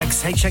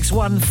Halifax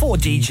HX1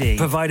 4DG.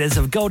 Providers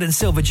of gold and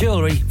silver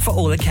jewellery for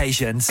all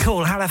occasions.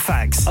 Call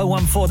Halifax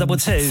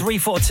 01422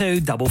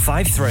 342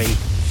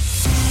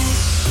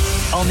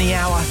 553. On the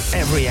hour,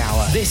 every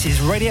hour. This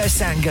is Radio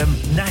Sangam,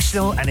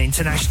 national and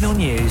international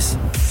news.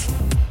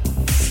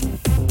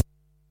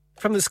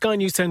 From the Sky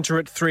News Centre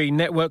at 3,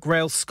 Network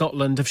Rail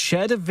Scotland have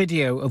shared a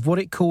video of what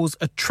it calls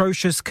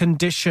atrocious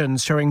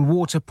conditions, showing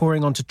water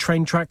pouring onto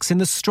train tracks in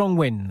the strong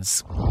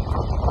winds.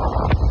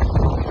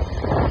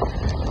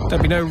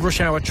 There'll be no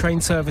rush-hour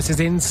train services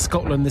in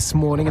Scotland this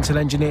morning until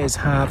engineers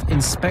have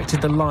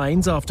inspected the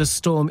lines after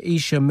Storm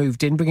Isha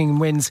moved in, bringing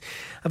winds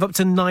of up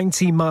to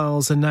 90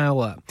 miles an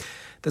hour.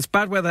 There's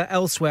bad weather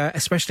elsewhere,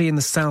 especially in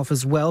the south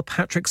as well.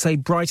 Patrick Say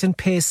Brighton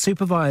Piers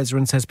supervisor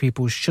and says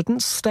people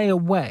shouldn't stay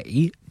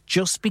away.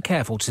 Just be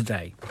careful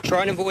today.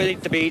 Try and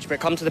avoid the beach, but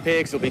come to the pier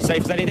because it'll be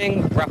safe as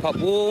anything. Wrap up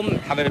warm,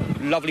 have a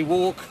lovely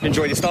walk,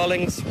 enjoy the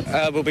starlings.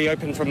 We'll be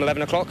open from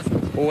 11 o'clock.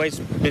 Always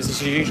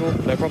business as usual,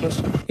 no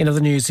problems. In other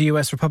news, the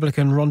US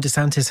Republican Ron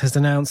DeSantis has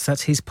announced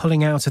that he's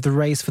pulling out of the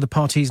race for the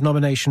party's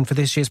nomination for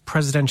this year's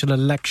presidential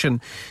election.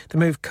 The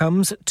move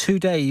comes 2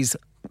 days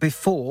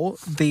before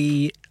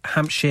the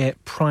Hampshire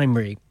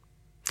primary.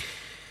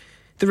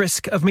 The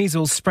risk of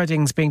measles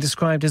spreading is being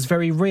described as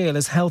very real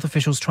as health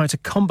officials try to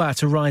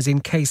combat a rise in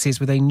cases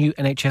with a new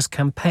NHS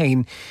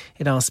campaign.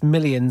 It asks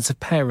millions of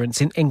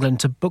parents in England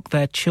to book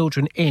their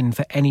children in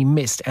for any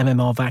missed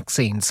MMR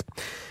vaccines.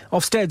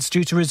 Ofsted's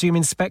due to resume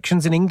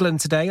inspections in England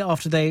today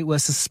after they were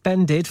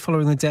suspended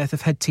following the death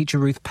of head teacher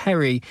Ruth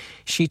Perry.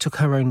 She took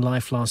her own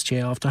life last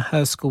year after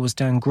her school was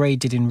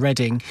downgraded in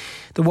Reading.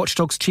 The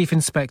Watchdog's chief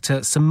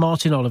inspector, Sir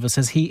Martin Oliver,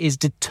 says he is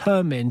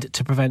determined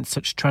to prevent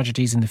such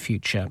tragedies in the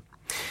future.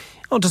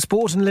 On to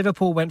sport, and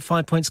Liverpool went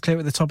 5 points clear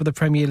at the top of the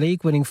Premier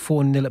League, winning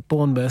 4-0 at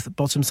Bournemouth.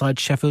 Bottom side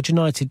Sheffield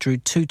United drew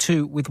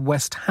 2-2 with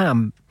West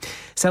Ham.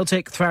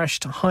 Celtic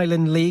thrashed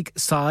Highland League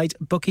side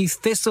Buckie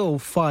Thistle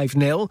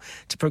 5-0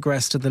 to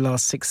progress to the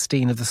last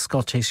 16 of the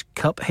Scottish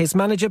Cup. His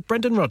manager,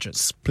 Brendan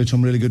Rodgers. Played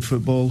some really good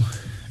football,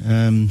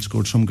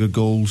 scored some good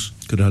goals.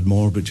 Could have had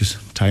more, but just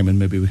timing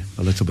maybe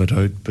a little bit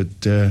out.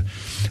 But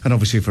and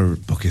obviously for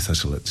Buckie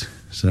Thistle, it's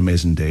an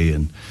amazing day,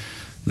 and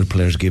the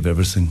players gave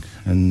everything,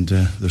 and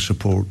the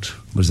support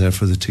was there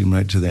for the team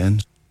right to the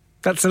end.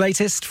 That's the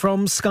latest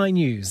from Sky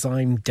News.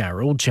 I'm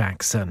Daryl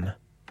Jackson.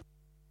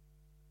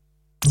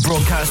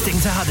 Broadcasting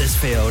to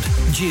Huddersfield,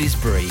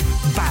 Dewsbury,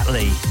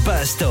 Batley,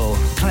 Birstall,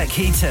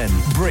 Cleckheaton,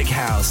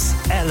 Brickhouse,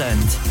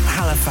 Elland,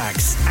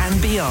 Halifax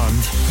and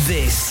beyond.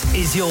 This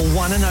is your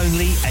one and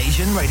only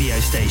Asian radio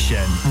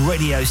station.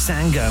 Radio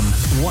Sangam,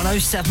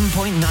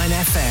 107.9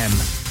 FM.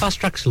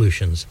 Fast Track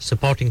Solutions,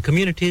 supporting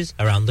communities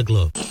around the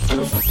globe.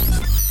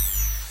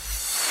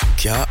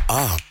 क्या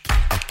आप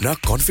अपना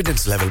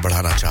confidence level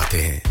बढ़ाना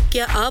चाहते हैं?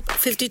 क्या आप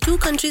 52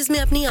 countries में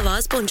अपनी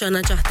आवाज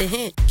पहुंचाना चाहते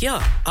हैं? क्या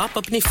आप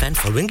अपनी फैन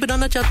फॉलोइंग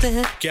बनाना चाहते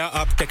हैं? क्या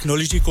आप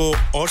टेक्नोलॉजी को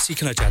और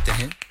सीखना चाहते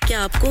हैं?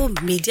 क्या आपको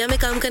मीडिया में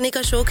काम करने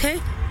का शौक है?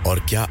 और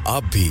क्या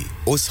आप भी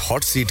उस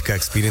हॉट सीट का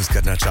एक्सपीरियंस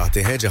करना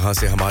चाहते हैं जहां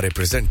से हमारे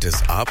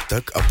प्रेजेंटर्स आप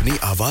तक अपनी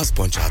आवाज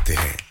पहुंचाते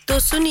हैं? तो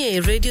सुनिए,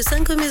 Radio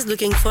Sangam is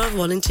looking for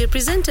volunteer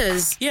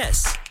presenters.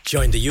 Yes,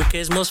 join the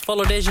UK's most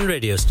followed Asian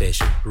radio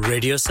station,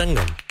 Radio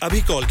Sangam.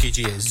 अभी कॉल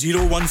कीजिए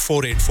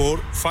 01484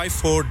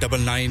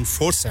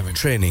 549947.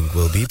 Training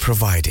will be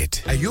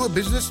provided. Are you a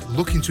business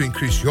looking to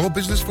increase your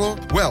business flow?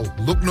 Well,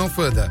 look no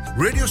further.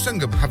 Radio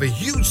Sangam have a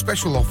huge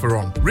special offer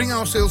on. Ring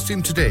our sales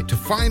team today to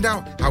find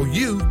out how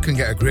you can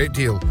get a great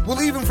deal.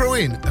 We'll even throw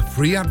in a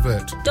free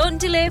advert. Don't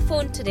delay,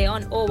 phone today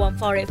on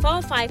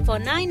 01484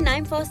 549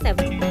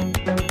 947.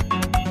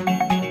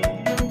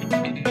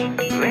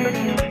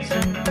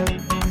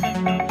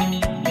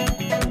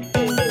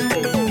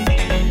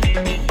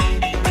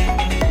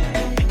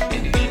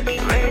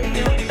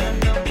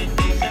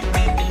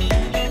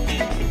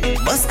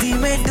 मस्ती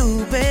में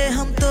डूबे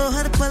हम तो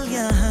हर पल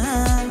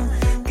यहाँ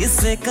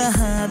किस्से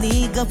कहानी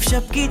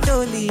गपशप की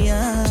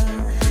टोलियाँ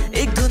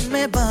एक धुन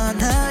में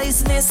बांधा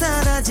इसने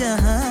सारा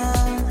जहां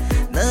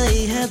नई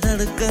है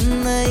धड़कन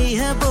नई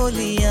है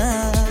बोलियां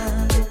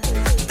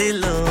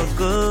दिलों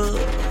को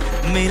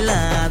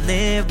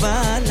मिलाने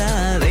वाला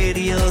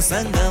रेडियो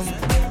संगम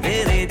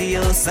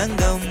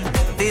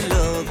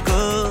दिलों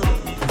को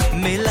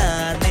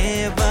मिलाने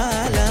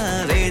वाला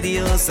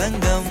रेडियो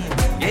संगम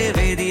ये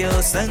रेडियो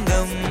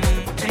संगम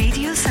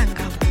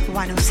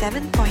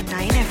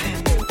 107.9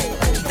 FM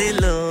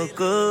दिलों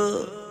को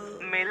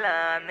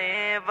मिलाने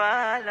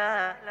वाला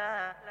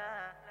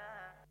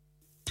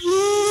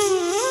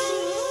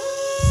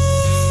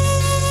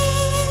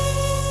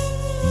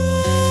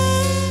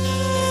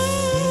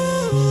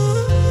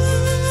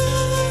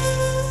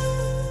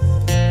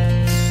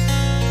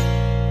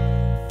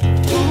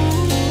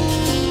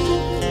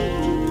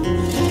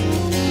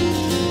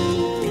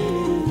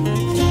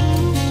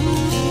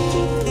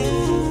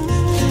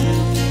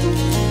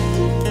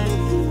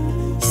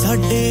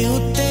ਸਾਡੇ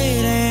ਉੱਤੇ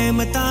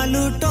ਰਹਿਮਤਾਂ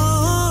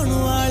ਲੁਟਾਉਣ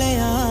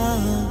ਵਾਲਿਆ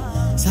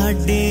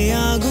ਸਾਡੇ ਆ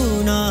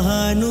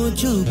ਗੁਨਾਹਾਂ ਨੂੰ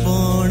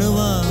ਛੁਪਾਉਣ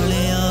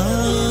ਵਾਲਿਆ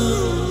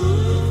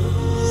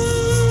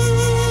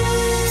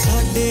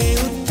ਸਾਡੇ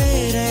ਉੱਤੇ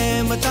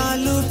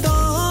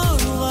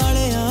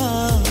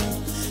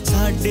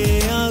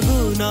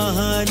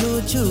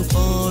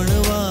छुपाउण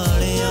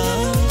वालिया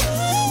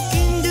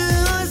किंज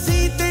असी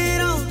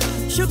तेरा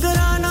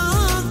शुकराना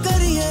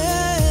करिए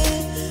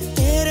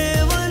तेरे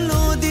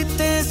वल्लों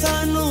दिते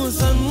सानू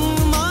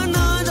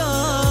सम्माना दा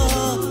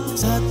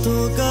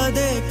साथों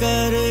कदे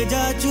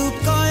करजा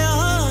चुकाया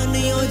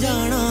नहीं हो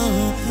जाना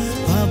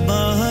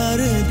बाबा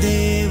हर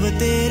देव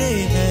तेरे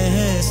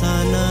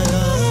एहसाना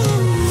दा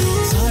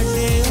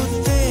साडे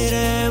उत्ते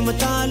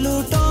रहमतां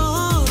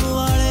लुटाउण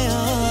वालिया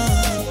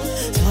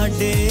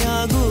साडे आ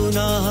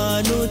गुनाहां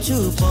नू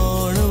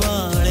छुपाउण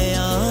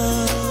वालिया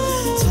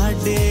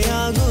साडे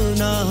आ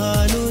गुनाहां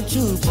नू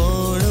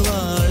छुपाउण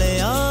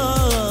वालिया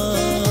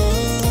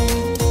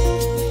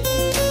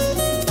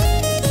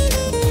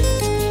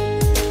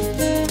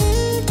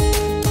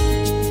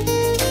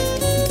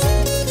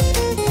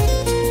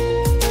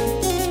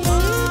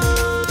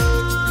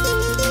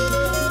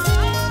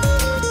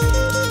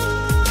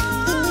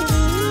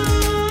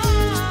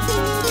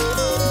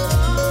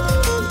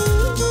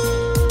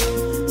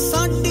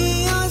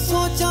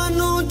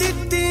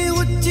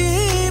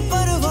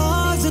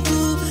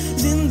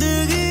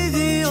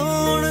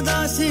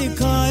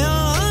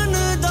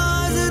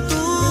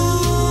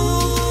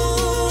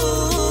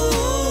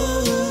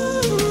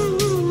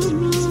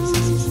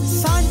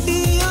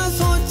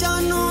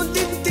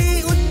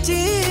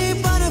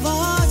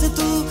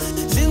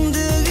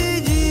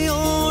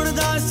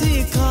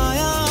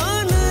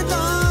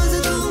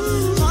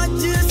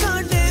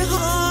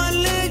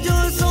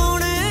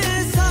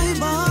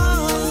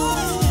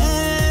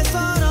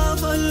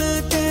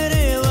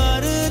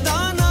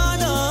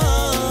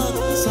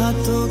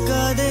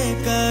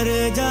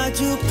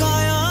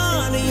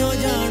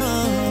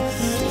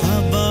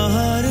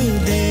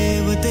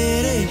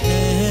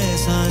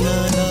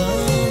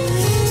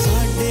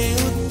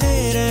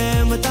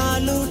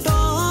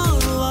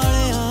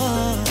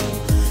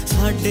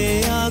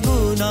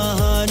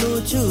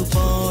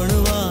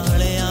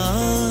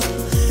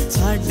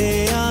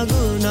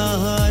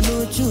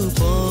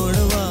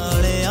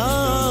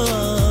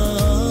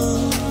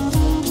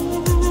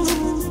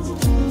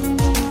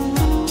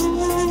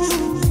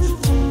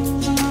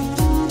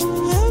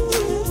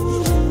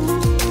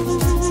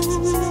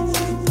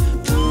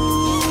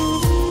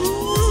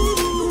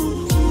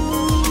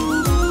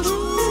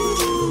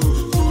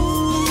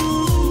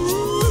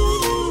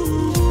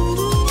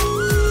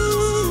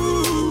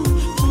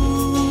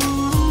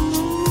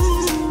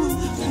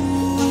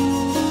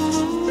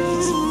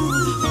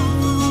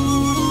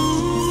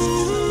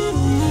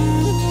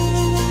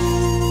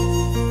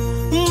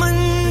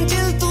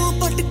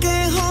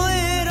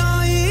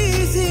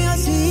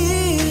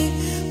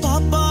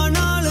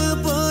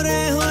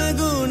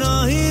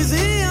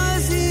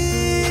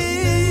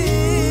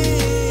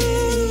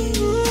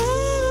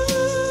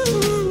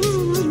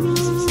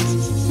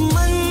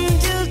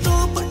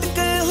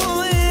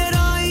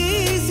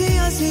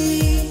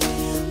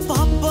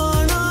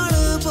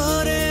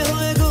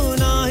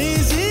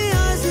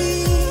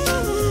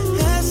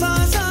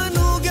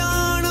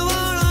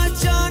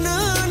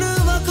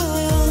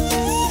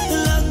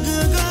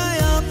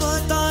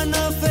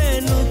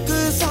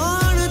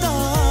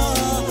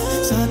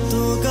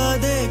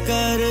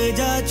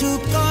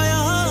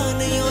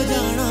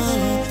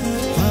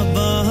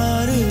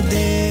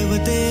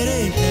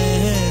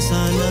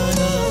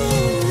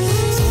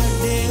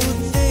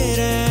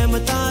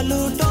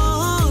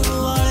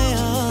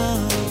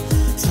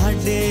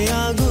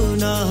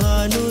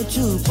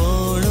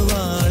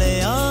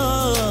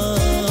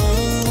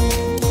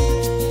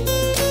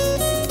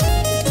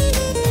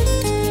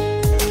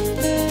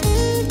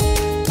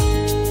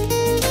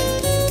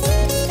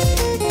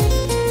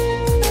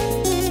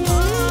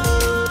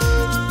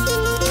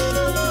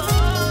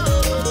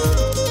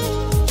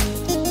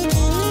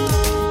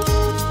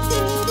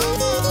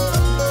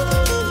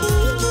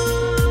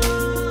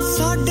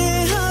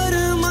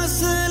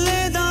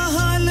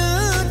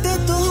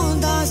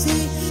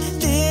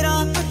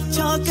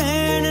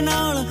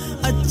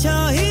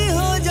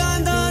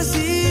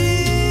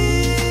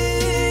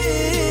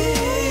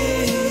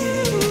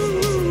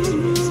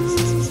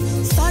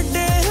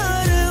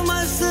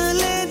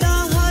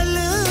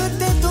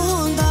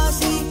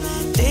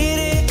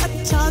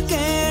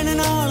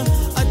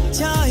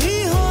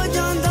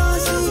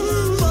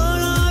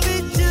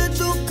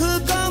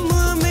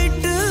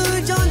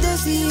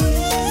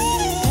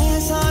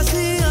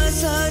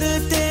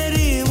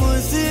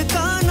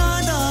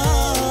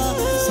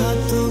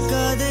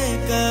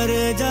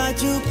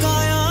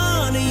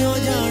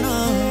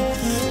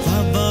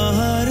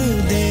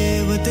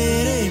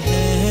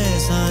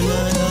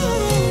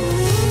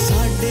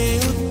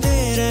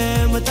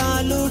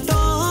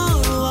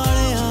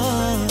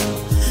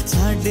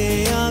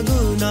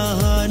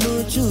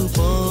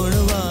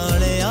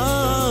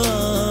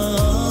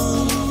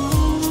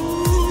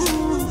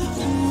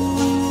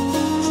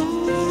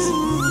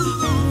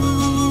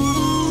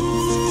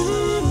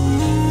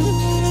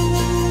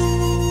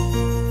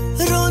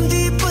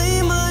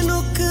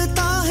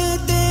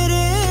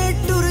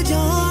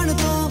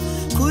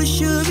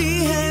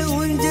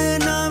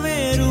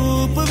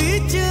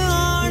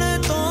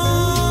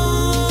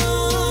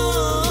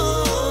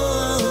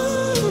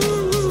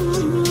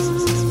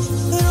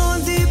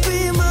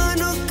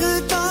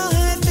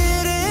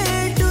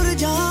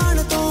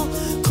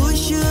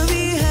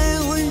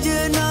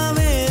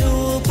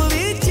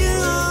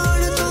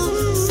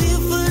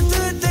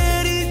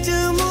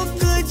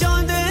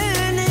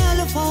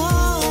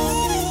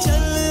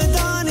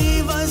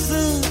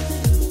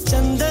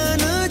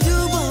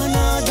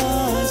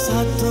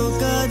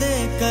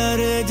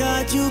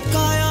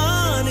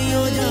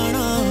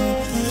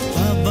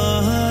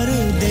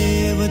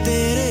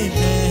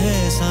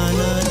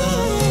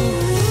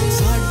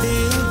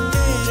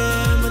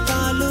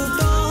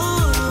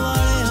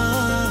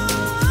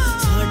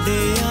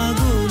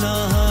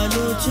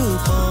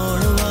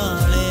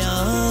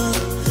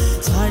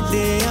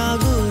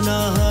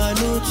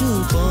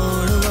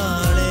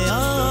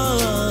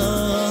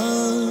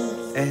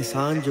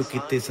एहसान जो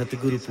किते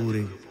सतगुरु पूरे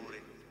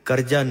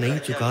कर्जा नहीं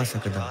चुका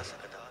सकदा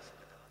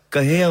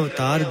कहे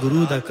अवतार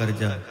गुरु दा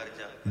कर्जा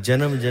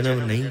जन्म जन्म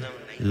नहीं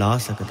ला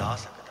सकदा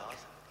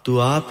तू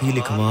आप ही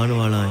लिखवान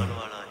वाला है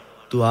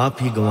तू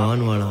आप ही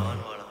गवान वाला है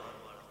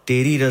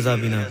तेरी रजा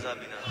बिना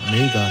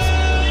नहीं गा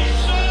सकदा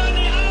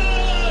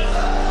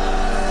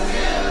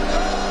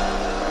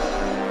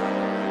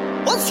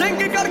ओ सिंह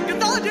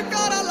करकदा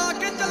जकारा ला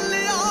के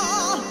चलिया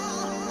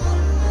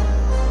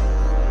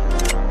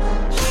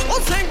ओ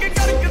सिंह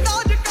करकदा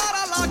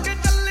जकारा ला के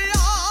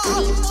चलिया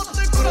मुत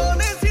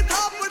कुराने सी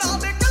थापड़ा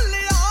दे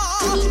कलिया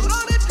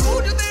पुराने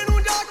झूठ दे नु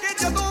जाके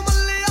जदों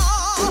मल्लिया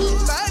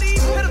पैरी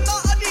फिरदा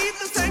अजीत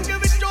सिंह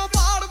विचों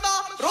पाड़दा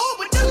रोब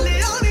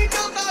चलिया नहीं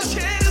ਜਾਂਦਾ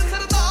शेर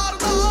सरदार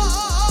दा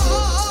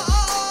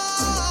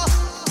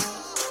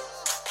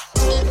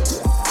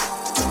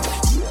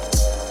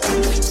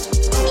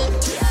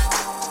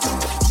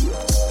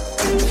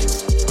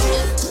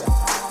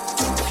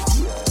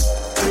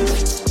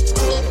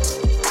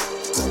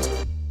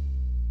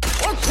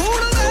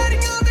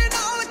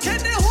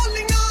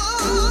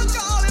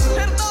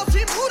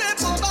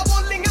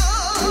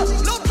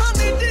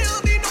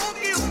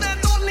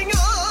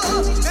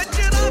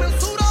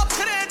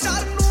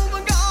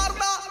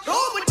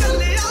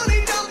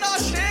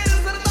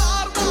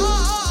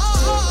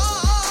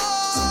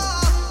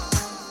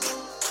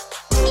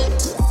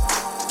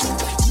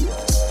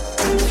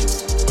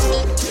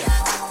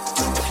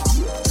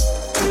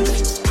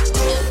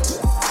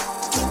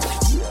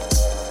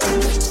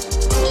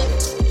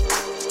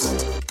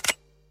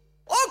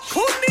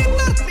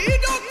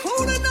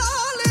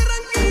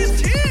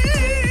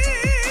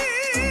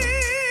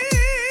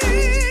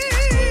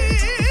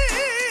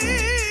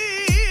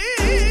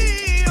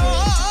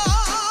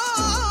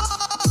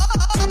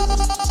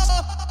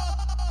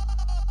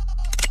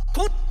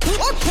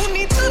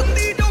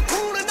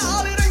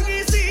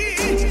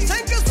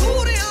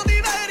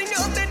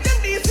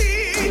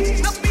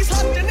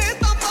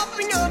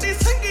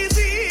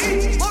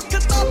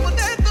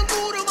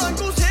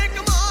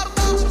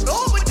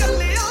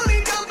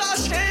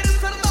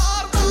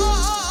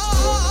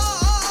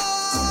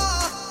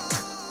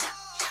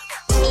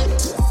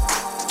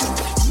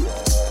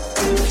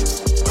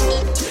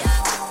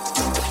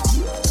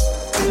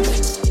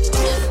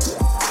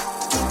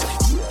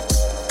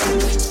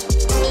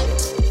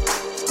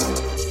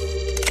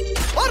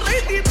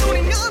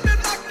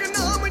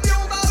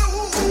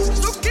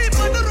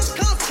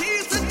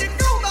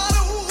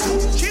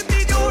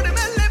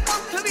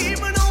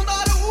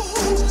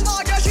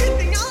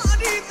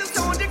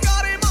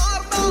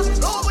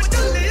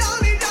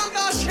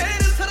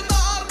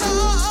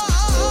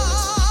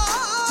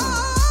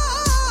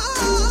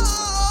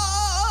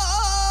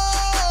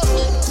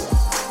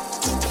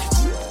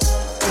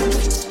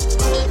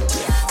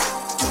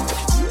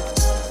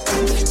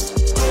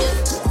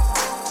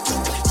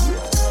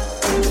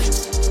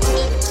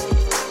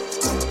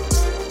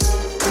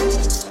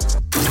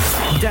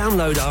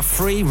Download our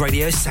free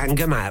Radio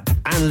Sangam app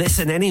and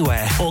listen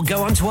anywhere or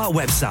go onto our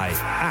website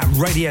at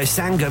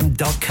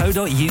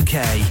radiosangam.co.uk.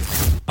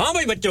 हाँ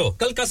भाई बच्चों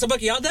कल का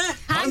सबक याद है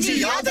हाँ जी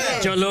याद है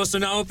चलो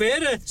सुनाओ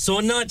फिर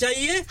सोना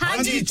चाहिए हाँ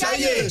जी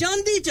चाहिए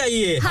चांदी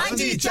चाहिए हाँ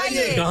जी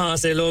चाहिए कहाँ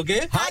से लोगे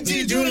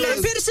हाजी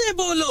जूलर्स फिर से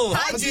बोलो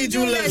हाजी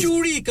जूलर्स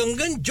चूड़ी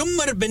कंगन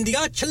झुमर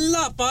बिंदिया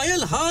छल्ला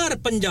पायल हार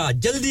पंजा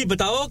जल्दी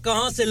बताओ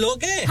कहाँ से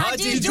लोगे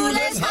हाजी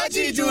जूलर्स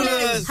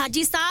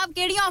हाजी साहब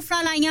केड़ी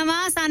ऑफर लाईया वा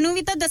सानू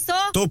भी तो दसो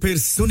तो फिर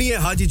सुनिए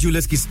हाजी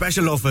जूलर्स की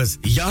स्पेशल ऑफर्स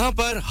यहाँ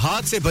पर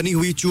हाथ से बनी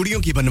हुई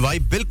चूड़ियों की बनवाई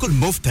बिल्कुल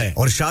मुफ्त है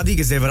और शादी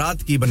के जेवरात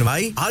की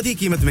बनवाई आधी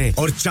कीमत में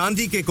और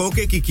चांदी के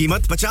कोके की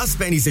कीमत 50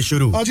 पैसे से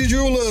शुरू Haji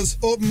Jewelers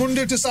open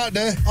Monday to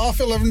Saturday half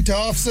 11 to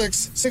half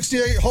 6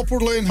 68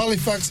 Hopwood Lane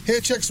Halifax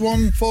HX1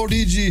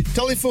 4DG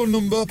telephone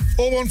number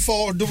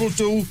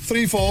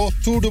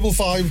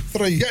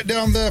 01422342553 get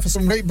down there for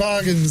some great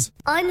bargains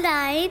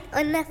online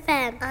on the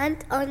FM and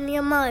on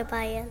your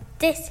mobile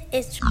this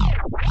is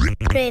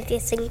Radio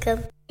Sangam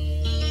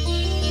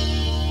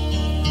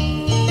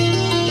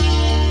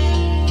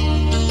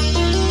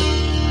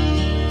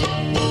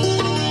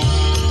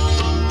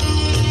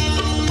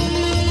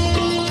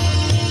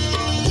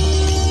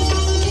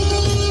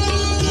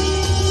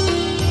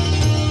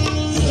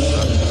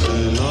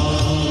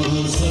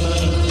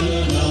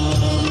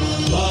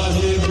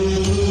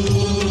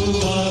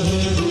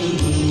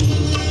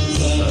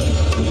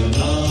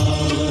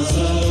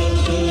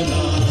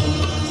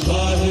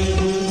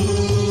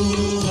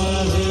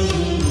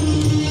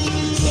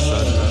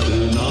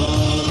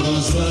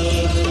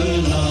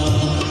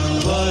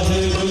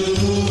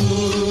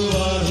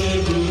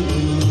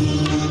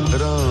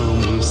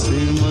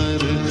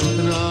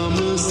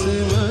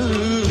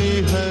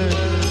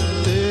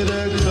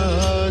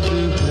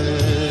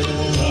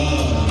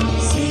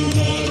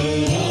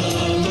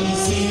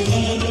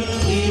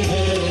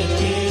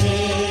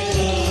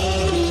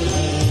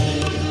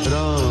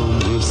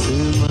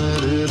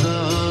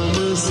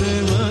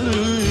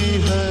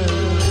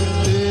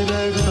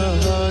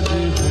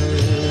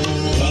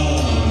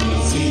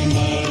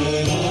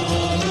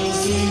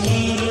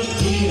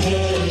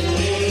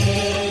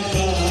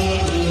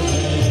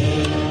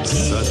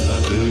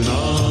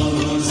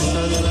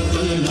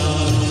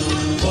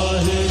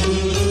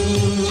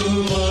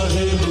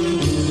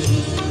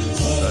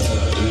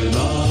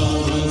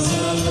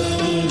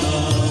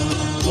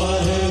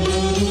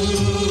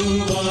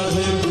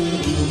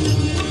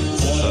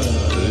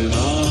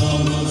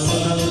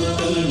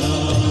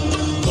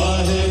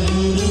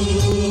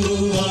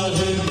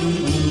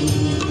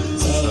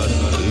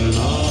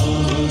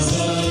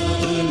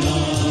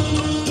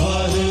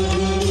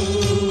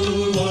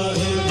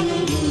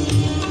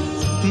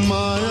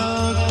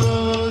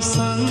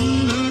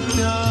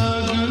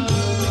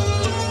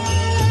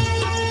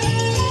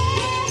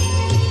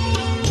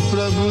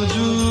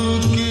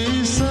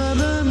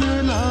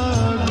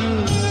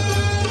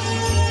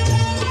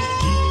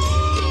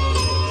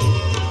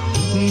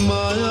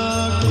माया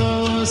को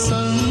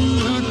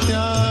संग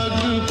त्याग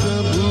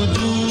प्रभु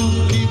जू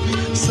की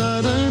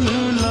शरण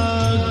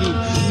लाग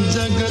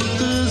जगत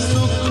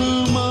सुख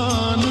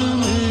मान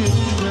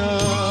मिथ्या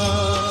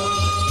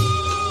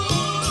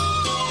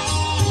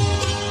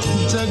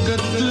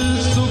जगत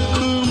सुख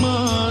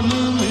मान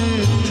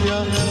मिथ्या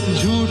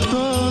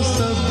झूठो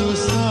सब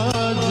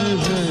साज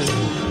है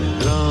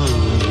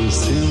राम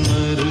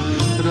सिमर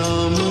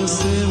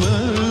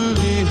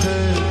भी है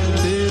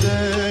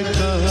तेरे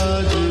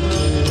काज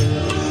है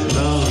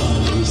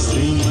राम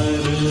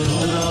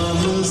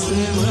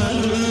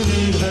सिमर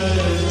भी है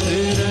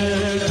तेरे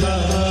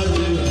काज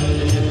है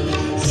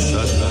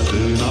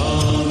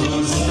Satnam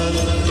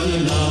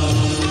Satnam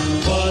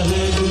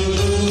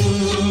Waheguru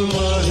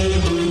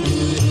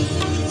Waheguru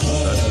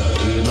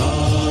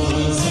Satnam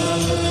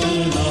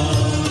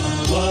Satnam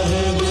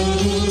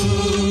Waheguru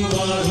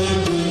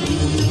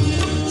Waheguru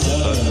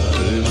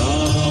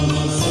Satnam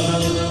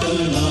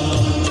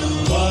Satnam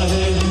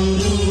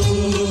Waheguru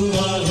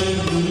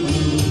Waheguru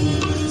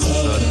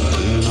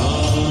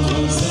Satnam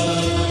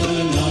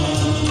Satnam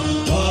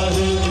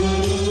Waheguru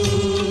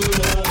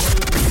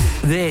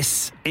This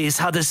is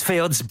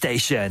Huddersfield's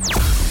station,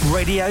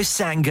 Radio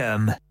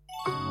Sangam.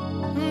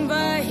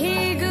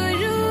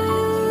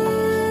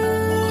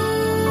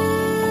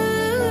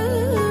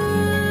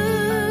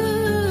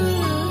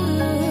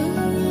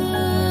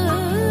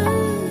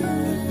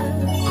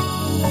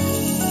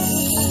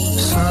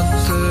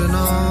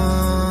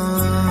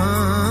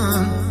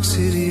 Satnam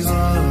Shri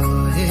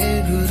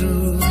Waheguru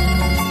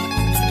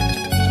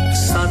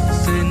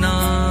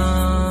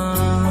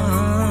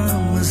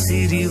Satnam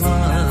Shri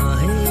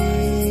Waheguru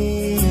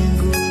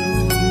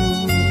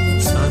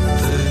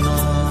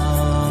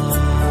Satnam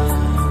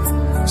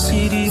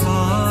Shri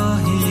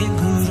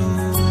Waheguru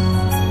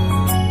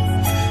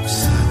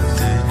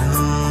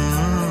Satnam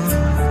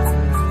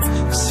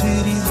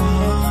Shri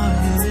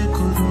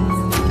Waheguru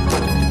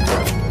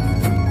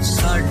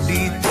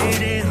साडी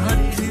तेरे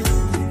हथ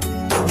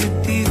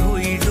दित्ती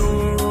हुई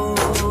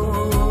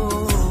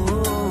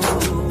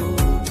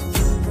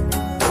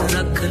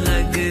रख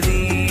लग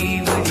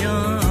रीव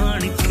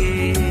जान के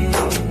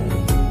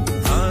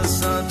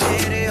आसा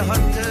तेरे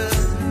हथ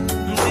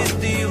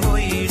दित्ती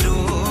हुई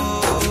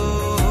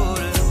डोर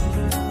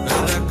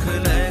रख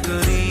लग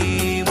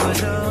रीव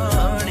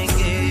जान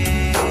के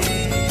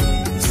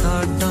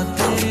साडा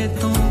तेरे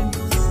तो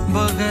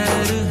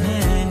बगैर है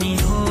नी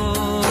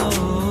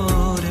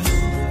होर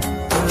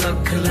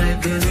रख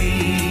लग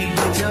रीव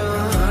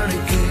जान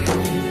के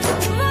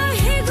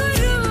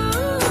वाहेगुरु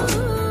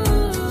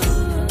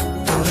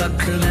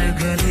रख लग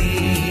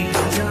रीव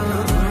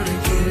जान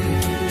के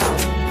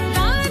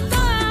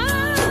दाता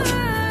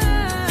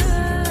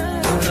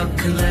रख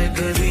लग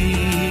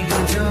रीव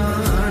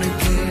जान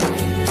के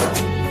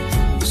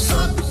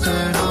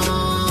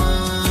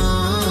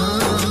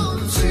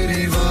सतनाम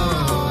श्री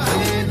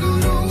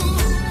वाहेगुरु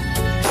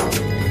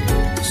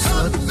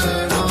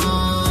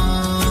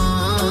सतनाम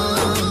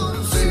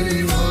श्री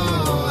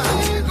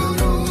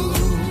वाहेगुरु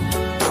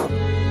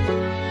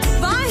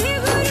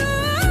वाहेगुरु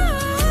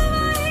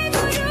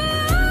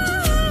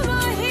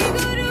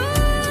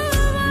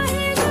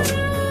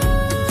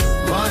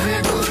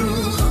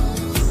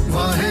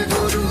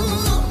वाहेगुरु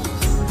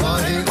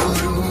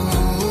वाहेगुरु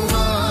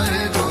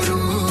वाहेगुरु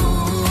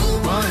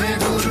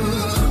वाहेगुरु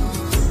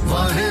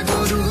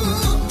वाहेगुरु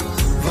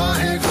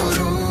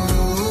वाहेगुरु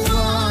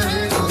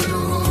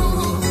वाहेगुरु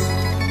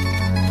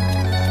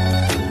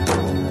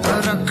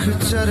रख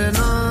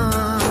चरना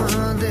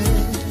दे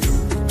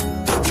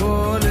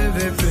बोल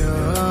वे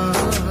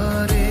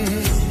प्यारे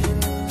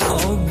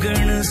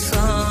औगण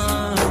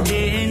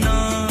साडे ना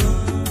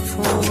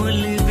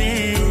फूल वे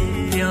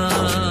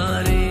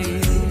प्यारे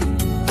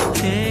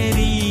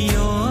तेरी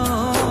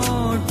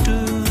ओट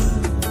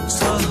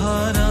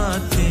सहारा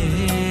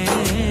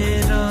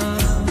तेरा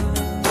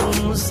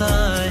तुम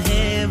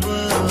साहेब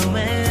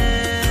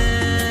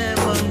मैं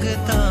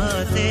मंगता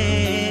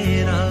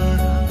तेरा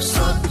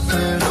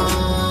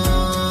सतनाम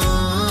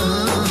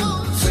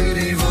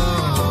श्री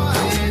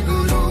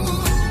वाहेगुरु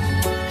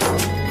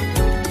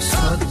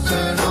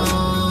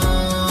सतनाम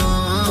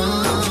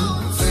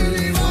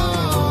श्री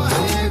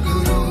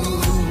वाहेगुरु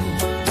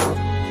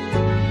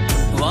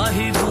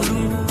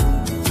वाहेगुरु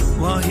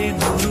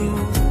वाहेगुरु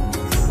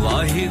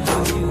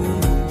वाहेगुरु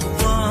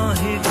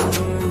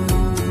वाहेगुरु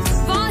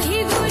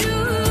वाहेगुरु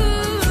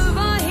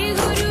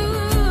वाहेगुरु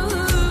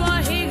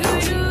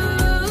वाहेगुरु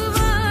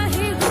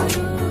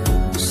वाहेगुरु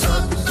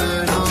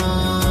सतनाम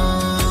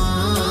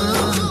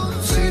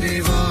श्री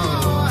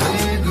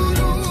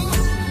वाहेगुरु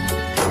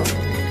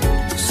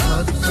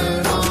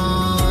सतनाम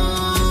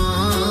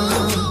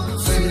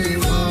श्री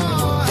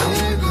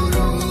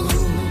वाहेगुरु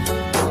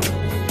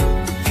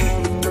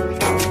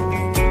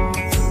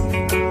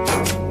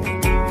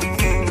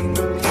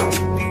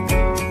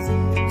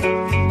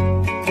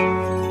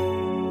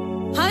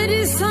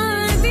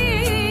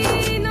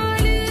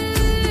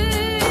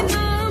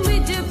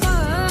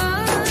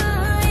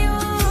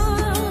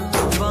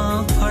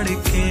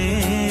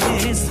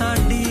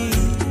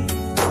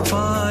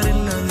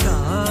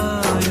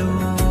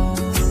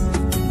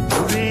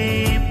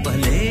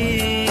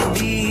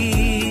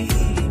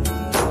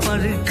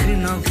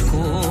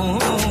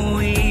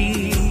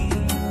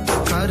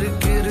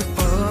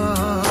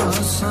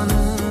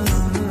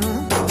सानू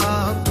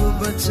आप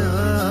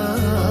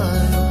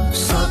बचायो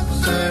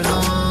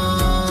सतनाम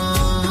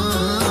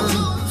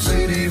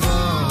श्री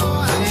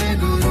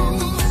वाहेगुरु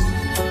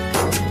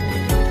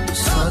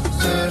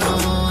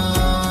सतनाम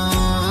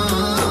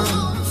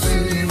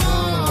श्री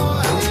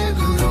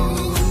वाहेगुरु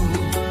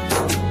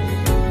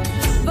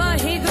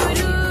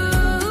वाहेगुरु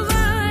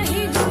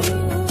वाहेगुरु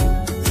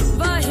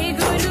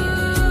वाहेगुरु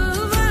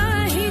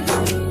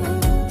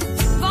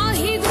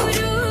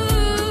वाहेगुरु वाहेगुरु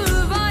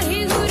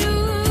वाहेगुरु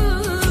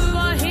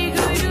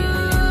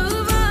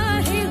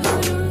वाहेगुरु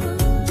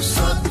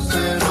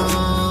सतनाम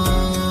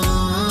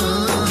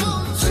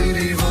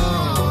श्री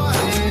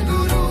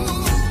वाहेगुरु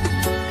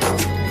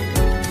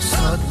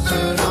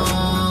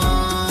सतनाम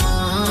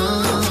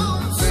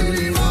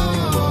श्री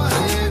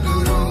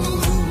वाहेगुरु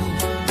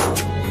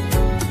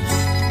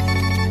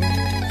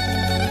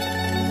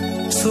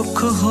सुख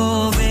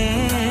होवे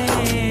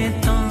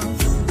तां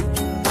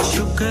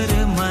शुक्र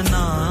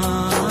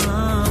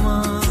मनावा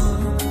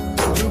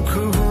दुख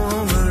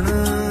होवण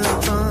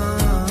तां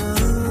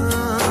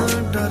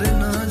डर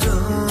ना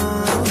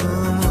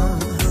जावां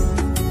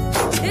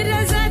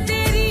रज़ा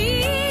तेरी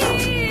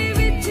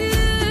विच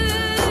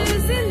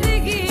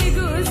जिंदगी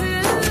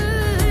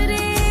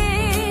गुज़रे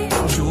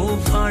जो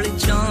फल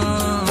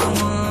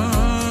चावां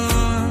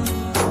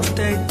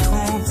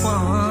तैथों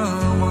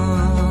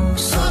पावां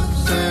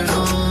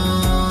सतनाम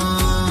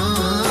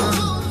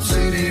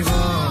श्री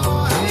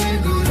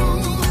वाहेगुरु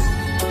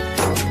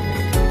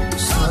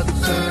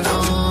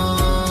सतनाम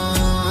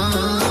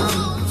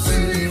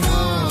श्री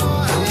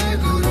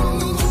वाहेगुरु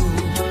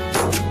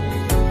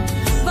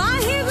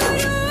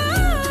वाहेगुरु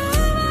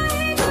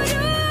वाहेगुरु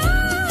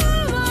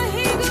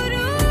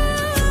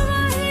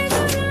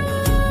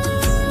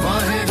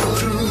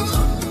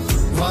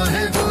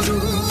वाहेगुरु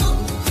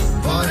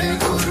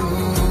वाहेगुरु वाहेगुरु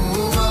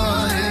वाहेगुरु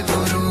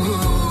वाहेगुरु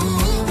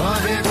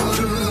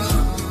वाहेगुरु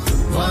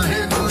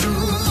वाहेगुरु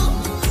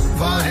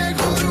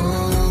वाहेगुरु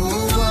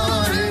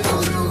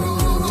वाहेगुरु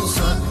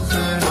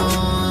सतनाम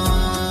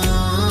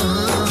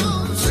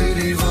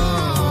श्री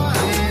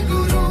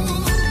वाहेगुरु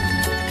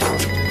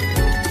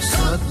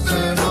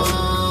सतनाम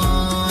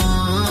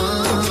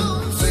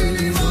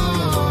श्री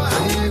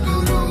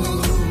वाहेगुरु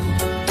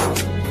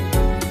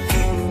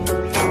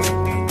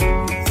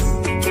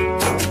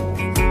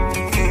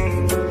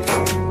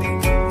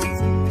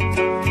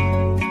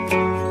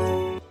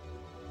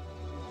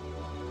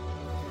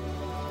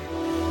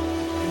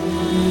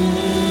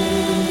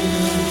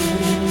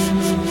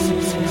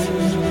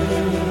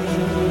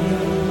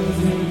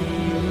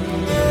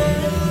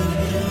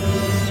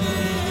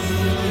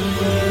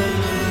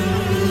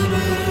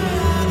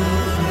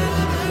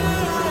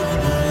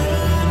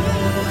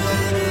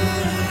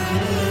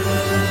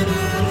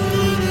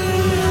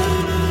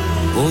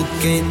ਉਹ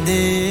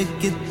ਕਹਿੰਦੇ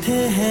ਕਿੱਥੇ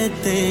ਹੈ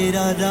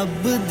ਤੇਰਾ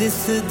ਰੱਬ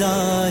ਦਿਸਦਾ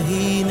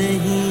ਹੀ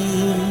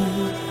ਨਹੀਂ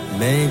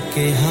ਮੈਂ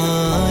ਕਿਹਾ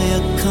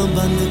ਅੱਖਾਂ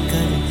ਬੰਦ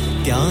ਕਰ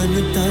ਧਿਆਨ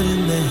ਤਰ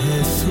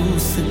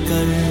ਮਹਿਸੂਸ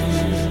ਕਰ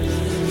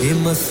ਇਹ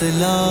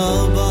ਮਸਲਾ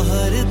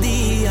ਬਾਹਰ ਦੀ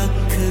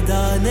ਅੱਖ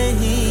ਦਾ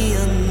ਨਹੀਂ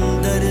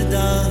ਅੰਦਰ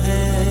ਦਾ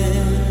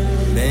ਹੈ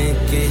ਮੈਂ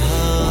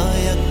ਕਿਹਾ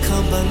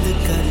ਅੱਖਾਂ ਬੰਦ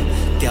ਕਰ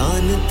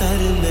ਧਿਆਨ ਤਰ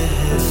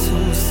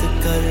ਮਹਿਸੂਸ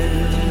ਕਰ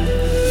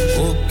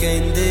ਉਹ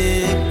ਕਹਿੰਦੇ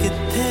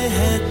ਕਿੱਥੇ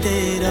ਹੈ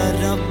ਤੇਰਾ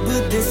ਰੱਬ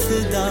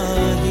ਦਿਸਦਾ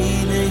ਹੀ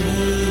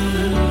ਨਹੀਂ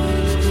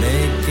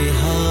ਮੈਂ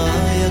ਕਿਹਾ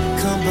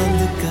ਅੱਖਾਂ ਬੰਦ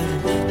ਕਰ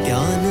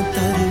ਧਿਆਨ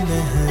ਤਰ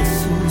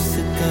ਮਹਿਸੂਸ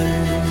ਕਰ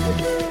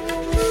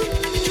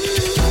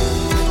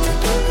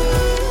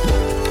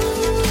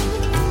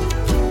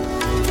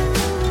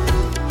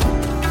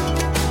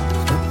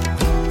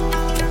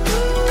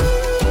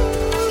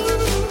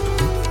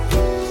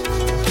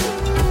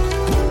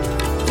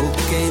ਉਹ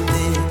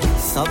ਕਹਿੰਦੇ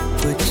ਸਭ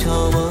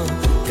ਪੁੱਛਾਵਾਂ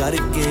ਕਰ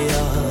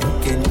ਗਿਆ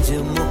ਕਿੰਜ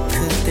ਮੁਖ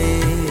ਤੇ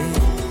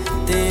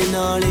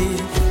ਨਾਲੇ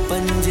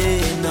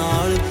ਪੰਜੇ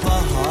ਨਾਲ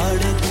ਪਹਾੜ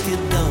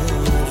ਕਿਦਾਂ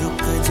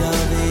ਰੁਕ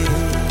ਜਾਵੇ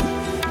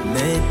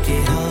ਮੈਂ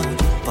ਕਿਹਾ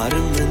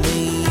ਪਰਮ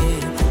ਨਹੀਂ ਏ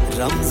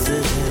ਰਮਜ਼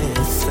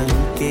ਹੈ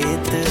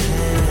ਸੰਕੇਤ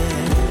ਹੈ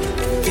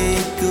ਕਿ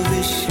ਇੱਕ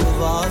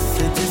ਵਿਸ਼ਵਾਸ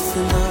ਜਿਸ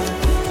ਨਾਲ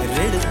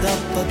ਰਿੜਦਾ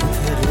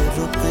ਪੱਥਰ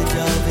ਰੁਕ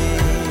ਜਾਵੇ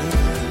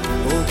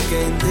ਉਹ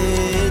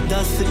ਕਹਿੰਦੇ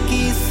ਦੱਸ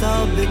ਕੀ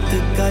ਸਾਬਿਤ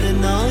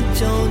ਕਰਨਾ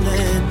ਚਾਹੁੰਦਾ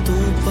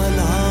ਤੂੰ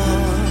ਭਲਾ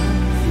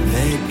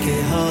ਮੈਂ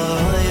ਕਿਹਾ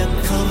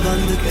ਅੱਖਾਂ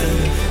ਬੰਦ ਕਰ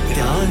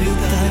ਧਿਆਨ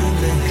ਕਰ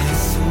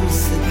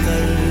ਮਹਿਸੂਸ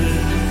ਕਰ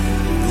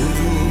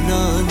ਗੁਰੂ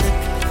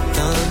ਨਾਨਕ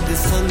ਤਾਂਗ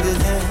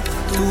ਸੰਗ ਹੈ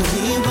ਤੂੰ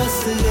ਹੀ ਬਸ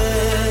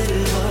ਗੈਰ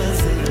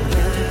ਹਾਜ਼ਰ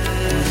ਹੈ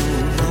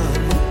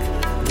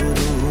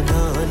ਗੁਰੂ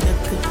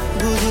ਨਾਨਕ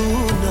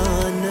ਗੁਰੂ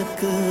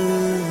ਨਾਨਕ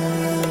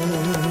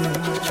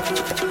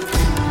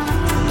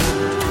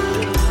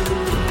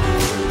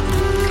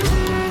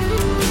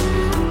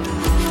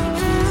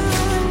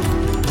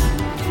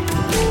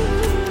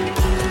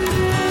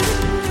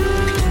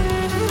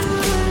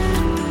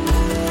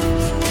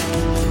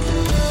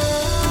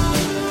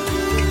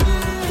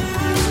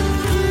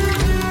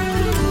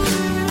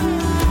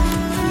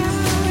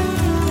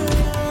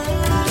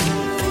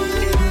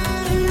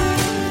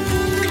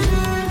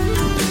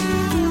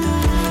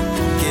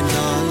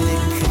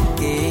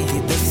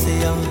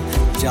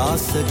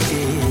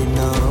सके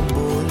ना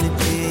बोल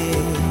के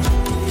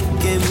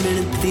कि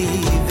मिणती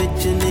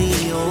विच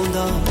नहीं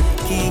आउंदा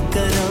की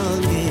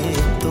करांगे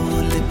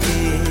तोल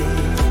के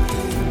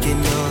कि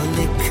ना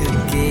लिख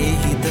के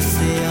ही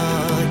दसिया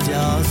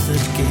जा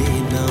सके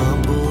ना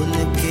बोल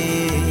के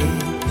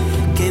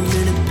कि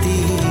मिणती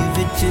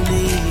विच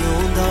नहीं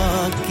आउंदा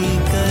की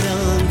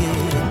करांगे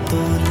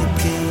तोल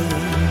के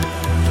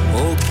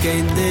ओ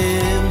कहंदे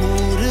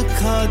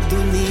मूर्खा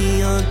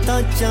दुनिया ता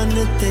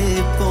चन्न ते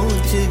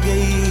पहुंच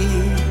गई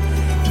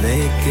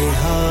मैं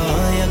कहा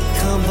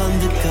अखां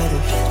बंद कर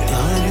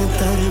ध्यान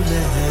तर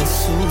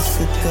महसूस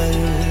कर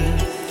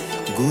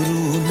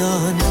गुरु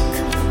नानक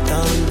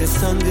तांग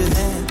संग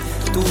है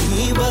तू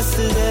ही बस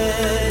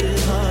गैर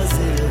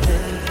हाजिर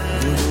है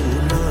गुरु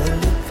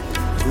नानक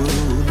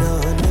गुरु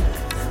नानक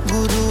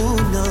गुरु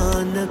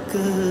नानक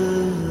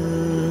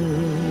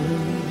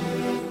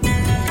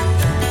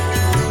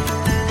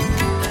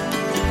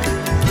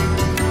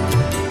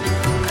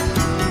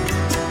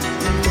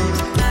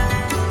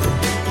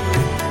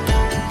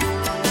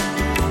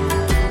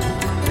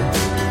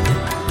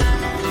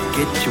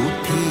के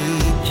झूठी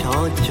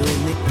छांचों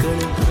निकल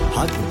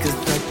हक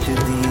सच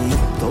दी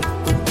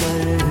धुप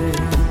कर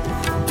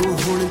तू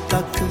हुण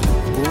तक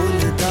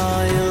बोलदा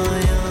आया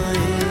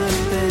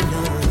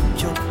पहला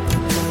चुप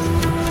कर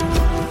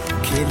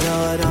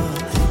खिलारा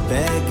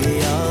पै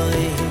गया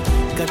है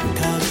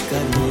इकट्ठा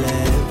कर ले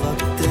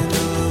वक्त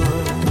ना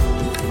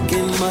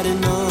कि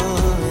मरना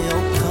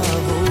औखा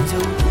हो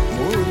जो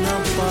हो ना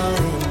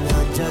पाए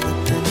ना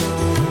जगत ना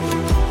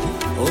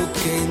ओ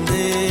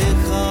कहंदे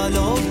खा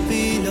लो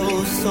पी लो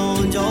सौ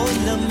जाओ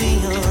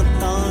लम्मियां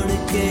तान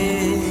के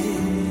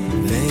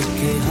मैं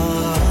कहा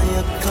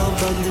अखां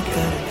बंद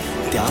कर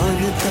ध्यान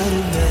कर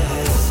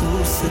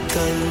महसूस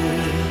कर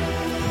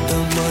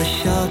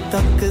तमाशा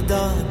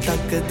तकदा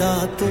तकदा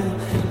तू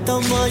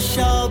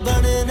तमाशा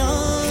बनना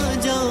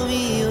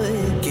जावी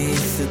ओए कि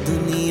इस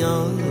दुनिया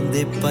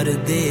दे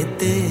पर्दे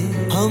ते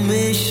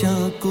हमेशा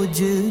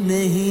कुछ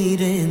नहीं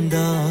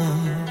रहंदा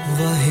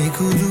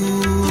वाहिगुरु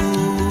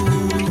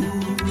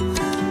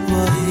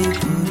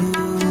वाहिगुरु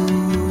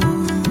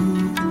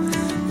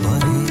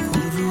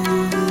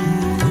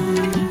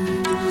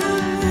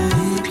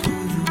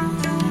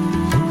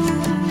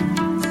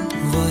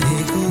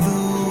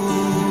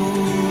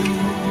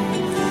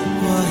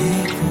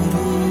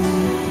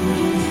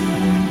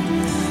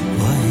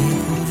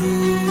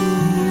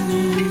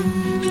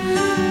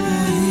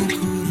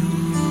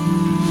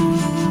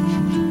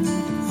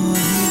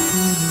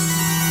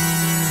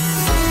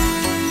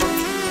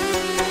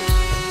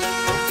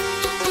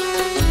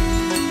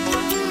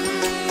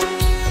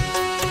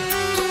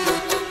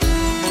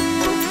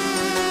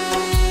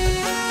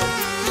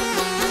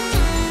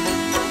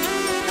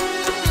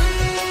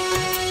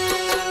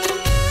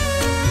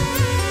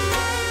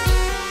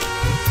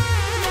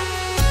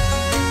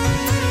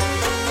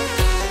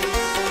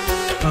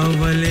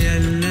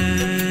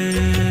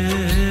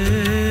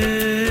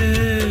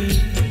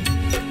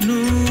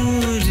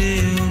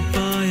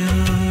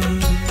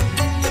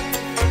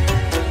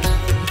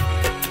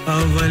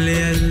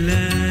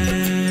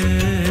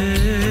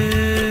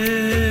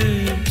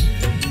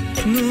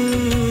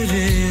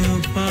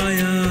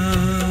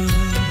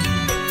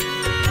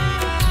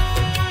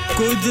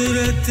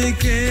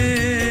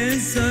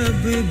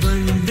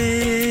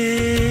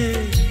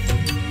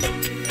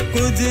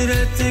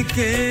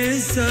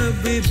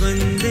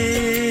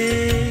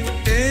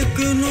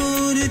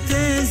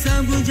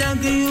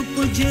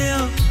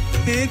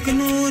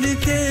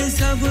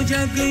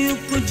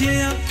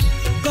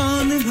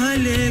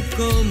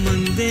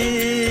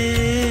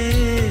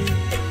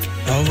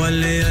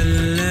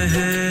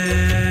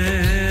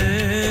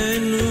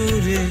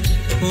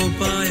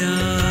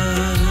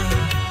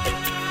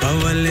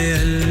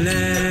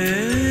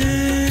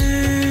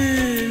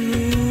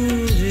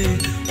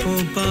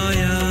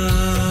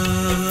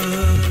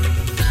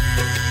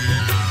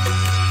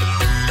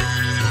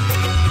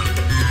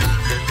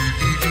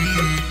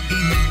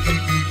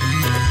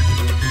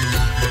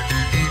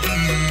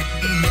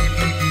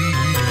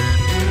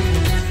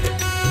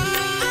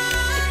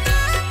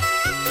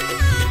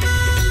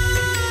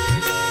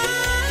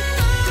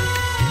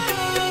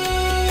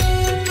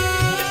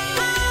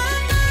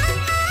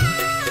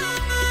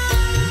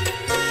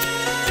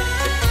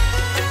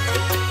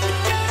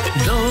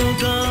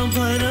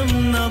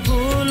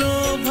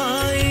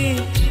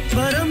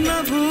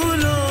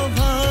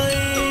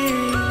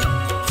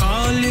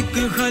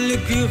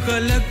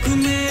खलक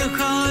में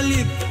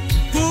खालिक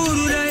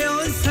पूर्व रयो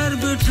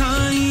सर्व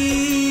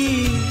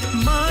ठाई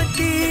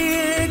माटी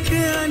एक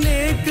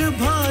अनेक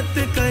भात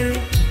कर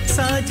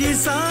साजी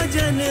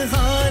साजन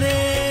हारे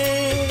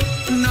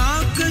ना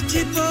कछ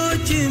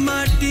पोच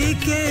माटी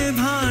के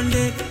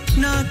भांडे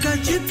ना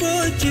कछ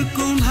पोच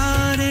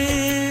कुम्हारे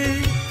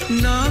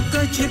ना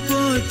कछ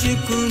पोच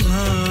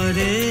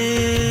कुम्हारे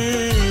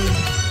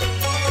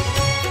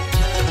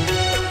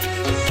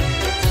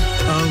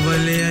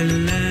अवल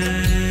अल्लाह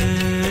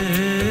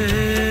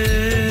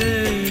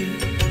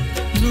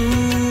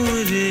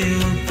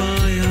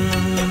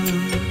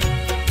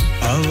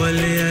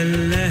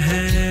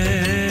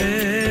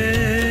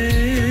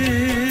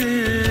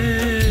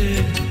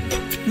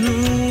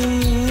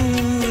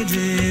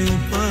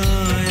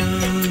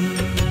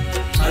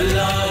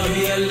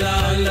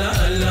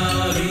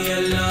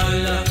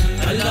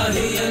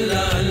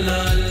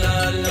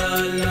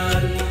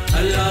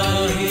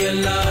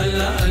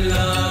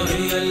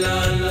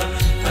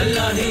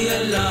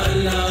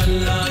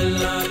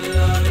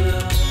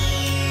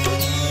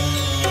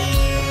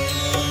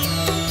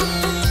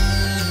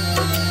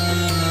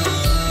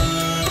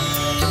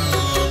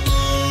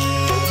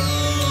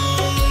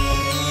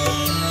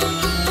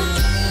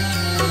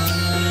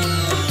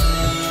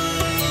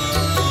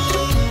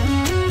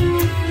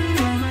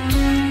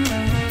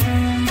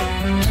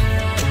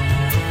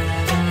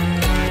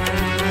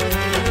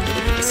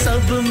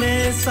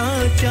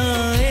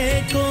साचाए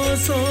को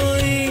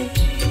सोई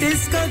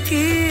इसका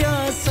किया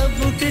सब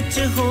कुछ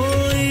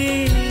होई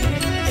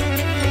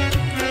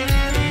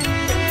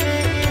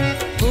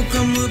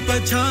हुक्म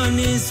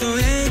पछाने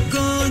सोए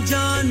को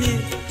जाने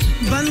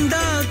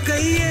बंदा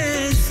कहिए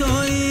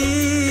सोई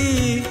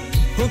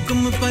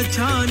हुक्म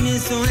पछाने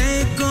सोए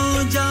को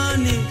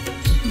जाने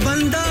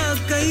बंदा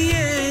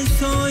कहिए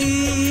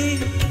सोई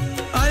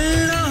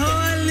अल्लाह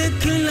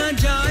लिख न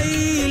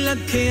जाई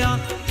लखया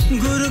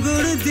गुर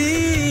गुर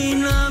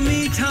दीना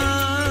मीठा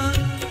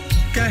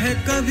कह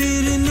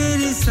कबीर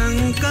मेरी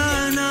शंका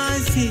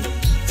नासी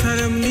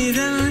सर्व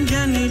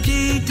निरंजन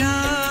जीठा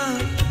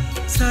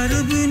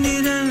सर्व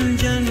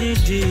निरंजन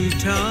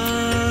जीठा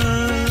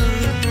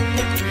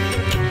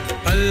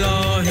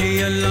अल्लाह ही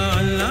अल्लाह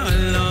अल्लाह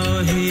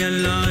अल्लाह ही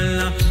अल्लाह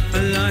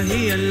अल्लाह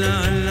ही अल्लाह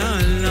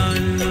अल्लाह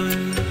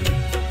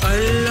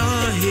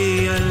अल्लाह ही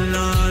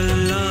अल्लाह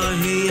अल्लाह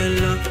ही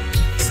अल्लाह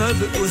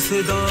सब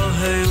उसदा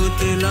है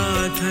उतला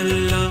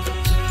थल्ला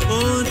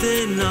ओदे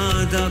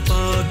नादा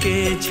पाके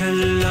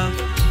छल्ला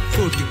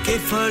कुट के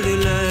फड़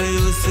ले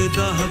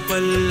उसदा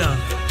पल्ला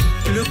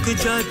लुक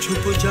जा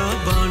छुप जा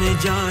बाण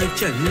जा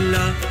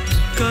चल्ला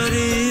कर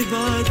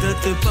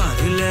इबादत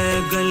भर ले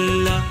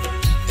गल्ला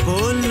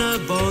बोलना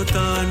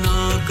बहुता ना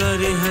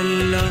कर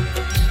हल्ला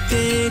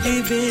तेरी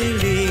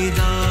बेली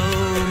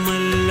दाओ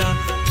मल्ला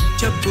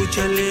चप्पू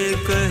चले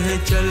कह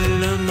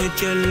चलम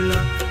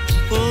चल्ला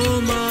ओ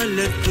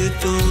मालिक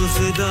तू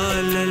सदा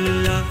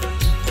लल्ला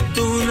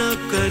तू न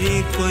करी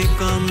कोई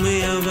काम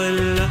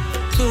अवल्ला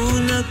तू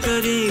न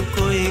करी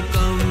कोई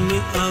काम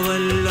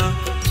अवल्ला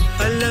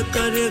अल्लाह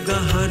करेगा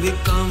हर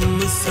काम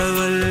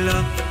सवल्ला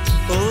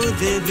ओ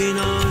दे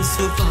बिना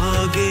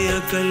सुभागे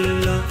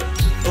अकल्ला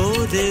ओ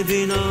दे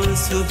बिना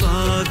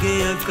सुभागे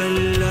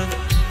अकल्ला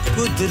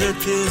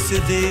कुदरत उस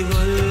दे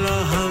वल्ला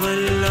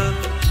हवल्ला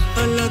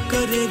अल्लाह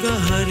करेगा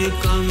हर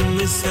काम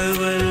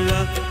सवल्ला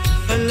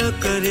अल्लाह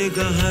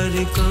करेगा हर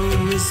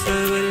काम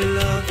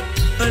सवल्ला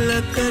अल्लाह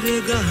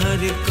करेगा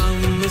हर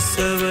काम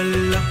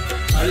सवल्ला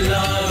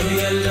अल्लाह ही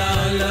अल्लाह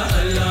अल्लाह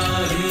अल्लाह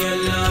ही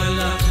अल्लाह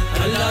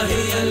अल्लाह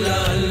ही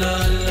अल्लाह अल्लाह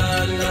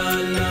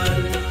अल्लाह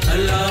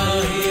अल्लाह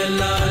ही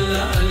अल्लाह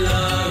अल्लाह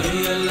अल्लाह ही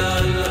अल्लाह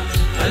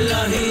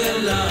अल्लाह ही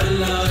अल्लाह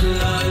अल्लाह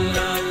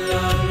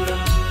अल्लाह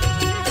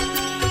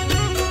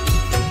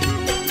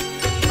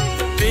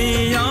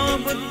पिया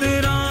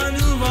पुत्रा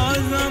नु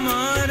वाज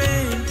हमारे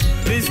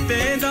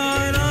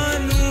रिश्तेदारां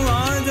नु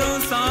आजो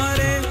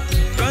सारे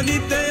कदी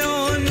ते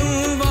ओनु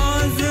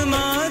वाज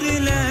मार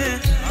ले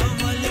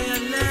अमल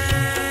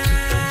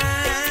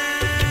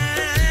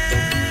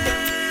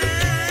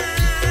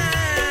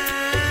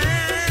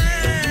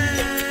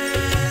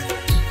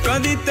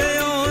कदी ते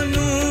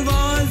ओनु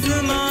वाज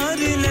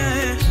मार ले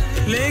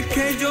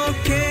लेखे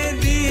जोखे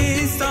दी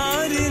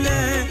सार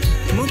ले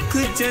मुख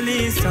चली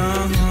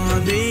साहां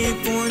दी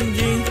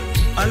पूंजी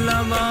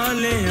अल्लाह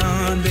वाले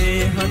आंदे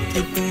हथ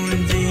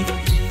पूंजी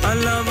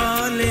अल्लाह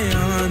वाले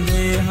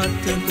आंदे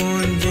हथ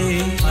पूंजी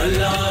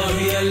अल्लाह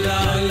ही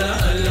अल्लाह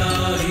अल्लाह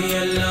ही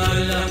अल्लाह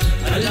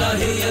अल्लाह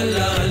ही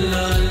अल्लाह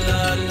अल्लाह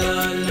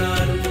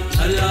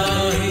अल्लाह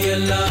ही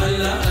अल्लाह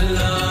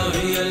अल्लाह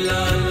ही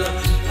अल्लाह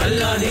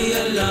अल्लाह ही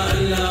अल्लाह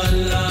अल्लाह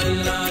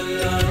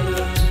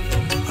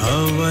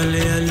अव्वल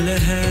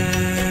अल्लाह है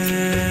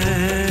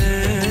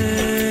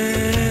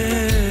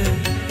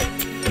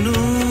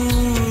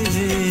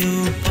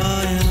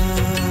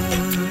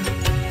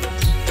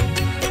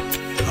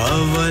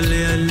अव्वल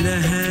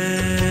अल्लाह है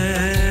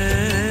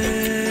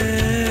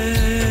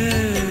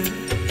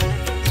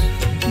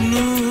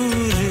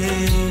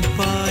नूर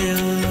पाया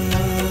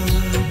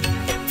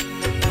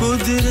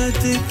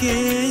कुदरत के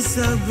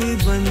सब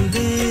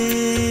बंदे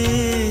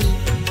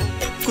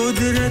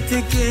कुदरत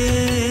के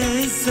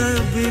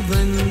सब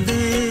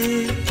बंदे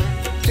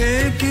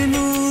एक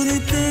नूर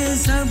ते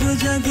सब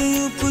जग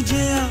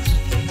उपजया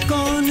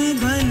कौन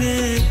भले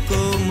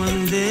को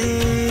मंदे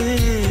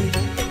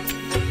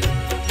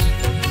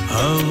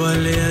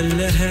अव्वल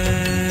अल्लाह है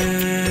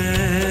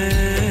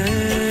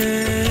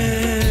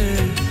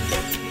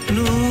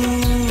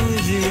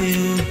नूर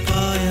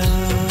पाया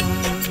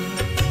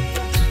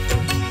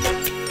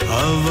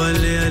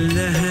अव्वल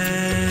अल्लाह है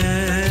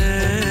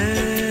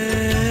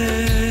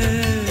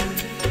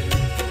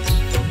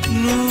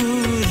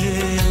नूर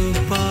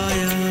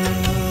पाया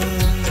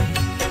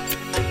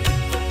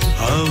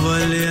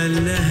अव्वल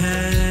अल्लाह है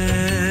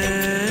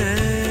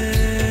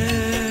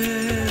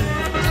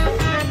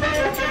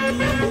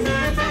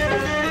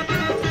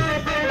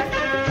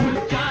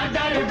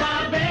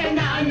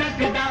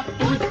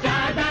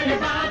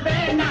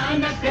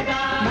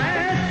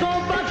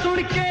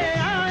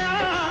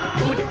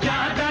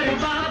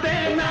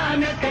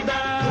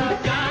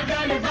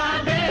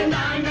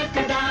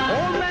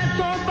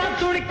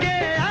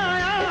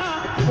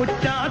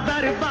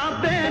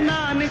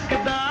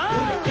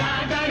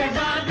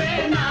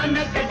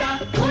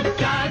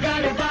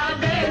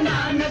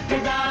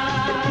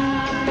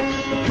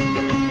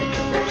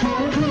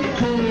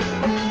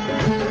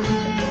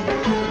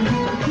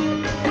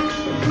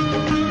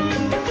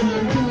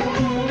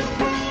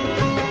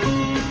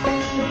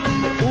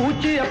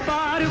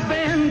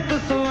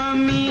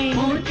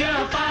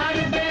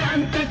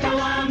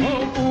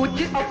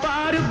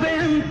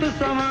अंत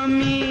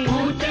स्वामी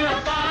ऊंचे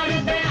अपार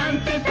दे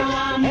अंत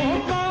स्वामी ओ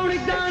कौन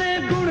जाने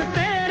गुण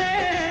तेरे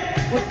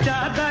उच्चा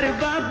दर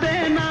बाबे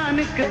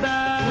नानक दा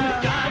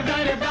उच्चा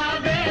दर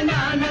बाबे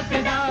नानक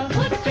दा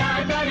उच्चा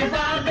दर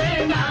बाबे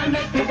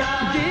नानक दा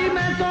जी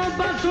मैं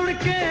सोबा सुन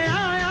के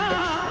आया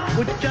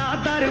उच्चा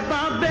दर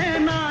बाबे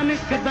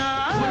नानक दा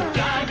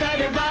उच्चा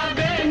दर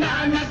बाबे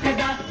नानक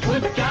दा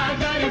उच्चा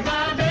दर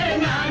बाबे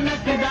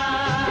नानक दा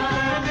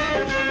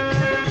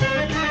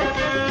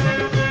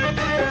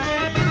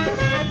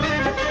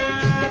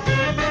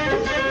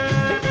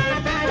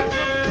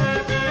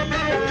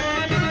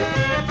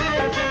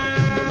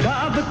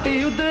गावती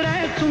उधरे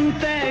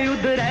सुनते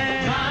उधरे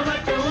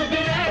गावत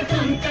उधरे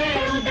सुनते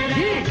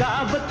उधरे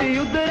गावती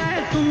उधरे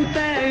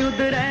सुनते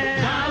उधरे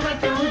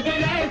गावत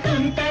उधरे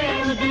सुनते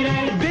उधरे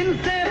बिन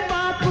से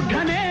पाप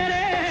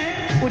घनेरे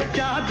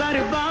उच्चा दर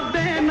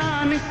बाबे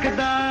नानक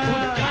दा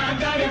उच्चा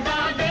दर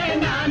बाबे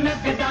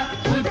नानक दा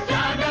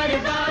उच्चा दर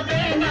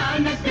बाबे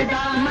नानक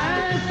दा मैं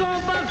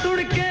सोबा सुन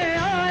के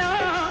आया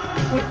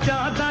उच्चा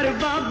दर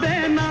बाबे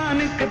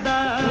नानक दा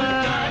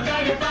उच्चा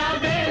दर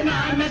बाबे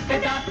नानक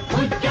दा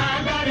उच्चा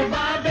दर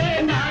बाबे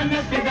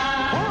नानक दा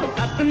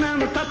सतनाम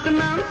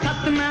सतनाम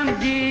सतनाम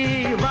जी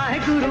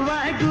वाहेगुरु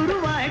वाहेगुरु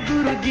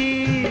वाहेगुरु जी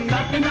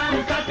सतनाम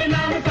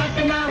सतनाम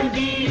सतनाम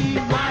जी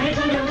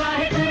वाहेगुरु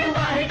वाहेगुरु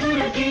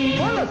वाहेगुरु जी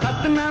बोलो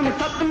सतनाम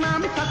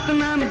सतनाम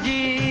सतनाम जी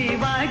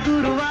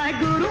वाहेगुरु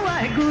वाहेगुरु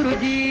वाहेगुरु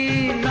जी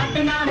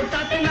सतनाम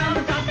सतनाम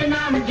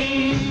सतनाम जी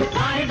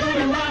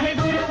वाहेगुरु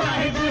वाहेगुरु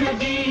वाहेगुरु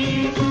जी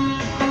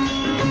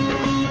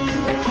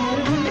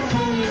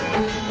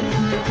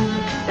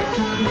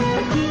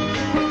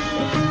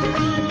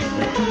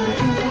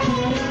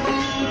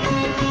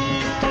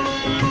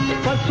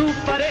पशु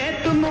परे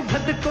तुम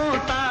गद को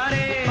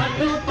तारे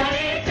पशु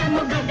परे तुम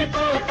गद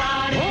को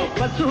तारे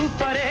पशु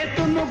परे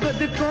तुम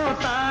गद को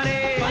तारे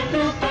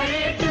पशु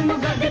परे तुम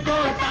गद को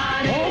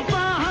तारे ओ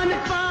वाहन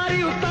पारी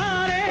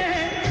उतारे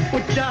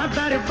उच्चा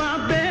दर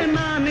बाबे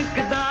नानक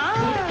दा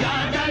उच्चा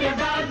दर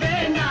बाबे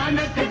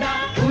नानक दा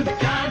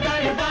उच्चा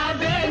दर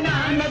बाबे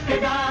नानक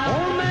दा ओ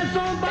मैं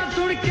सोबा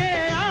सुन के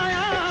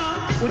आया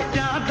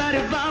उच्चा दर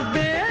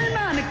बाबे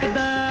नानक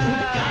दा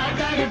उच्चा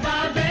दर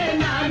बाबे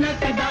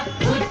नानक दा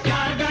उच्चा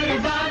दर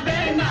बाबे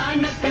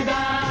नानक दा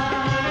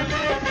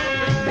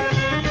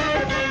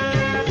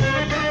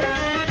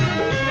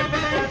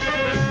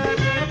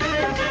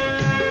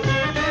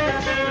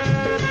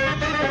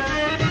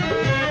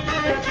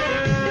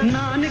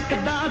नानक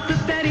दास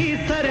तेरी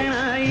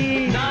शरणाई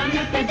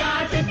नानक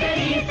दास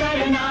तेरी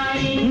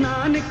शरणाई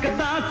नानक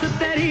दास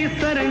तेरी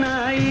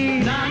शरणाई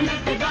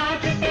नानक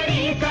दास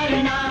तेरी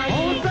शरणाई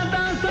ओ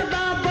सदा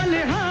सदा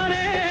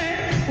बलिहारे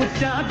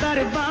उच्चा दर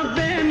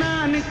बाबे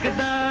नानक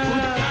दा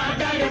उच्चा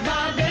दर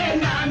बाबे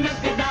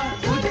नानक दा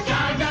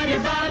उच्चा दर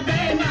बाबे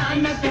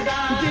नानक दा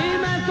जी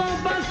मैं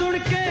सोबा सुन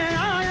के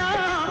आया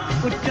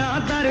उच्चा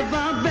दर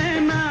बाबे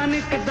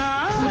नानक दा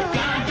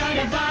उच्चा दर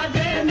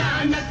बाबे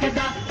नानक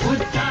दा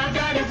उच्चा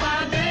दर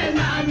बाबे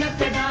नानक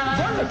दा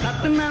बोलो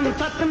सतनाम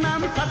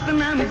सतनाम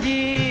सतनाम जी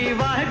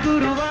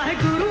वाहेगुरु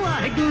वाहेगुरु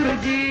वाहेगुरु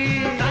जी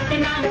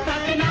सतनाम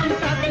सतनाम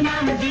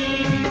सतनाम जी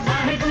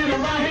वाहेगुरु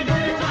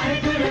वाहेगुरु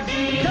वाहेगुरु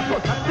जी जपो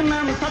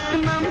सतनाम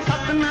सतनाम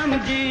सतनाम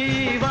जी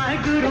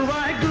वाहेगुरु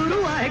वाहेगुरु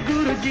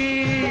वाहेगुरु जी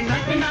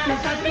सतनाम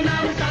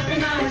सतनाम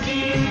सतनाम जी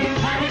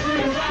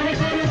वाहेगुरु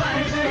वाहेगुरु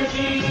वाहेगुरु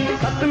जी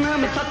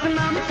सतनाम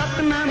सतनाम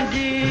सतनाम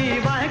जी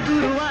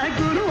वाहेगुरु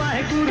वाहेगुरु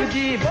वाहेगुरु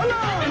जी बोलो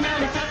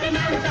सतनाम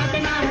सतनाम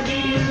सतनाम जी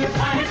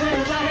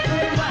वाहेगुरु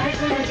वाहेगुरु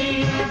वाहेगुरु जी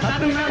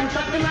सतनाम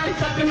सतनाम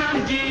सतनाम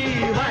जी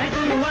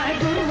वाहेगुरु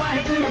वाहेगुरु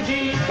वाहेगुरु जी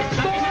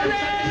बोले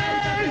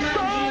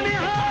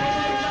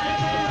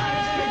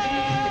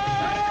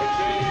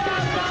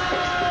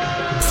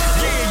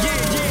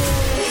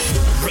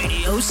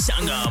Radio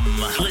Sangam.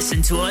 Listen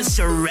to us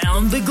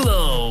around the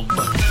globe.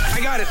 I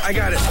got it.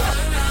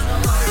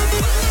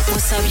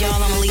 What's up,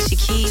 y'all? I'm Alicia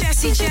Keys.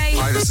 Jessie J.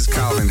 Hi, this is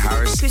Calvin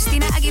Harris.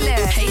 Christina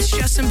Aguilera. Hey, it's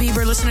Justin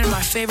Bieber listening to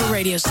my favorite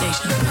radio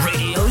station.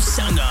 Radio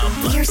Sangam.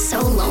 You're so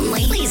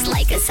lonely. Please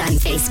like us on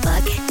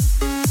Facebook.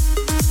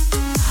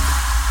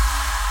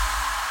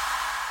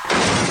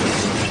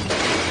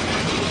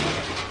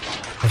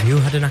 Have you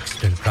had an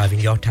accident driving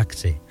your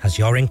taxi? Has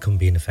your income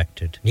been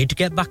affected? Need to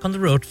get back on the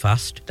road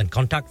fast? Then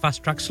contact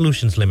Fast Track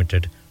Solutions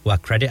Limited, who are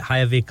credit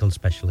hire vehicle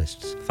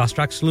specialists. Fast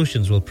Track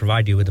Solutions will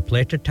provide you with a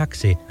plated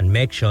taxi and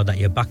make sure that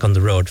you're back on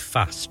the road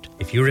fast.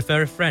 If you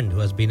refer a friend who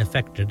has been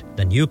affected,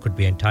 then you could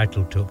be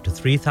entitled to up to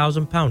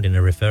 £3,000 in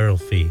a referral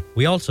fee.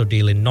 We also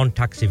deal in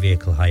non-taxi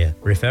vehicle hire.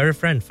 Refer a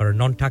friend for a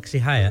non-taxi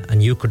hire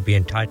and you could be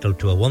entitled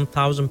to a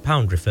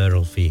 £1,000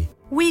 referral fee.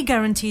 We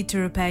guarantee to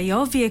repair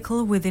your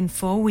vehicle within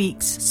 4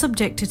 weeks,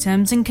 subject to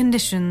terms and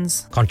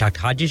conditions. Contact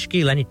Haji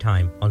Shkil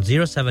anytime on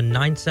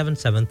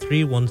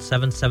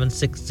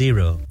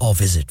 07977317760 or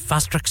visit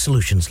Fast Track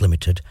Solutions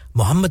Limited,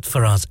 Mohammed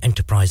Faraz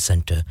Enterprise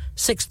Centre,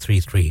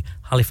 633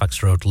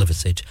 Halifax Road,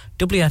 Liversedge,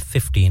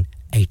 WF15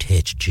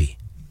 8HG.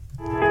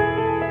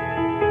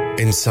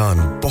 इंसान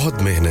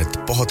बहुत मेहनत,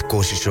 बहुत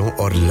कोशिशों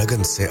और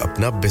लगन से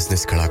अपना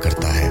business खड़ा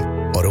करता है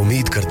और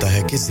उम्मीद करता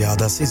है कि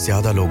ज्यादा से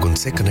ज्यादा लोग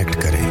उनसे कनेक्ट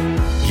करें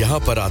यहाँ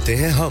पर आते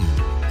हैं हम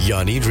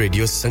यानी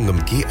रेडियो संगम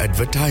की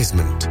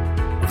एडवर्टाइजमेंट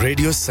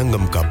रेडियो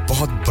संगम का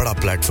बहुत बड़ा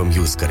प्लेटफॉर्म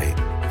यूज करें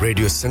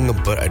रेडियो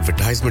संगम पर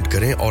एडवर्टाइजमेंट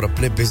करें और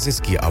अपने बिजनेस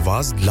की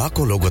आवाज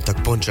लाखों लोगों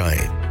तक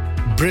पहुंचाएं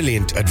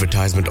Brilliant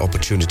advertisement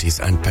opportunities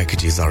and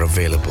packages are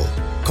available.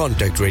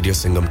 Contact Radio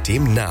Singham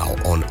team now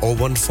on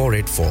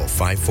 01484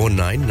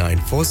 549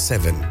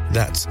 947.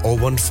 That's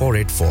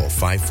 01484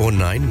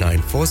 549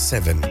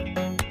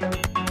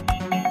 947.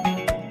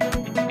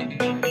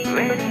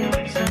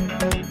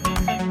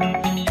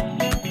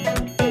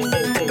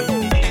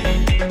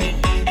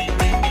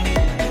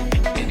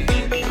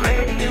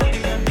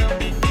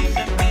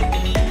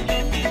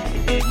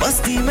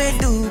 मस्ती में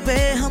डूबे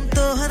हम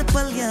तो हर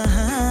पल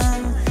यहाँ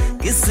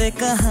किससे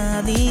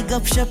कहानी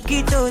गपशप की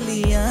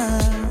टोलियां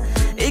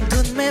एक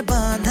धुन में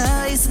बांधा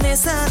इसने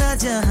सारा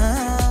जहां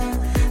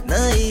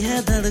नई है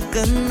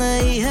धड़कन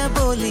नई है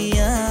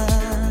बोलियां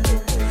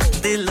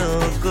दिलों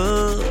को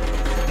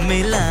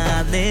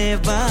मिलाने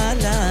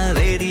वाला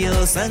रेडियो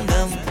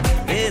संगम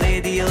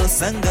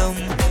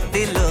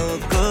दिलों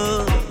को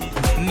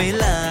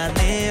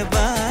मिलाने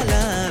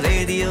वाला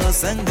रेडियो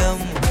संगम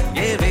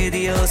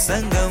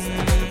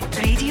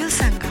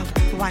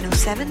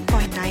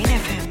 107.9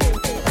 FM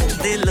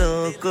दिलों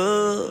को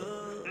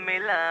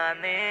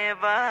मिलाने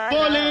वाला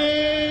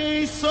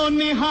बोले सो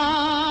निहार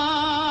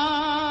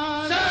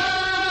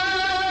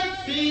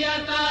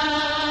सत्याता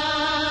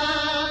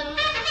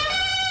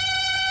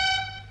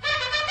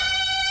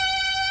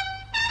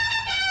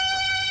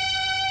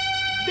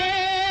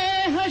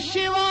देह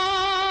शिवा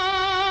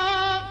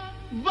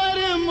वर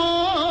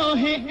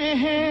मोहे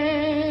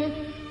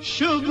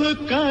शुभ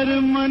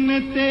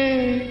कर्मनते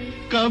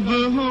कब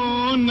हो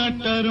न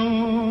टरो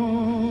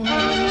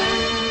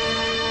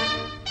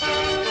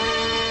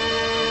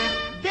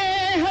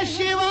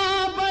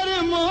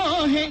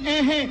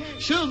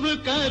शुभ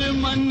कर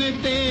मन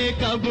ते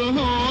कब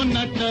हो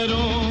न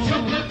करो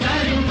शुभ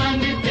कर मन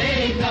ते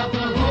कब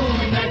हो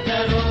न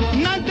करो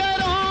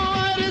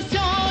और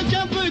सो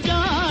जब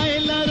जाए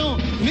लरो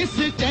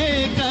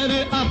निश्चय कर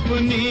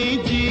अपनी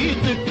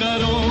जीत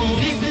करो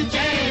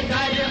निश्चय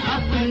कर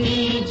अपनी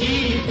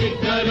जीत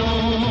करो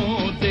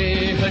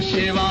देह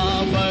शिवा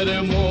पर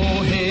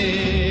मोहे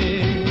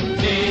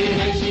देह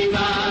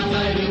शिवा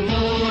पर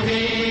मोहे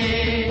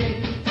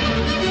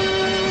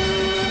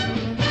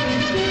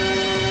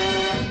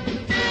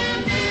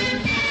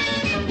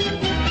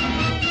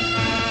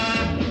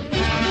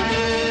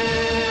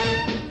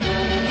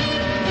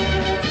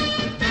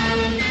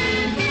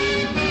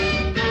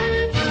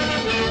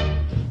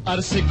और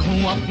सिखूं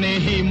अपने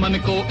ही मन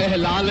को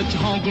लालच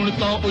हो गुण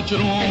तो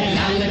उचरूं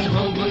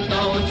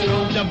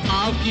जब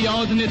भाव की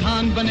औध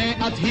निधान बने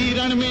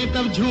अधीरण में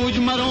तब जूझ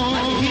मरो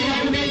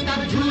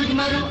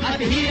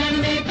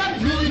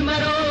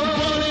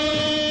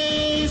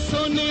बोले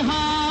सो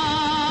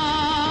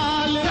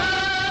निहाल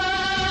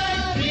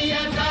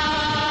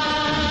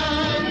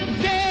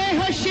देह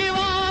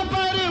शिवा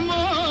पर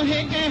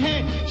मोहे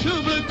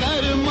शुभ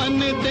कर मन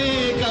ते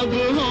कब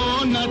हो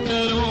न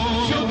करो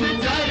शुभ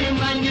कर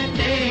मन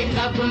ते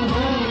कब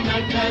हो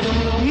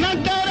न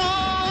डरो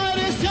और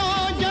सो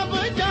जब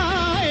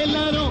जाए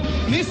लरो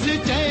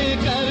निश्चय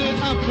कर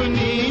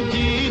अपनी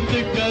जीत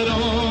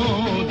करो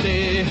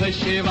देह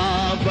शिवा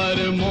पर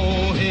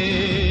मोहे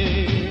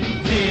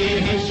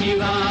देह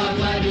शिवा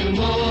पर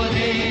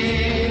मोहे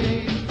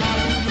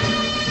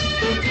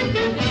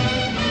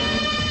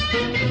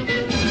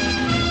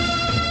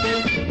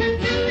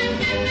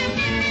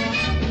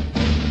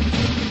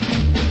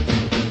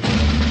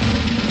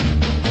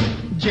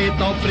जे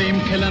तो प्रेम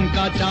खिलन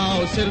का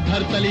चाओ सिर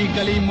धर तली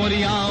गली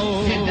मोरियाओ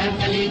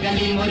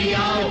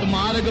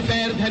मार्ग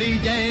पैर धरी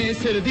जय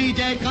सिर दी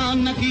जय कान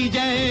न की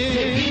जय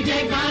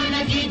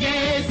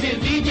सिर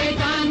दी जय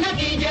कान न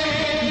की जय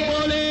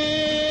बोले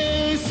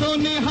सो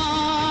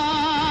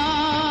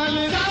निहाल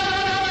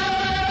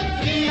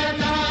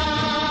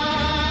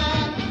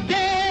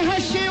देह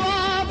शिवा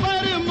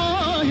पर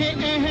मोहे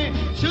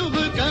शुभ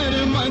कर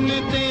मन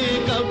ते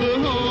कब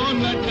हो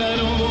न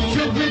करो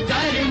शुभ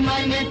कर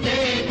मन ते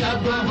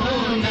कब हो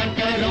न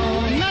डरो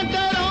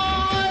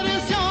और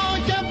सो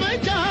जब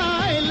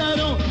जाए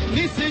लरो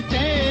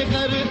निश्चय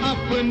कर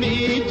अपनी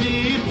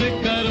जीत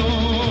करो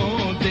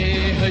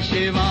देह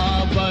शिवा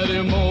पर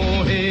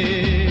मोहे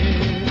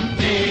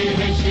देह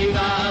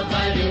शिवा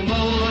पर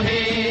मोहे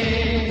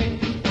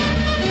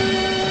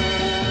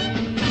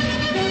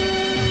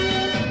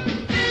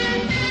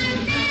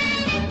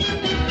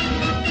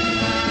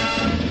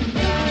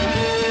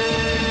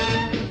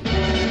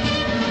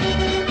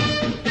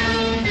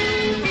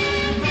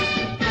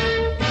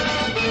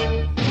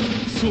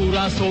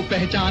सूरा सो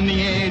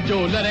पहचानिए जो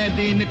लड़े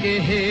दीन के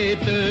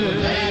हेत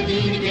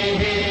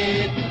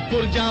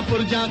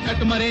पुरजा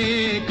कट मरे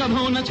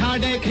कभो न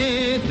छाड़े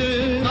खेत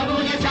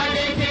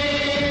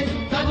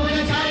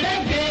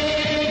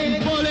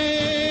बोले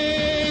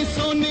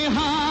सो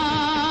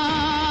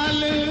निहाल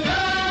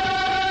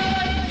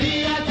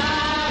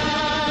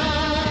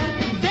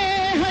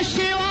देह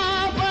शिवा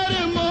पर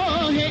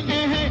मोहे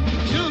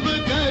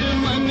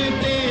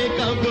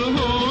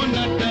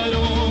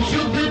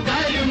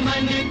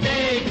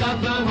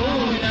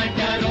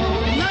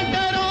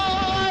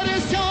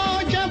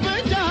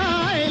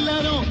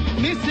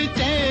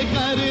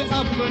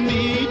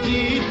अपनी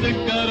जीत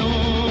करो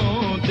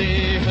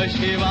देह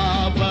शिवा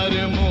पर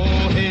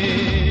मोहे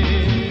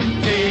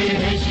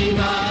देह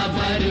शिवा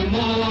पर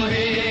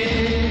मोहे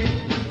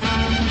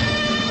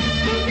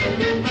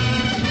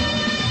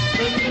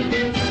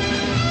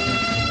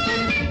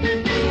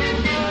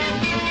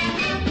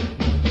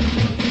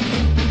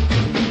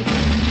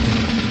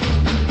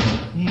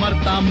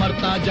मरता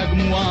मरता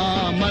जगमुआ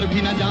मर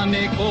भी न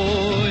जाने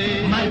कोई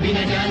मर भी न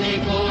जाने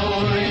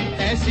कोई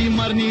ऐसी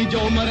मरनी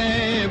जो मरे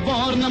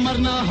बोर न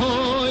मरना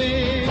होए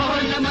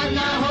बोर न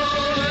मरना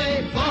होए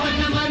बोर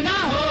न मरना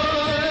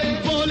होए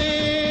बोले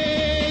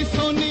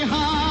सो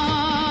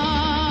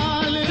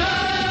निहाल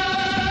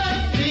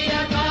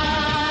दिया का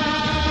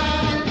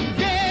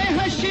देह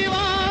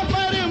शिवा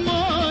पर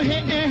मोहे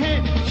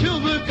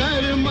शुभ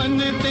कर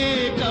मनते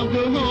कब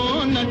हो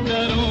न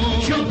करो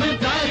शुभ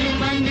कर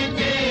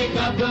मनते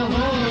कब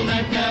हो न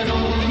करो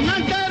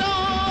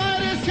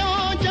और स्यों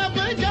जब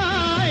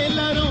जाए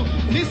लरो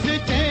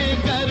निश्चय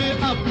कर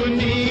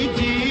अपनी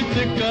जीत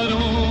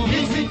करो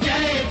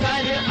निश्चय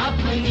कर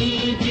अपनी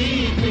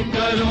जीत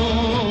करो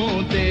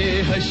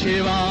देह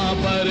शिवा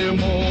पर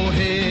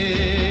मोहे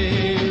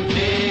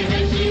देह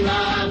शिवा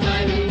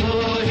पर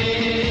मोहे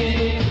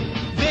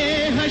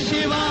देह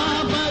शिवा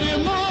पर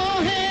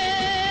मोहे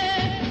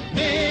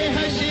देह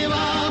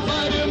शिवा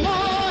पर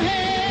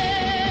मोहे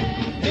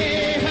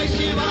देह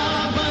शिवा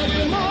पर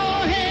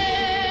मोहे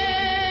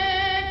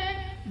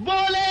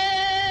बोले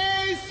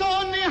सो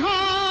निहाल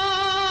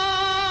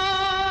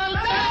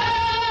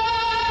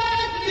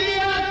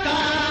दिया का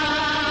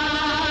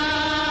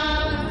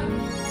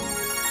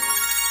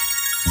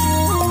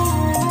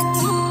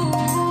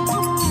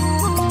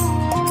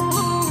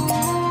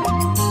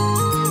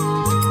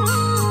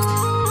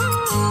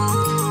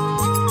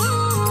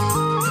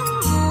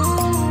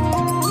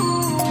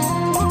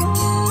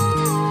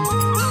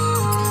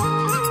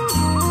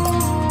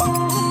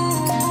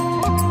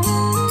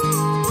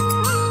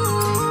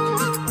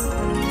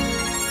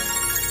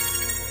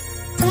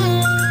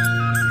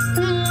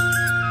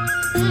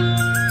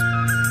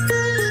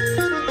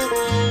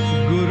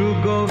गुरु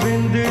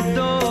गोविंद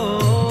दो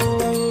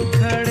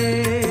खड़े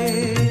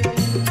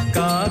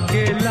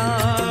काके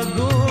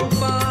लागू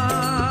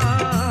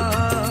पाए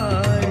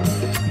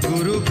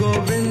गुरु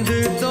गोविंद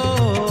दो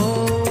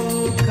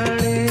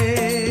खड़े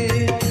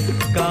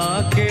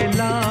काके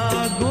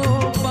लागू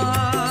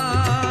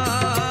पाए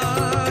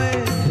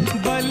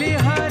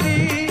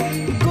बलिहारी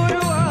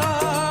गुरु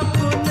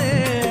आपने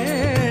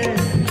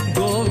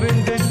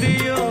गोविंद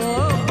दियो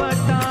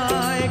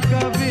बताए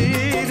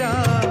कबीरा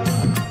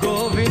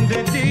गोविंद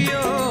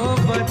दियो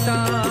बताए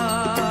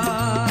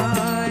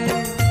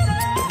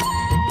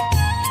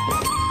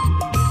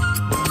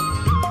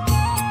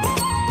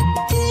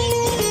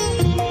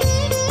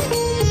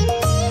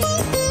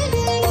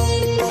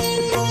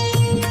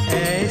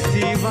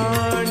ऐसी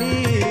वाणी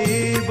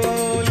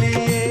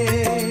बोलिए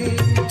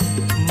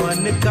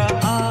मन का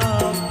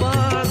आपा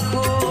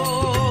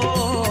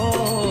खोए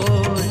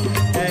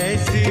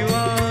ऐसी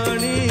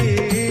वाणी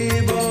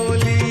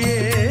बोलिए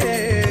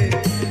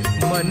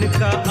मन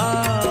का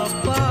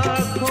आपा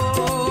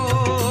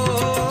खोए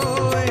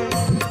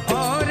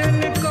और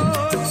इनको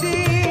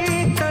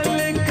शीतल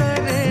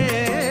करे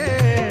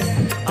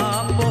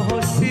आप हो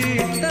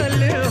शीतल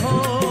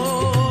होए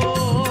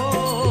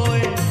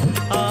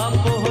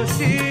आप हो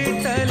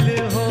शीतल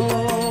होए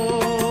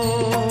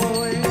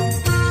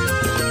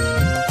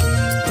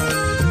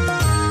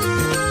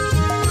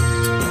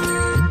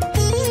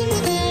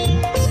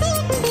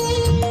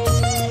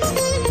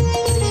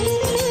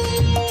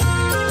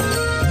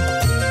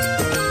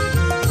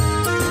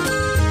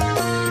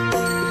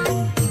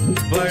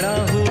बड़ा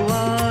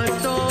हुआ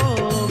तो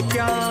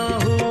क्या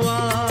हुआ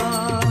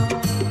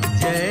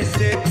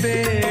जैसे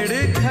पेड़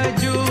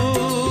खजूर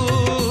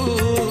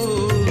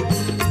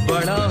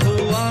बड़ा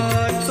हुआ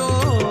तो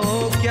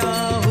क्या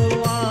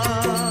हुआ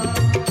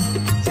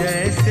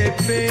जैसे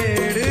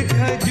पेड़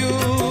खजूर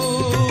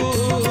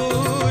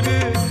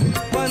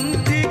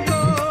पंथी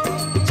को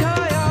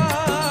छाया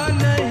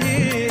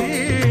नहीं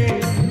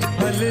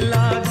फल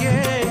लागे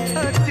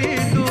अति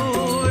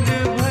दूर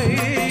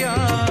भैया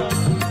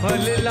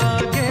फल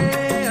लागे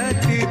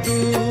अति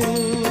दूर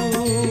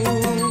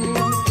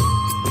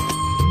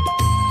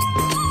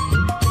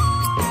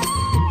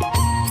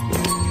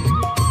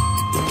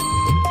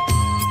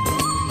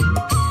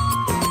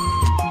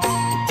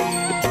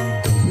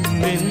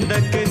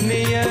निंदक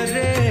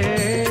नियरे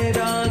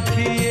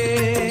राखिए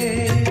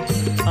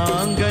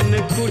आंगन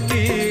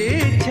कुटी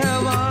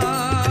छवाए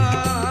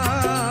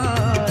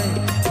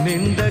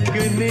निंदक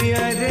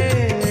नियरे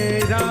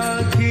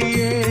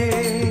राखिए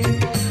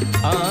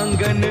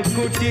आंगन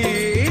कुटी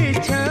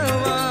छवाए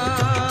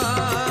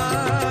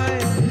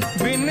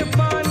बिन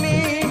पानी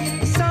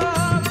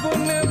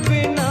साबुन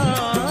बिना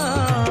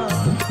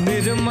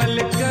निर्मल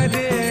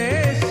करे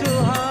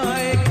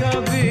सुहाए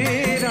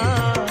कबीरा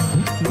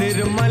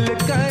निर्मल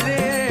करे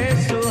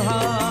सुहाए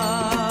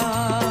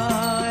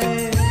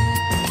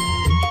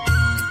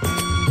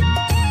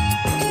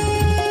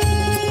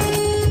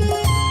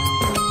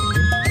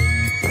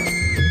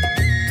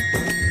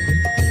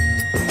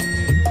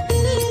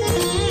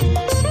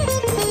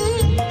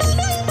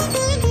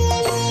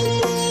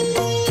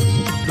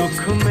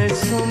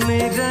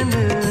सुमिरन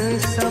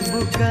सब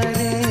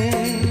करे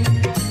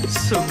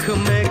सुख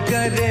में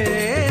करे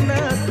न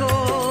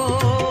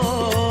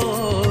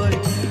कोई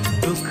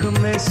दुख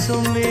में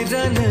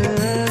सुमिरन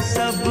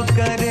सब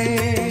करे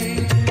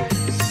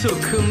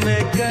सुख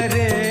में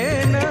करे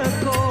न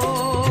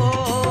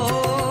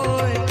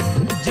कोई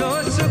जो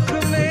सुख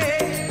में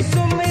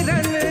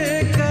सुमिरन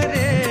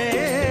करे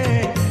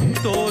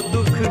तो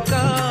दुख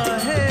का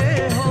है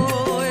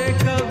होए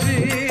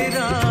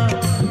कबीरा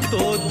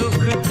तो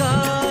दुख का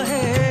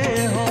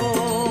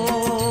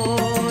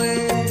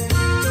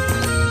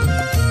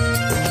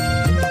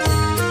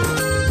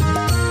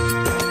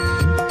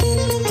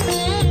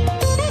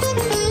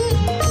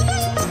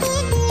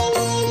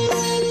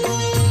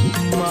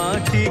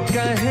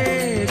कहे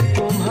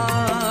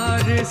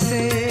कुम्हार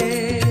से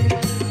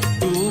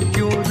तू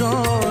क्यों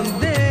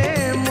रोंदे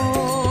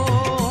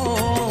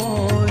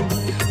मोय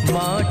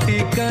माटी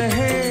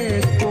कहे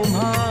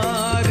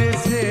कुम्हार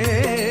से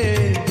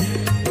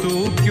तू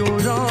क्यों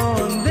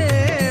रोंदे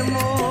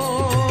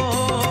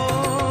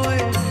मोय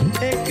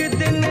एक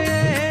दिन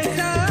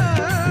ऐसा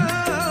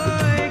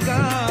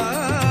आएगा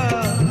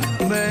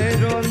मैं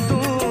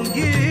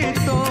रोंदूंगी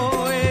तो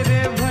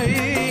रे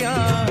भैया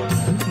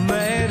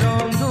मैं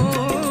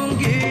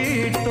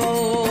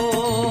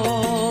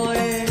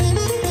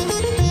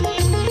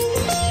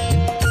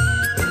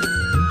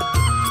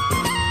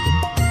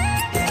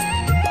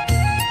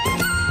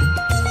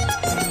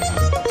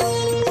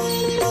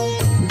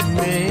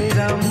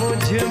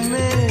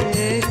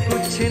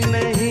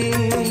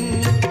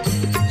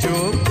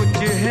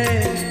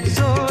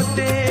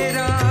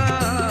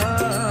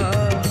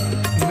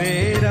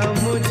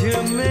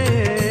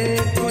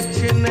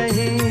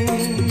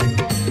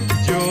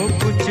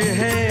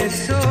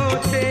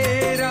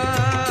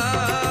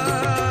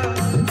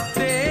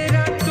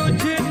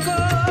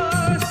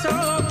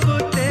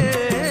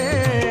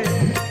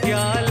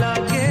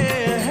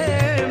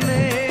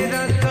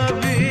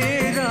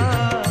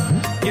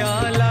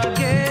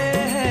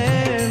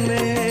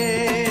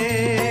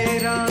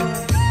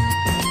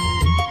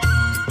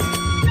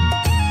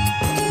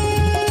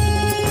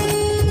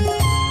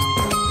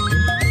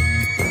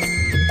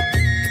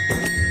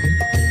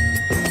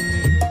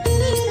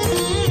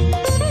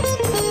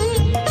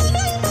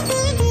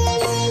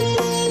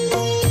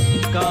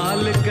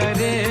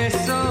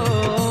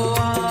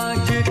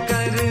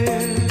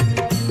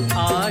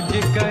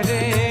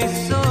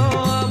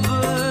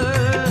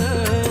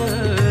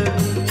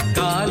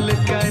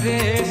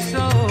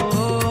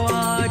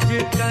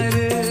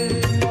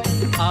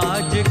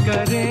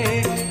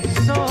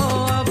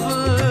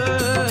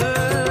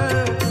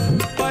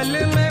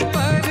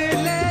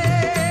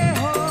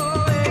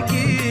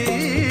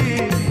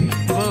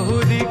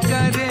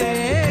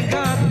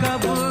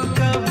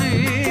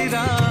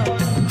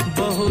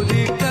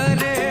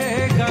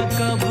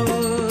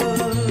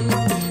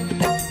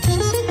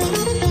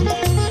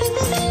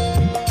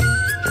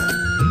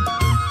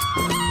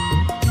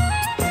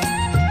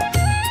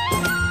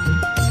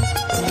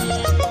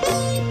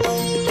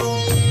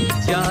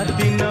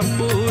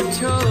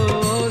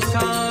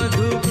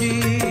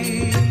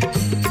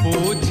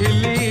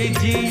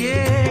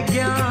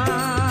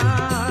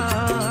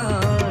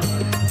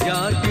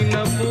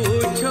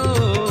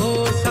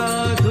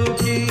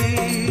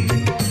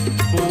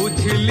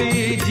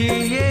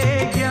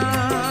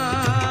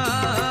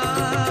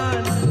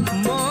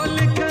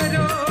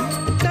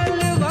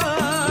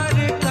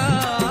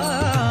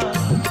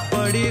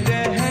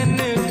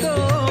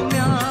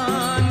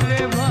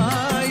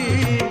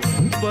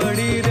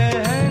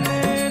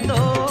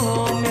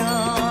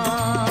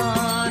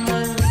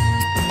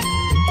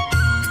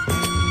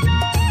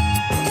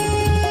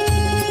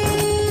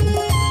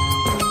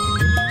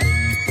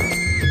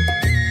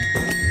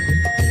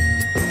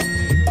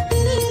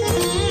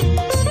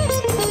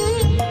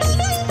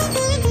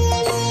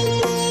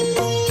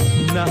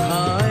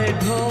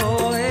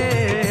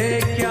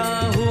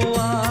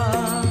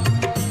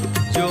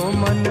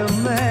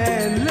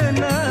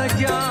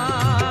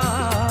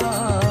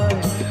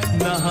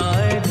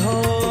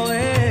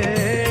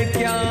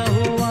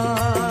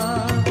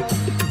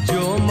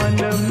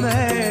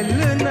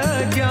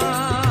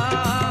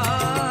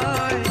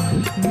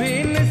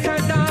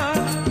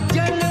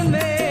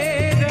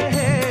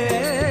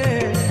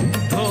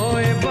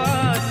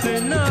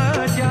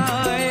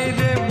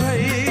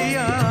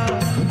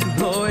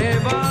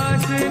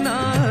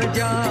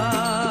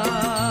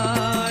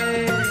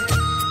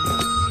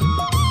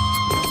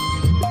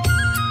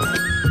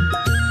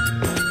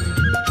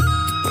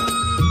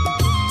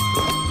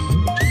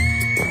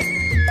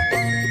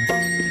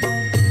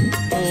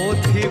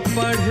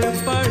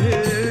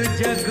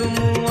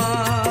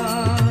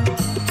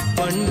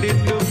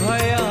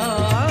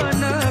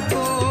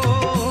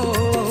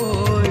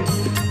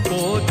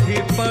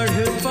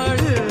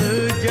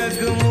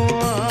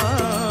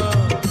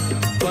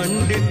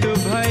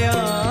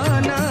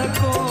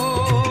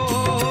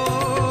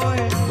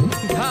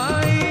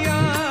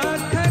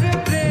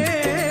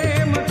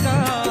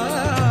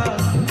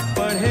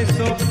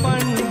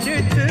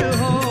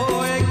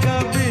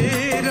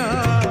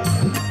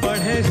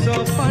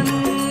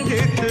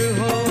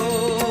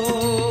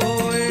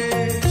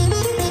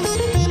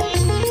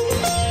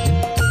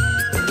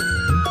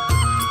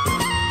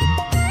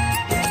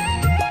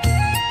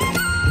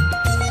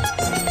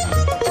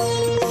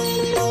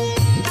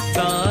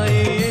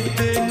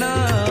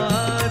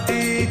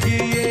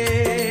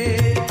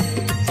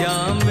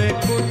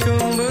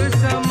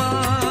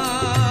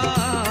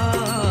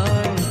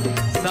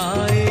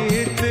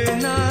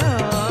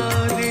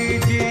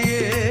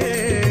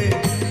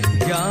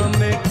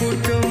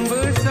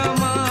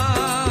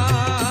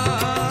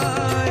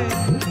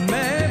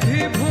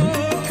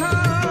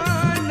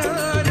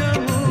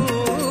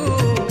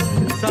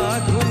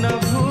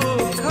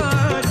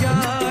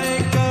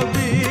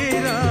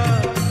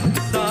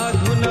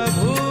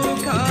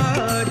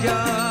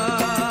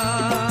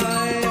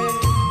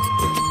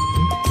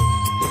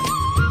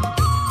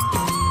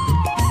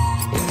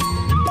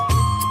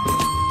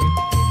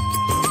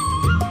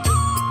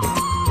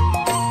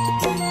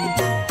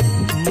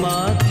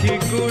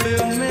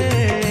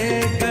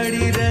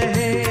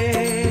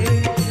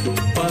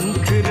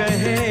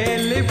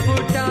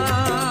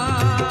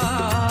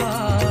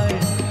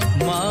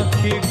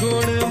ही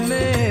गुण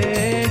में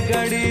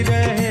गड़ी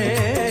रहे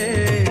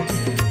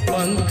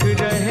पंख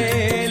रहे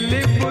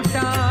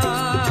लिपटाए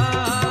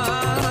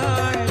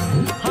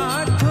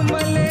हाथ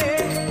मले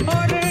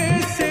और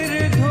सिर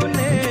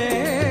धुने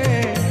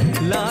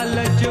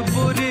लालच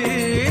बुरी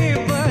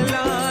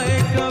बलाए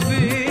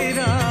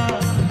कबीरा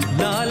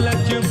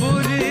लालच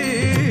बुरी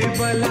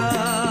बलाए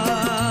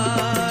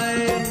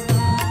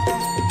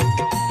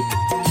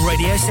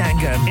Radio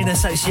Sangam in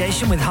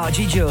association with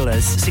Haji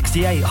Jewellers,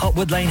 68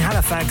 Hotwood Lane,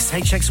 Halifax,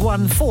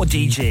 HX1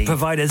 4DG.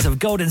 Providers of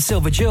gold and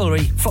silver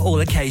jewellery for all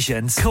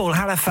occasions. Call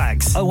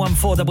Halifax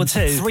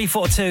 01422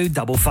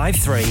 342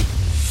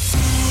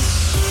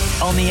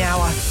 553. On the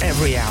hour,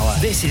 every hour.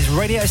 This is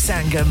Radio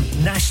Sangam,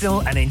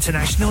 national and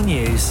international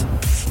news.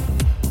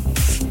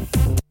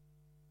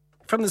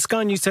 From the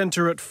Sky News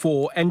Centre at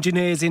 4,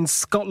 engineers in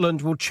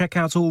Scotland will check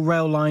out all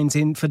rail lines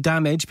in for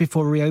damage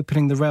before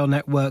reopening the rail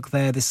network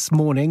there this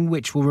morning,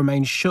 which will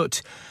remain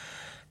shut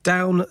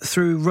down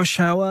through rush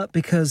hour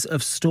because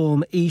of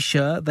Storm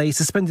Isha. They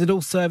suspended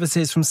all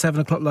services from 7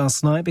 o'clock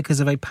last night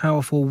because of a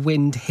powerful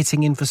wind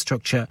hitting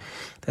infrastructure.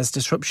 There's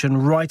disruption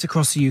right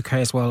across the UK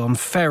as well on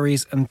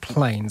ferries and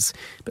planes.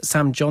 But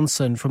Sam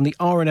Johnson from the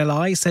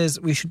RNLI says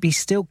we should be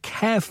still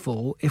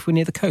careful if we're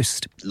near the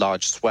coast.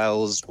 Large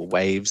swells or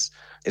waves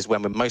is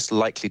when we're most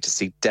likely to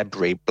see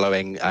debris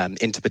blowing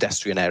into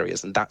pedestrian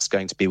areas, and that's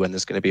going to be when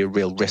there's going to be a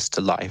real risk to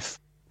life.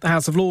 The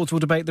House of Lords will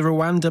debate the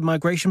Rwanda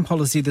migration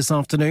policy this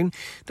afternoon.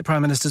 The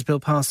Prime Minister's bill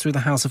passed through the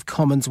House of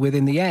Commons with,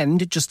 in the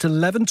end, just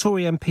 11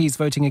 Tory MPs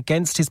voting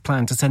against his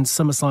plan to send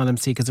some asylum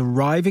seekers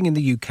arriving in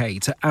the UK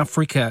to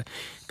Africa.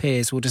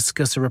 Peers will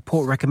discuss a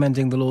report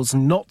recommending the laws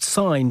not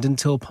signed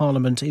until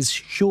Parliament is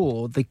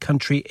sure the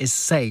country is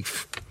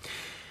safe.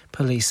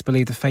 Police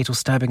believe the fatal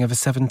stabbing of a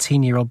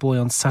 17-year-old boy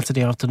on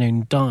Saturday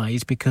afternoon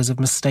died because of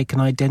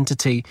mistaken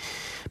identity.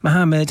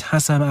 Mohammed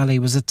Hassan Ali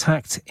was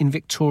attacked in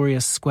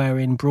Victoria Square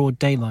in broad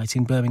daylight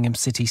in Birmingham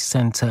city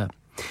centre.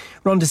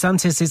 Ron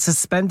DeSantis is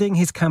suspending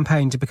his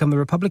campaign to become the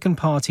Republican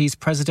Party's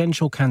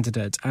presidential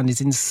candidate and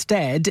is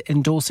instead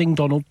endorsing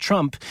Donald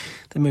Trump.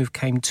 The move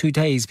came 2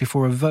 days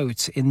before a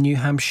vote in New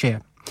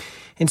Hampshire.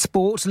 In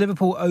sport,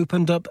 Liverpool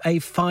opened up a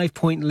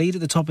 5-point lead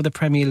at the top of the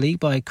Premier League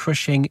by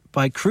cruising, to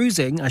a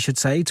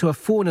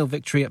 4-0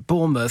 victory at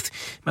Bournemouth.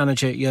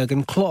 Manager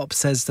Jurgen Klopp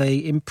says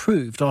they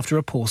improved after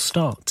a poor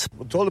start.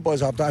 We told the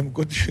boys half time,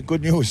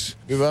 good news.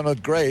 We were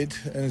not great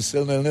and it's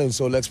still 0-0,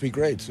 so let's be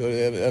great. So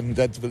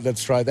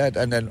let's try that.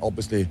 And then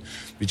obviously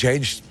we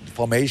changed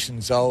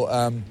formation, so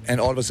and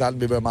all of a sudden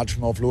we were much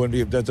more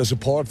fluent. The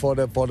support for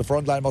the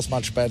front line was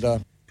much better.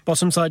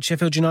 Bottom side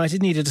Sheffield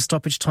United needed a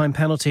stoppage time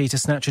penalty to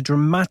snatch a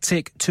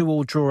dramatic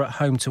 2-2 draw at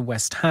home to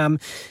West Ham.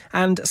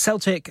 And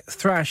Celtic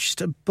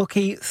thrashed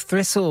Bucky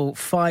Thistle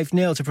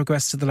 5-0 to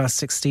progress to the last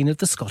 16 of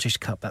the Scottish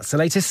Cup. That's the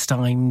latest.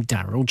 I'm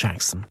Daryl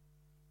Jackson.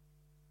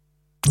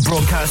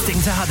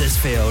 Broadcasting to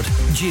Huddersfield,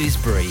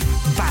 Dewsbury,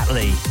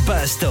 Batley,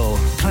 Birstall,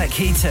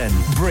 Cleckheaton,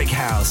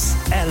 Brickhouse,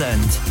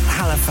 Elland,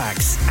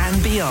 Halifax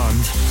and beyond.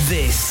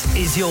 This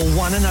is your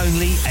one and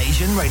only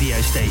Asian radio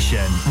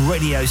station.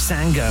 Radio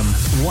Sangam,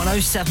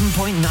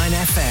 107.9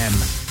 FM.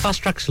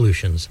 Fast Track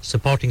Solutions,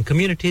 supporting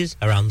communities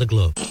around the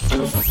globe.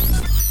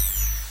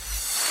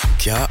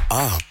 क्या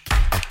आप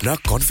अपना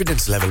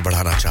confidence level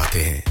बढ़ाना चाहते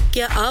हैं?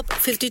 क्या आप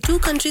 52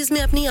 countries में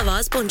अपनी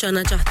आवाज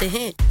पहुंचाना चाहते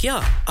हैं? क्या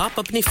आप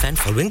अपनी फैन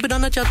फॉलोइंग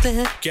बनाना चाहते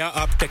हैं? क्या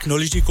आप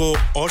टेक्नोलॉजी को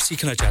और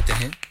सीखना चाहते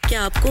हैं?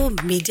 क्या आपको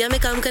मीडिया में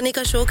काम करने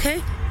का शौक है?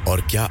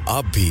 और क्या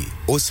आप भी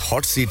उस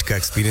हॉट सीट का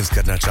एक्सपीरियंस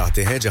करना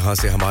चाहते हैं जहां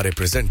से हमारे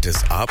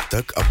प्रेजेंटर्स आप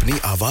तक अपनी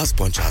आवाज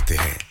पहुंचाते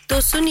हैं?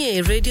 तो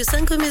सुनिए, Radio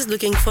Sangam is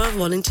looking for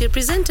volunteer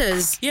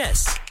presenters.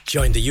 Yes.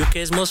 Join the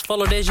UK's most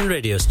followed Asian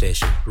radio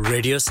station,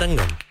 Radio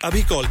Sangam.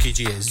 Abhi call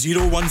kijiye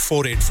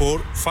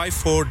 01484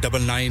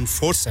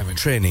 549947.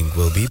 Training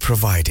will be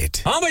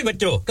provided. हाँ भाई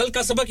बच्चों, कल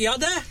का सबक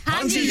याद है?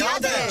 हाँ जी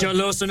याद है.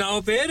 चलो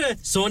सुनाओ फिर.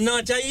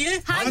 सोना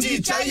चाहिए? हाँ जी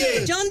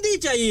चाहिए. चांदी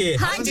चाहिए?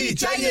 हाँ जी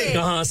चाहिए.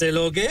 कहाँ से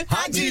लोगे?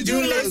 हाजी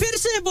जूलर्स. फिर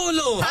से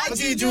बोलो.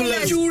 हाजी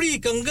जूलर्स. चूड़ी,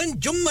 कंगन,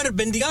 झुमर,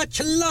 बिंदिया,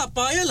 छल्ला,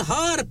 पायल,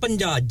 हार,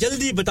 पंजा.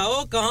 जल्दी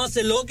बताओ कहाँ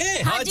से लोगे?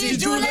 हाजी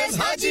जूलर्स.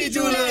 हाजी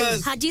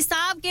जूलर्स. हाजी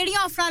साहब केड़ी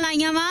ऑफर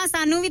लाईयां वा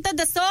सानू भी तो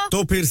दसो.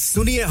 तो फिर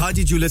सुनिए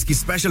हाजी जूलर्स की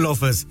स्पेशल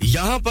ऑफर्स.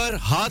 यहाँ पर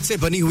हाथ से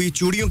बनी हुई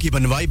चूड़ियों की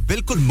बनवाई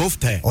बिल्कुल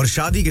मुफ्त है और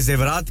शादी के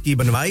जेवरात की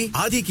बनवाई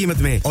आधी कीमत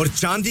में और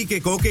चांदी के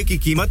कोके की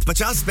कीमत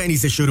 50 पैसे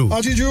से शुरू.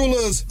 Haji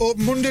Jewellers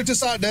open Monday to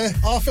Saturday,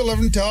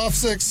 11 to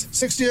 6,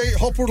 68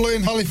 Hopwood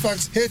Lane,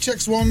 Halifax,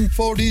 HX1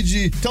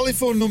 4DG.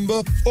 Telephone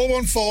number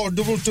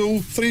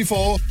 01422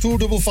 34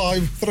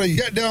 2553.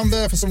 Get down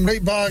there for some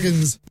great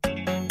bargains.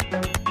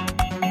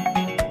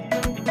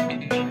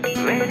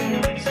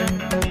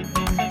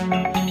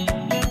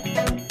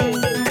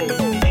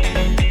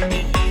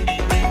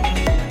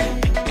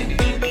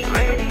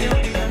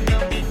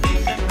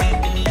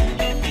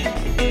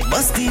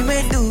 मस्ती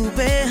में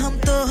डूबे हम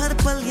तो हर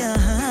पल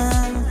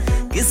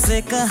यहाँ किस्से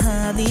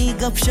कहानी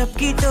गपशप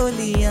की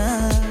टोलियाँ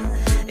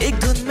एक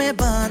धुन में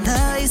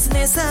बांधा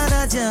इसने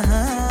सारा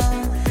जहां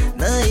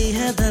नई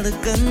है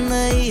धड़कन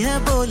नई है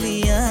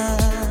बोलियाँ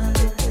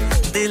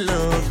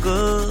दिलों को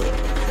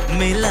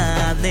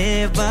मिलाने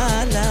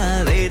वाला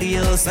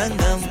रेडियो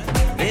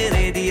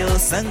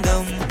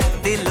संगम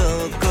दिलों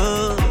को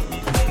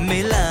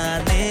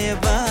मिलाने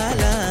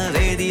वाला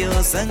रेडियो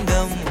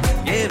संगम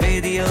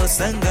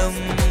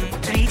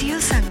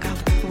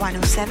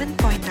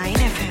 107.9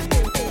 FM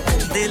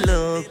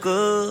दिलों को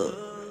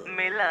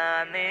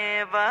मिलाने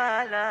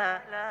वाला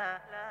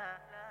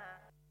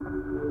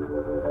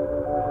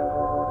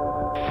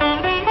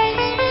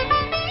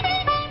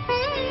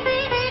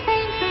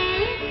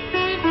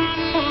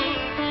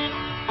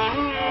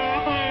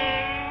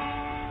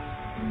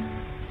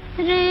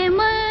रे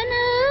मन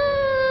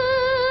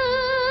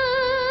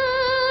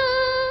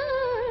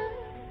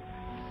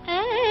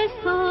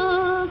ऐसो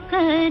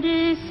कर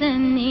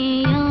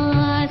सनिया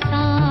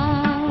सा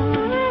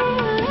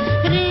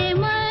रे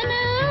मन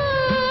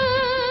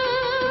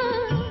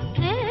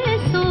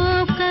ऐसो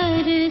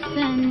कर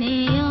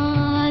सनिया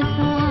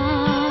सा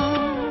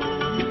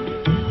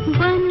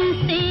बन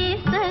से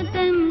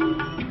सदन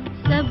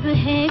सब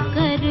है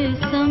कर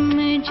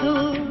समझो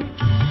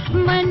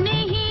मन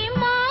ही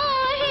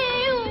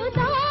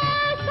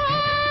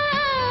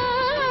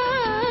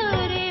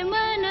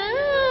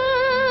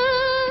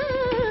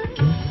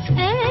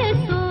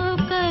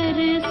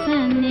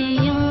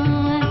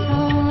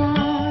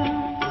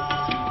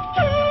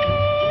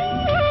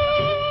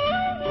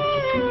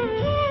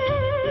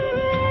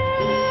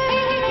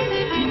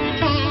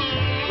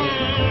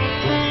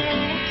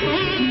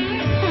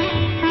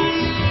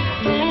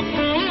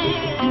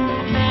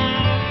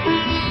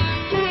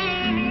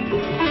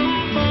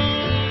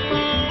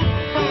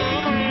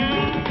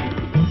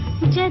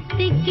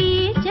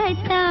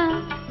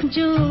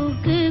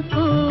जोग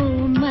को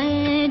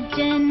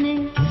मर्जन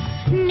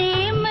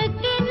नेम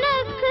के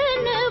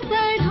लखन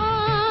बढ़ाओ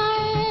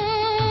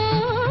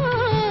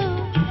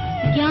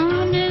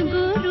ज्ञान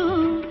गुरु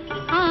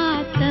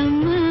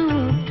आत्म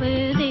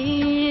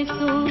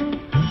उपदेशो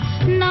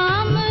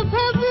नाम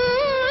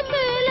भभूत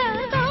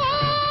लगाओ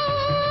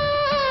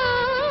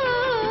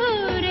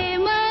रे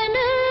मन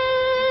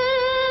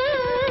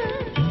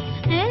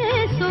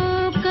ऐसो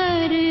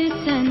कर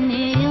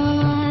सन्या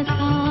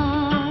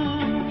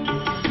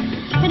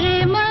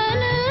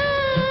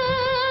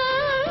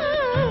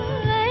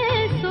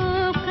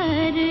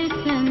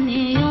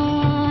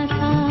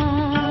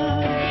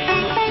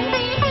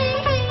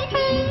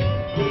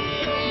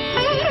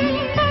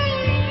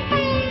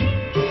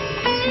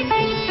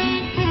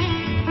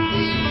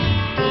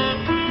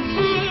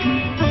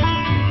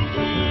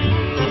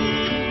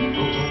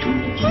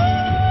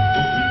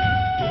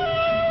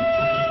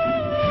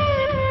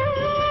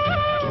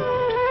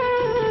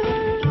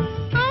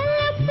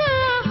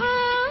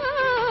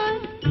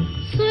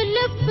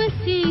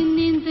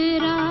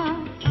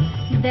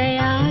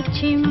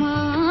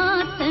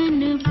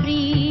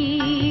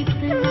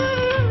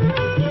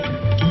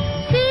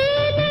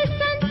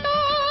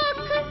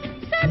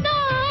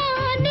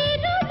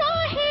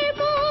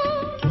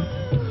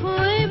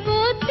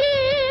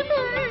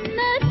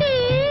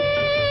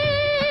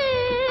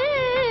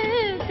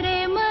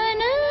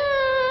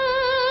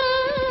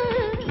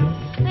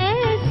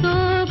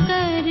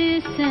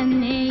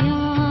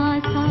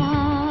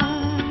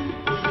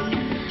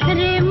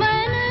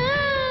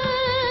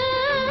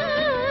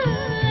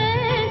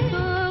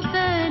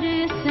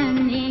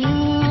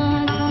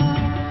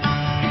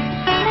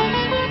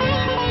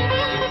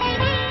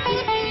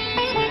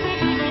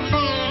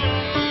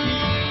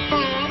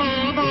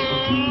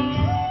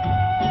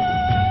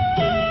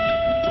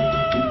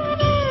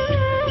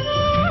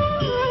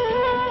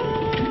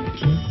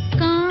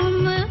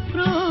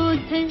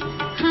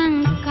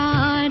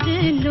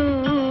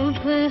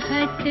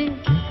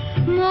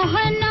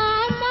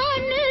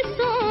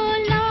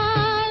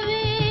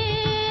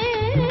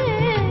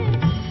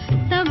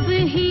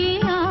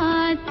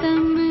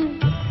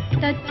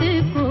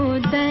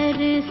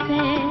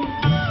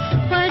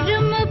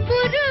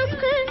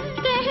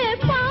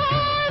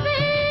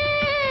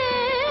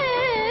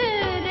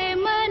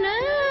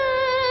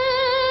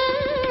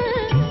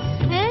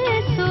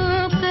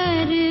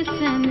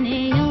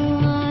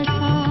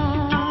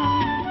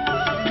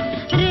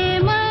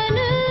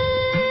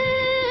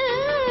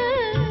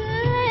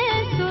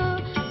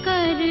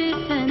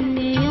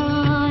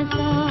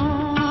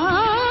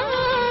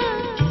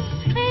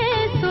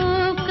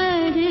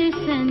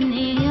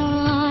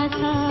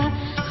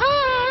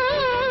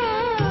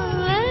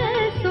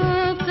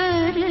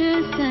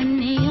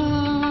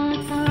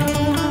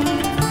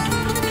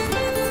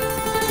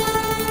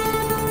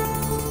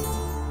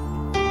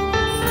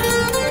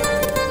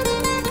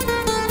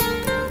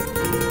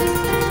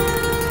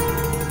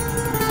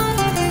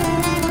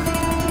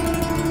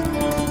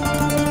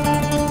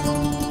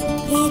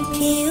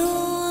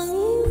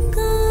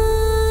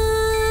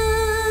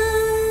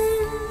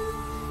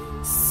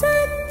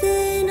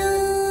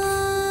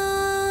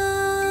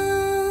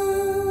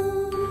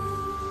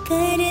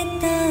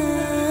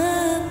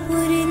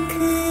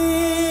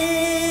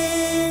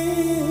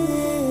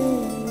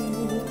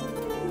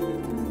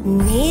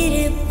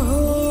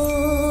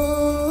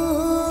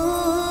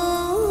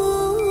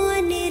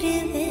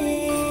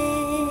निर्भय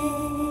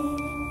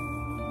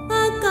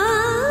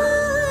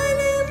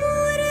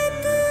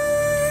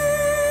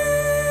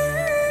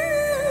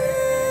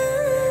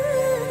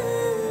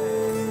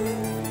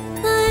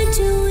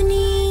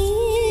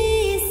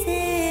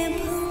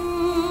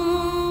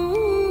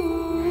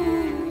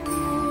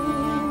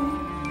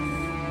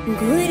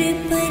गुर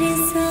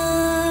परसा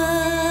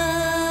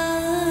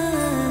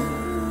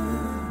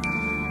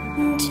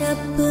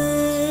जप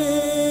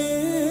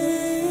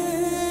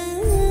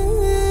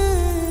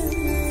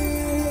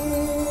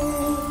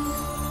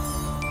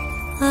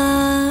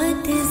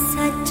आद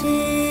सच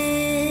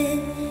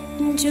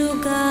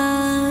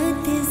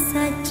जुगाद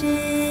सच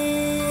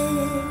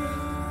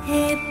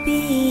है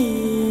पी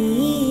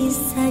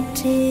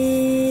सच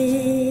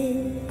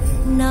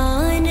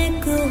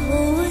नानक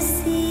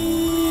होसी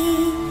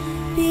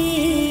P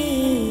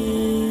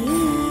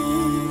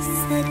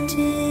such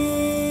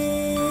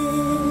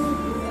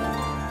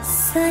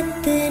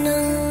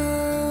Satnam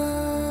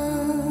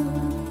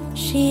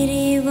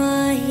Shri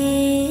Wahe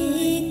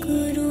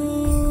Guru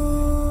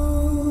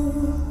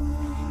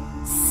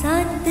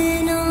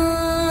Satnam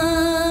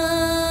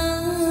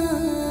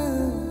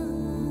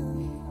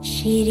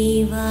Shri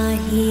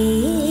Wahe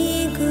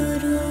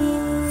Guru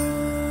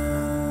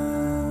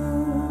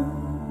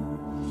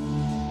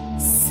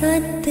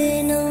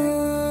Satnam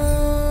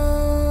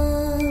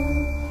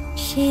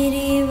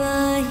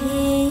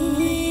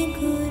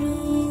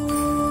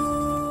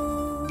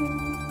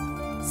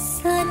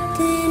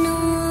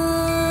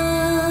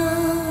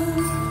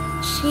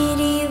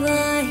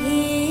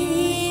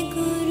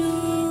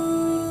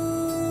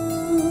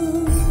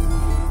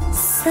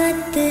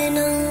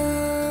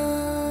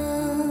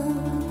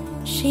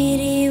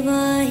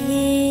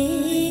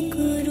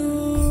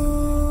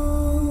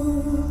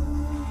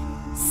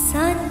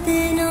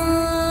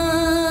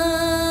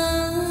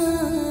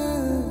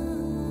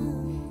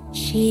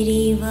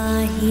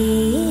Wahe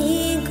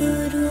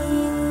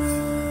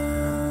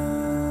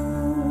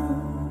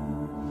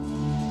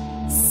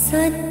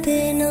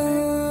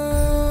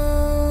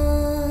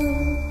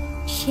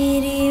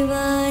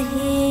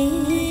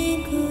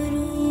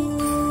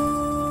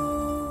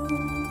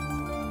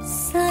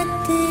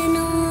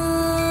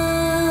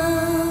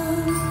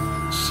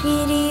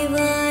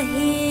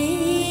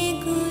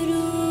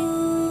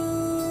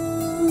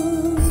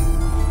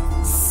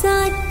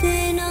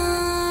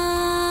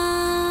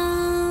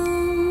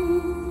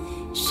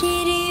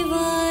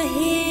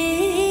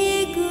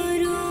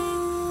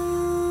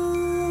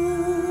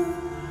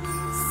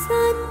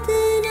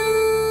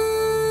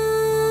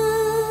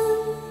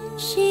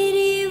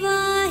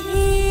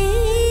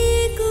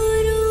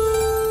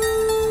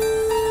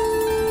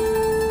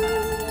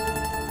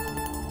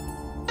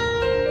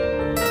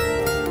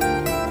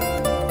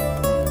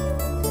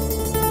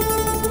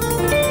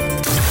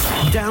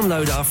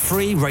Download our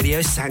free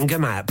Radio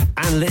Sangam app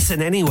and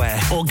listen anywhere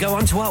or go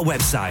onto our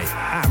website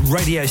at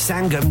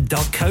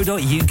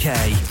radiosangam.co.uk.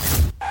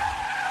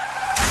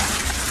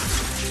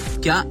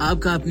 क्या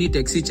आपका अपनी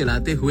टैक्सी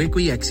चलाते हुए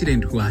कोई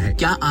एक्सीडेंट हुआ है?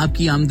 क्या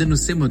आपकी आमदन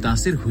उससे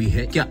मुतासिर हुई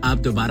है? क्या आप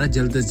दोबारा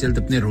जल्द से जल्द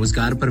अपने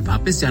रोजगार पर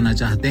वापस जाना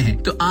चाहते हैं?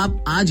 तो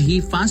आप आज ही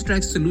फास्ट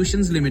ट्रैक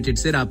सॉल्यूशंस लिमिटेड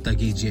से राब्ता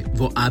कीजिए।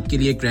 वो आपके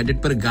लिए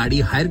क्रेडिट पर गाड़ी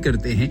हायर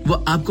करते हैं। वो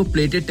आपको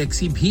प्लेटेड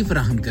टैक्सी भी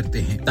फराहम करते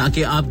हैं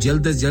ताकि आप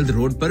जल्द से जल्द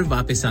रोड पर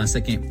वापस आ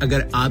सकें। अगर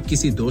आप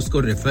किसी दोस्त को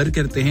रेफर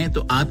करते हैं तो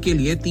आपके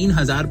लिए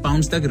 3000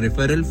 पाउंड तक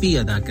रेफरल फी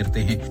अदा करते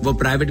हैं। वो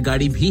प्राइवेट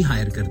गाड़ी भी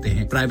हायर करते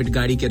हैं। प्राइवेट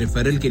गाड़ी के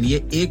रेफरल के लिए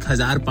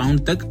 1000 पाउंड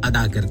तक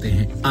अदा करते हैं।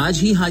 आज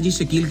ही हाजी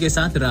शकील के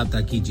साथ राब्ता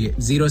कीजिए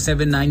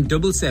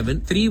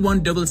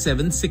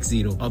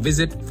 07977317760 और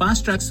visit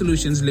fast track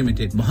solutions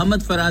limited,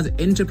 Mohammad Faraz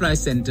enterprise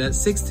centre,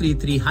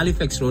 633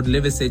 Halifax road,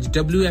 Liversedge,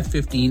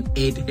 WF15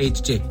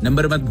 8HJ।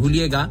 Number मत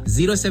भूलिएगा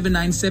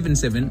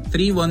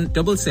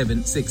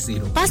 07977317760।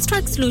 Fast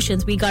Track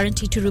Solutions, we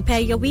guarantee to repair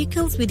your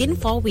vehicles within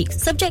 4 weeks,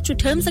 subject to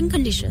terms and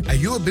conditions. Are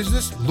you a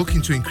business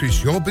looking to increase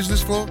your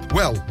business flow?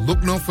 Well,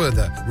 look no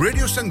further.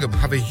 Radio Sangam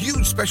have a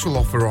huge special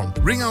offer on.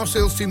 Ring our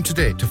sales team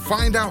today to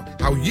find out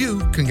how you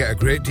can get a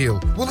great deal.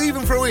 We'll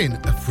even throw in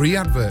a free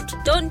advert.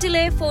 Don't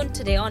delay, phone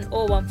today on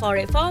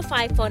 01484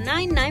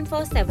 549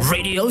 947.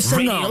 Radio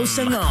Sangam.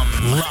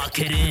 Lock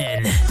it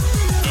in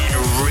and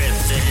rip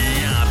the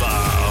knob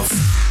off.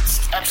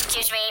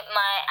 Excuse me,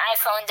 my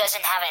iPhone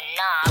doesn't have a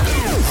knob.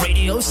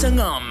 Radio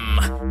Sangam.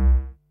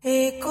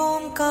 एक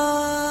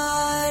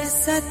ओंकार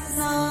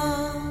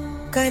सतनाम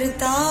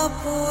करता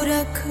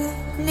पुरख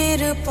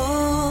निरपौ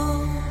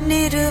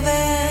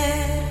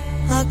निर्वैर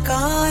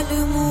अकाल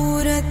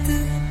मूरत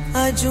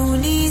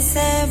अजूनी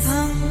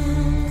सैभं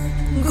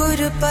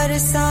गुर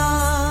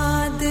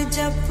प्रसाद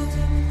जप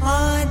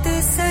आद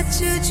सच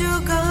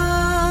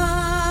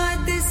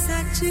जुगाद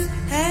सच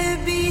है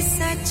भी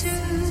सच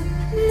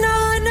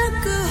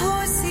नानक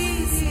होसी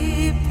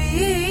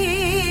भी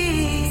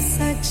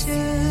सच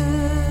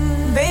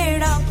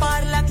बेड़ा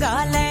पार लगा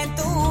ले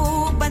तू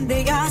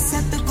बंदिया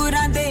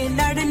सतगुरां दे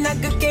लड़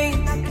लग के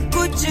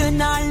कुछ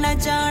नाल न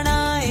जाना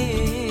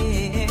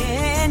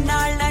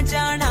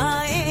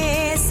ए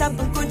सब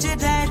कुछ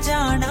रह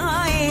जाना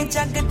ए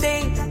जग ते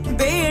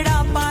बेड़ा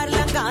पार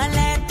लगा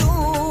ले तू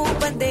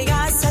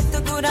बंदिया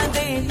सतगुरां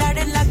दे लड़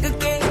लग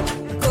के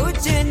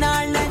कुछ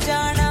नाल न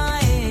जाना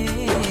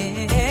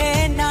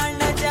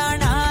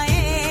ए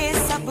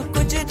सब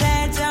कुछ रह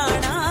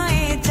जाना ए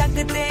जग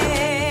ते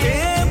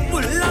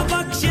भुल्ला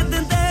बख्श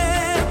दे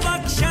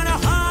बख्शण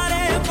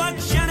हारे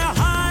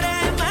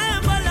मैं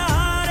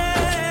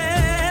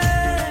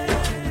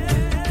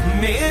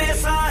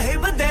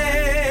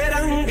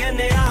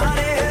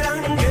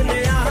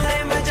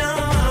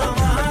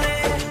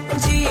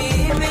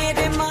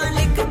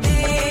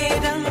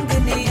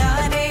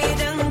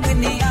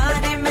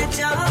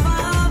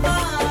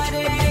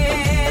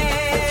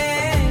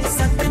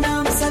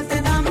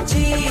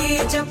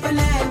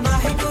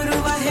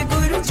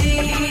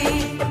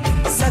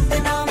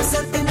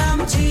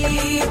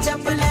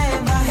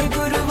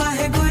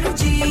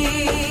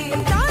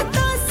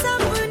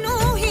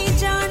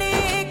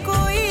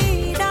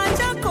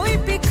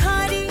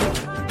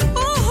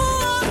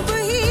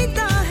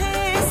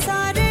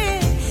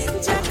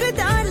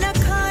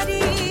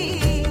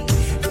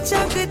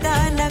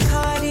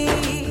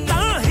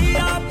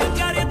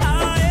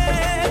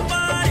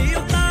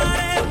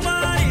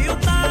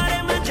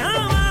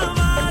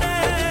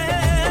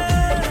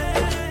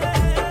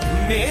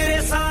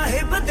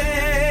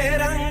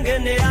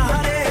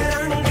न्यारे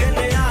रंग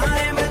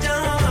न्यारे में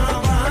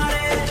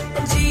जावारे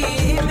जी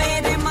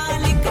मेरे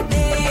मालिक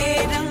दे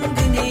रंग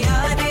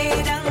न्यारे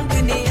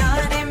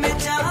में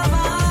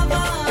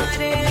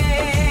जावारे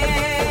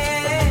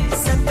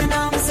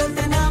सतनाम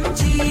सतनाम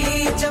जी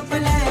जप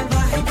ले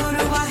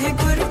वाहिगुरु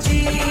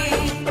जी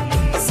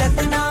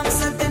सतनाम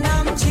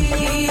सतनाम जी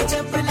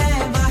जप ले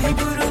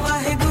वाहिगुरु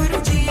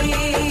जी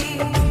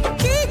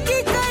की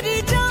करी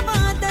जावा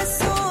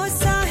दसो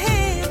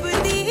साहेब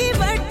दी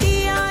वड्डी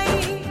आई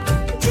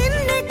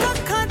जिन्ने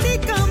कखां दी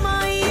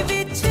कमाई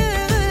विच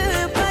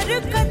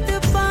बरकत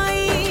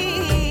पाई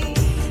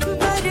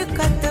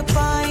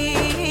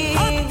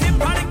हत्थ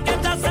फड़ के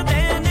दस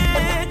देने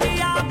जी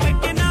आप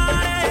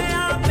किनारे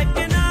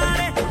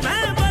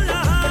मैं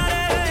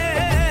बलहारे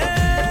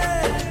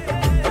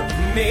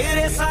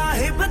मेरे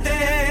साहिब दे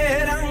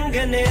रंग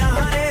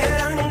न्यारे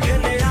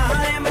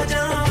में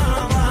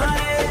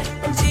जावारे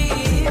जी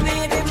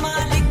मेरे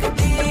मालिक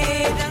दे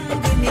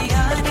रंग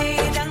न्यारे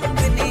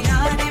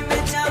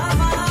में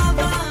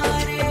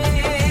जावारे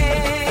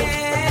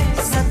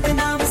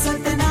सतनाम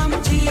सतनाम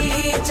जी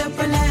जप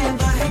ले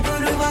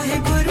वाहिगुरु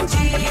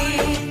जी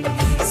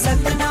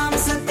सतनाम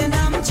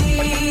सतनाम जी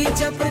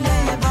जप ले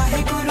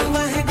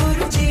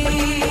वाहिगुरु जी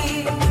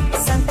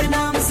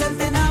सतनाम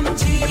सतनाम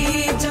जी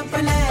जप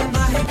ले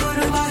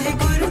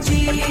वाहिगुरु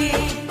जी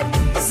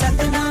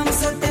सतनाम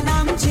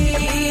सतनाम जी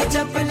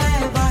जप ले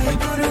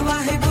वाहिगुरु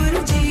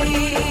जी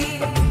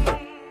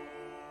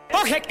ओ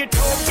हिक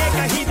ठोक के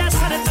कही दा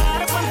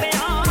सरदार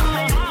बंदियां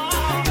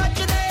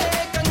ਕੱਚਦੇ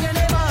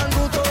ਕੰਗਣੇ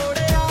ਵਾਂਗੂ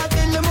ਤੋੜਿਆ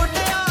ਦਿਲ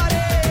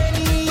ਮੁਟਿਆਰੇ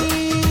ਨੀ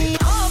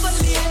ਆ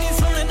ਬੱਲੀਏ ਨੀ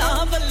ਸੁਣਨਾ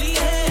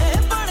ਬੱਲੀਏ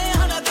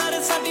ਬਣਿਆ ਨਾ ਦਰ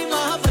ਸਾਡੀ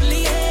ਮਾਂ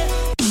ਬੱਲੀਏ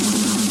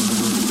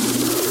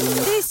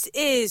This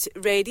is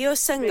Radio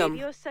Sangam.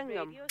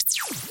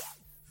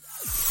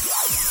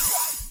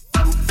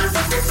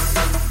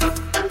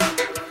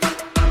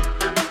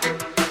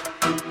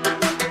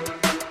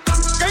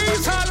 कई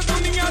साल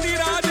दुनिया दी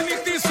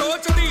राजनीति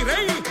सोचदी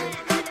रही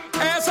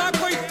ऐसा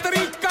कोई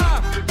तरीका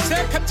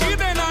सिख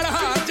ਜਿਹਦੇ ਨਾਲ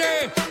ਹਾਰ ਜੇ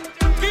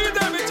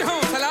ਕਿਹਦੇ ਵਿੱਚ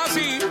ਹੌਸਲਾ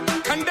ਸੀ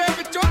ਖੰਡੇ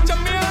ਵਿੱਚੋਂ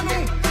ਜੰਮਿਆਂ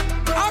ਨੂੰ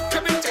ਅੱਖ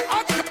ਵਿੱਚ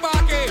ਅੱਖ ਪਾ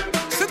ਕੇ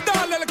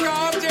ਸਿੱਧਾ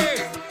ਲਲਕਾਰ ਜੇ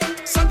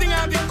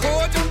ਸਦੀਆਂ ਦੀ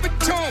ਖੋਜ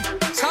ਪਿੱਛੋਂ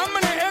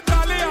ਸਾਹਮਣੇ ਇਹ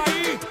ਗੱਲ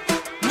ਆਈ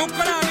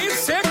ਮੁਕਣਾ ਨਹੀਂ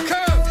ਸਿੱਖ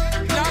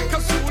ਲੱਖ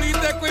ਸੂਲੀ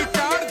ਤੇ ਕੋਈ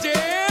ਚਾੜ ਜੇ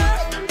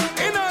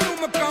ਇਹਨਾਂ ਨੂੰ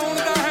ਮਕਾਉਣ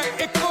ਦਾ ਹੈ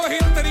ਇੱਕੋ ਹੀ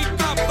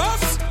ਤਰੀਕਾ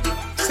ਬਸ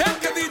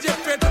ਸਿੱਖ ਦੀ ਜੇ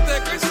ਪਿੱਠ ਤੇ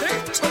ਕੋਈ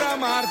ਸਿੱਖ ਛੁਰਾ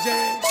ਮਾਰ ਜੇ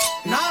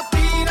ਨਾ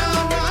ਤੀਰਾ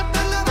ਨਾ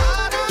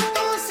ਤਲਵਾਰਾਂ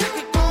ਤੋਂ ਸਿੱਖ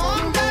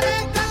ਕੌਮ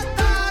ਡਰੇਗਾ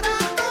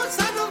ਤਾਰਾਂ ਤੋਂ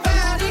ਸਾਨੂੰ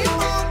ਵੈਰੀ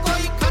ਤੋਂ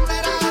ਕੋਈ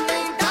ਖਤਰਾ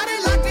ਨਹੀਂ ਡਰ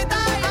ਲੱਗਦਾ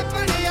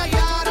ਆਪਣੇ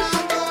ਯਾਰਾਂ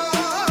ਤੋਂ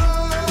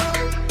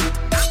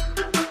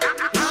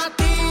ਨਾ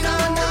ਤੀਰਾ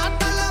ਨਾ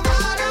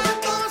ਤਲਵਾਰਾਂ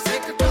ਤੋਂ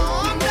ਸਿੱਖ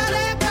ਕੌਮ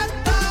ਡਰੇਗਾ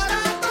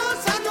ਤਾਰਾਂ ਤੋਂ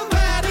ਸਾਨੂੰ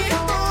ਵੈਰੀ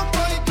ਤੋਂ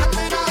ਕੋਈ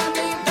ਖਤਰਾ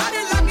ਨਹੀਂ ਡਰ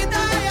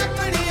ਲੱਗਦਾ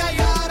ਆਪਣੇ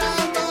ਯਾਰਾਂ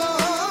ਤੋਂ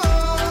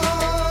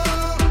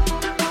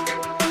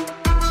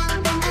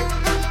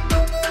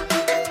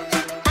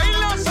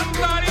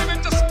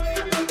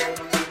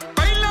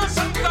ਪਹਿਲਾਂ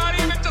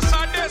ਸੰਤਾਰੀ ਵਿੱਚ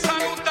ਸਾਡੇ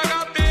ਸਾਨੂੰ ਦਗਾ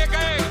ਦੇ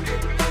ਗਏ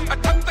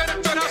 78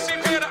 84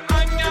 ਫਿਰ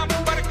ਆਈਆਂ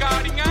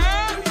ਬਰਗਾੜੀਆਂ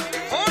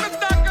ਹੁਣ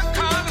ਤੱਕ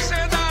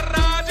ਖਾਲਸੇ ਦਾ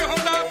ਰਾਜ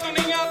ਹੁੰਦਾ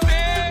ਦੁਨੀਆ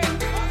ਤੇ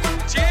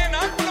ਜੇ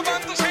ਨਾ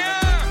ਕੁਲਵੰਤ ਸਿਆ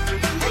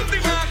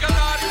ਹੁੰਦੀਆਂ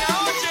ਗਦਾਰੀਆਂ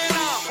ਜੇ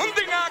ਨਾ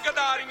ਹੁੰਦੀਆਂ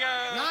ਗਦਾਰੀਆਂ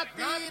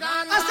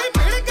ਅਸੀਂ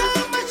ਭਿੜ ਗਏ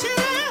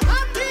ਮਛਰੇ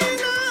ਹਾਥੀ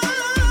ਨਾਲ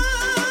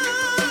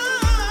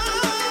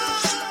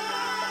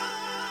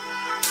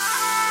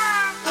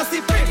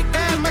ਅਸੀਂ ਭਿੜ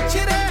ਗਏ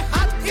ਮਛਰੇ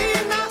ਹਾਥੀ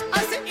ਨਾਲ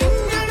ਅਸੀਂ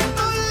ਇੰਜਣ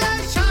ਤੋਂ ਲੈ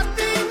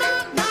ਛਾਤੀ ਨਾਲ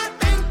ਨਾ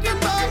ਟੈਂਕੀ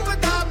ਤੋਪ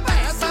ਦਾ ਭੈ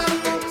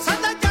ਸਾਨੂੰ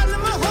ਸਦਾ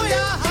ਜਨਮ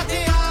ਹੋਇਆ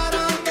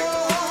ਹਥਿਆਰਾਂ ਤੋਂ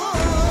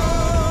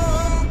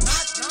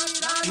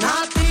ਨਾ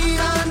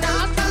ਤੀਰਾਂ ਨਾ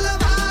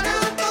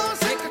ਤਲਵਾਰਾਂ ਤੋਂ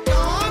ਸਿੱਖ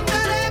ਕੌਮ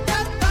ਡਰੇ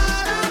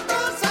ਤਾਰਾਂ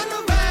ਤੋਂ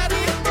ਸਾਨੂੰ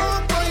ਵੈਰੀ ਤੋਂ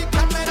ਕੋਈ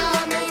ਖਤਰਾ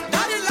ਨਹੀਂ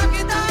ਡਰ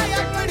ਲੱਗਦਾ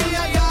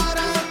ਆਪਣੀਆਂ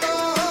ਯਾਰਾਂ ਤੋਂ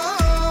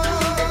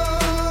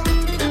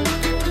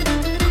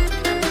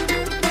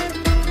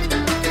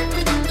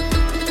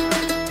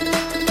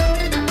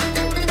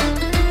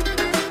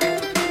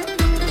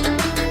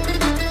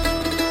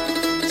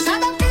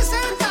ਸਾਡਾ ਕਿਸੇ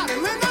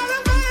ਧਰਮ ਨਾਲ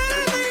ਵੈਰ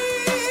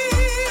ਨਹੀਂ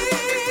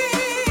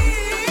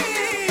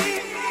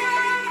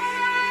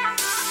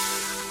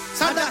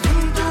ਸਾਡਾ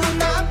ਹਿੰਦੂ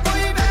ਨਾ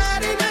ਕੋਈ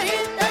ਵੈਰ ਨਹੀਂ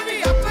ਇਹ ਵੀ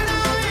ਆਪਣਾ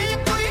ਹੀ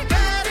ਕੋਈ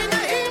ਗੈਰ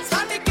ਨਹੀਂ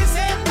ਸਾਡੀ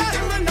ਕਿਸੇ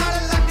ਧਰਮ ਨਾਲ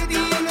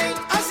ਲੱਗਦੀ ਨਹੀਂ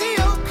ਅਸੀਂ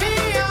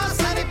ਔਖੀਆਂ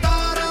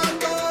ਸਰਕਾਰਾਂ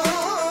ਤੋਂ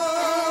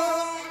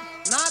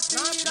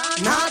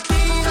ਨਾ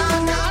ਤੀਰਾਂ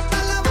ਨਾ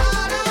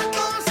ਤਲਵਾਰਾਂ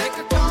ਤੋਂ ਸਿੱਖ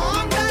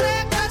ਕੌਮ ਡਰੇ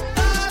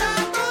ਤਾਰਾਂ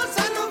ਤੋਂ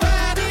ਸਾਨੂੰ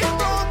ਵੈਰੀ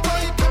ਤੋਂ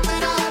ਕੋਈ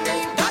ਖਤਰਾ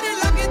ਨਹੀਂ ਡਰ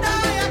ਲੱਗਦਾ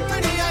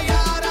ਆਪਣੀਆਂ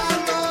ਯਾਰਾਂ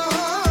ਤੋਂ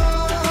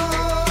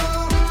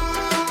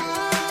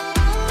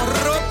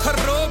ਰੁੱਖ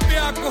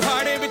ਰੋਪਿਆ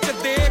ਕੁਹਾੜੇ ਵਿੱਚ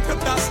ਦੇਖ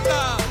ਦਸਤਾ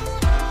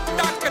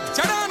ਟੱਕ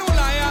ਜੜਾਂ ਨੂੰ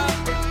ਲਾਇਆ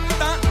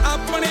ਤਾਂ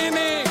ਆਪਣੇ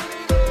ਨੇ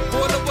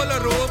ਬੁੱਲ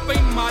ਰੋ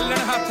ਪਈ ਮਾਲਣ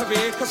ਹੱਥ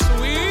ਵੇਖ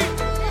ਸੂਈ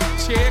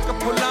ਛੇਕ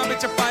ਫੁੱਲਾਂ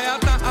ਵਿੱਚ ਪਾਇਆ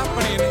ਤਾਂ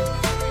ਆਪਣੇ ਨੇ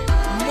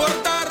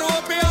ਮੁਰਦਾ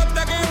ਰੋਪਿਆ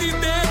ਦਗੇ ਦੀ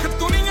ਦੇਖ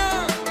ਦੁਨੀਆ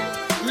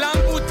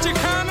ਲਾਂਬੂ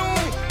ਚਿਖਾਂ ਨੂੰ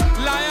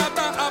ਲਾਇਆ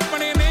ਤਾਂ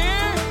ਆਪਣੇ ਨੇ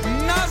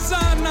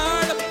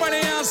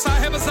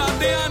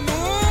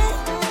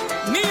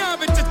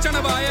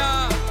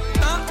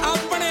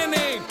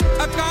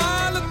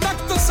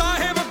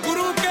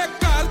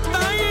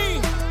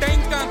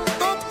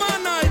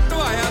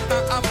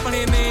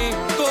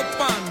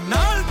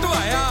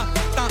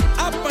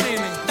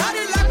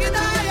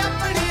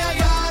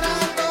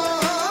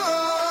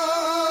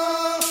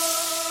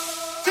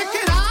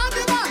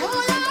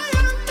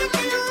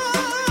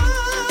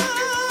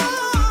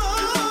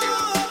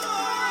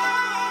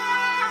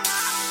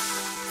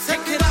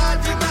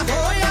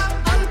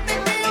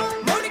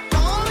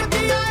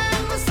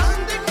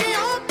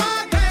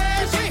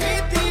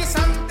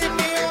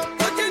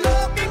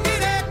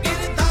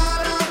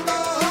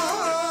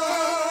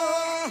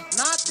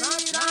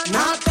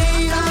ना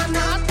तेरा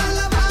ना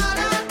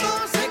तलवारा तो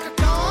सिख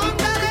कौन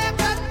डरे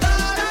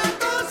गद्दारा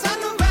तो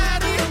सानू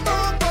वैरी तो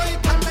कोई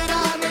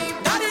खतरा नहीं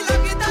डर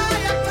लगदा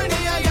अपने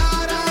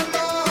यारां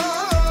तो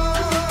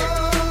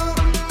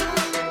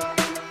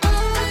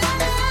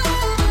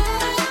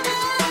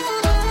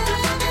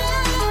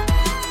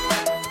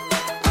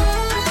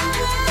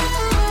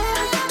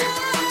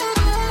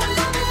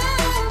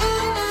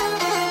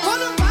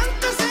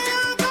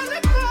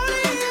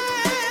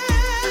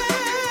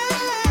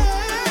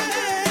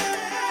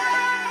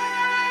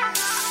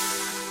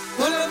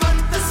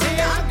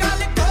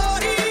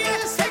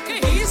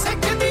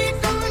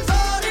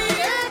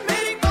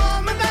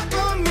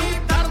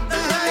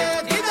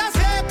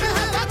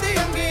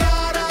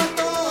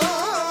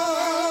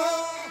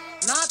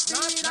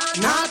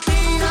ना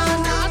तेरा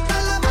ना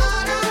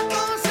तलवारा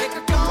तो सिख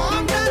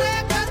कौन डरे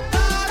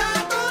गद्दारा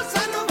तो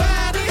सानू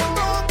वैरी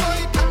तो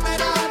कोई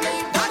खतरा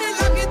नहीं डर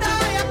लगदा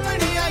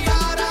अपने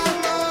यारां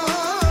तो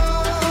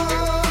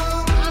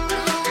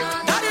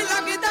डर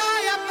लगदा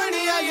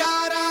अपने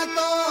यारां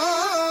तो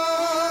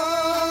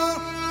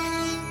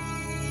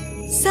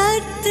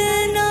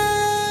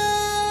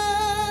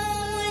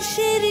सतनाम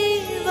श्री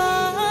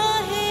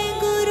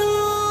वाहेगुरु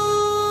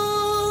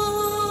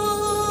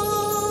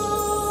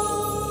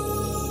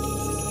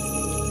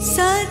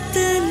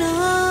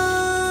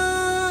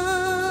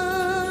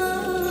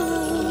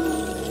सतनाम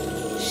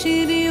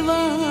श्री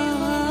वाहेगुरु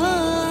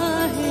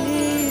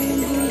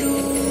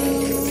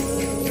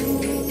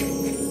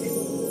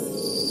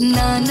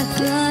नानक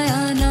आया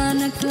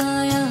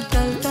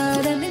कल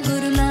तारन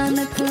गुरु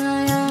नानक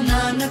आया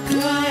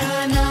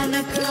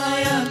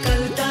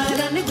कल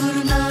तारन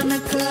गुरु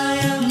नानक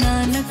आया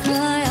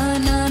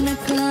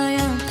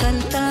कल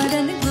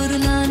तारन गुरु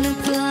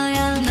नानक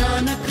आया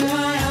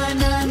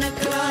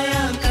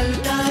कल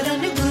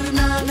तारन गुरु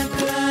नानक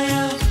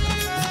आया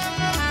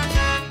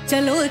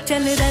चलो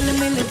चल रल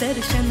मिल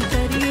दर्शन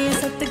करिए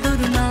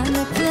सतगुरु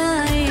नानक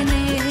आए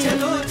ने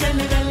चलो चल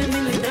रल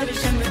मिल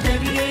दर्शन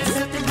करिए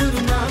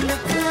सतगुरु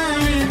नानक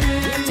आए ने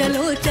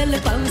चलो चल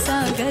भव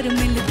सागर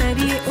मिल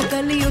तरिए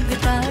उगल युग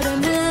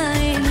तारन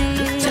आए ने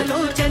चलो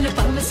चल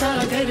भव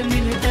सागर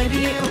मिल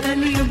तरिए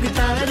उगल युग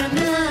तारन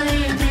आए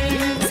ने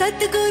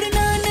सतगुरु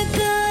नानक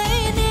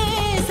आए ने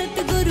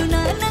सतगुरु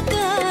नानक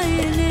आए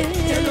ने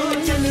चलो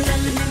चल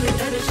रल मिल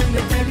दर्शन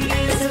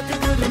करिए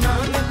सतगुरु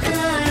नानक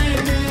आए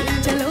ने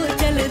चलो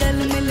चल रल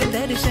मिल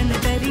दर्शन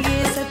करिए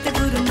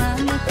सतगुरु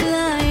नानक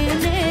आए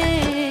ने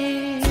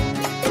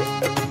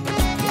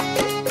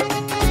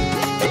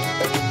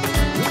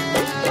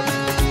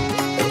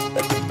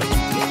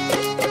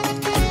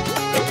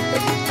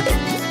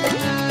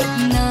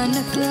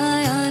नानक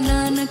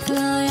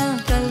आया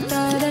कल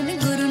तारन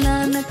गुरु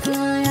नानक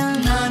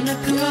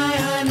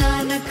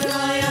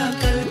आया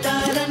कल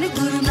तारन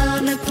गुरु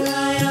नानक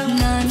आया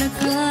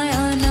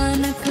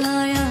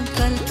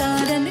कल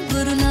तारन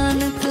गुरु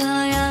नानक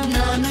आया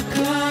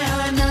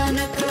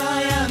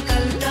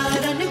कल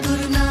तारन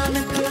गुरु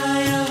नानक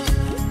आया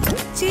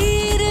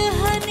चीर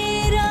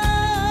हनेरा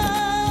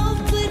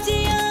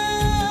उपजिया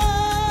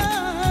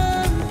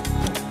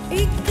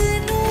एक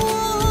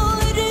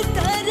नूर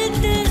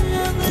तरत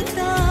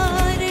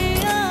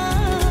अवतारिया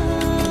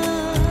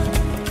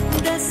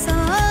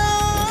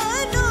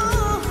दसानो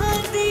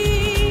हदी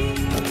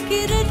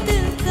किरत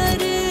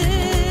कर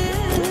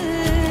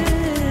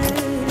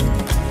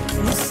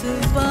उस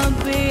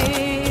बाबे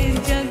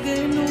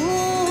जगनू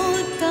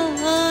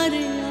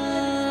तारिया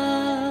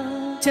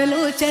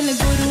चलो चल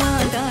गुरुआं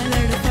दा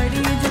लड़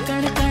पड़ी जो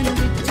कण कण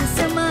विच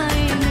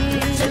समाए ने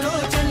चलो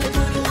चल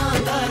गुरुआं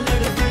दा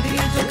लड़ पड़ी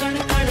जो कण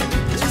कण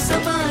विच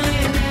समाए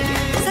ने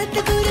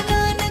सतगुरु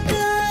नानक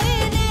आए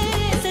ने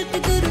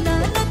सतगुरु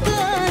नानक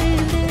आए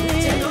ने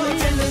चलो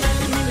चल रल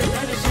मिल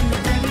दर्शन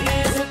करिए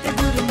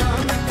सतगुरु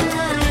नानक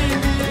आए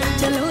ने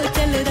चलो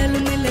चल रल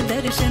मिल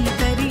दर्शन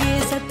करिए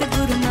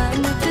सतगुरु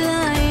नानक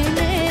आए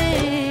ने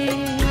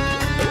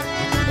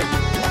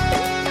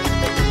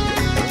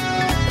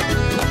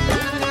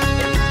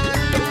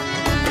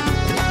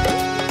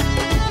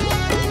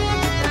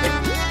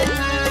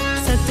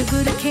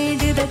सतगुरु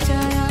खेड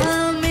रचाया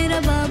मेरा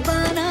बाबा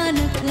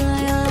नानक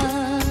आया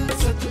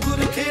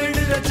सतगुरु खेड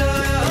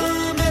रचाया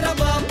मेरा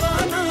बाबा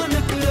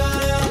नानक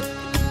आया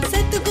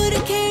सतगुरु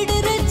खेड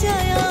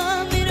रचाया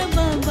मेरा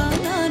बाबा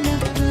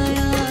नानक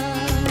आया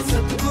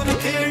सतगुरु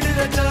खेड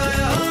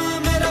रचाया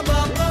मेरा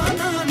बाबा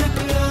नानक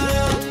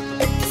आया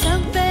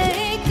सब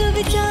एक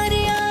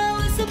विचारिया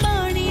उस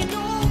बाणी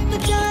नू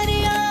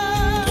विचारिया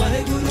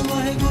वाहेगुरु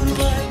वाहेगुरु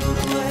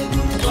वाहेगुरु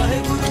वाहेगुरु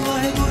वाहेगुरु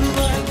वाहेगुरु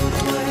वाहेगुरु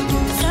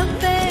वाहेगुरु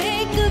सब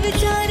एक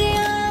विचारिया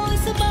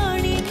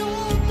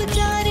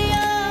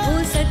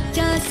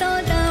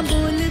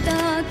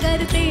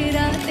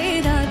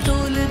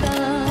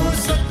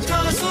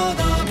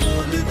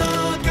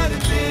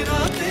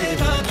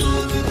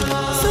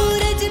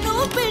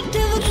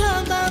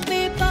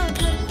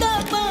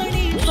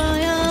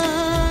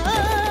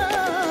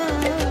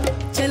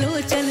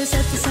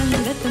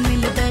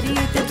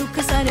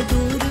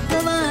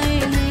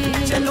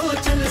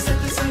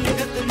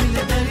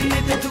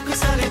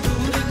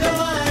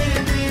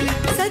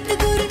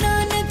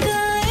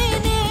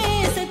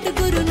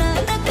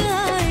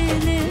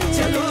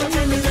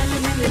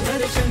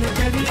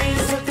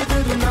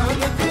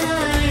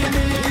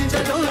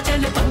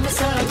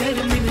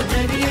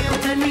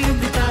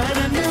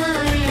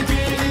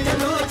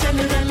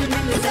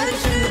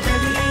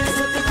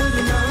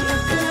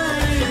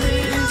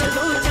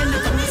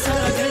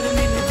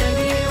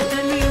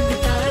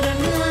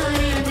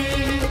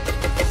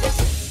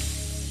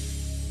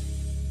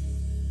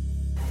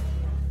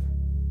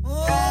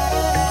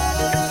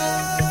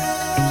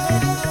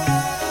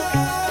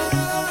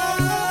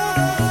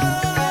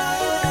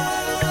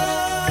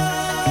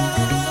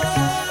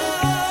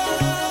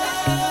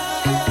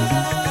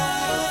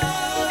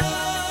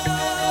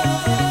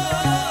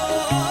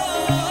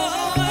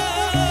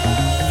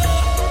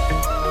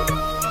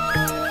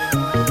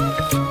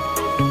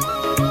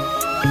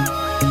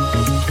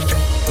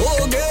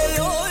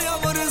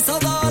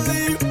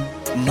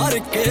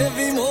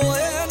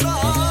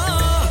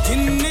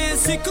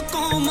सिख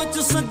कौम च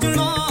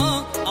सजना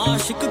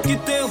आशिक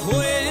किते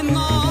होए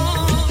ना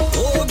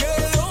हो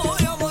गए ओ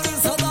अमर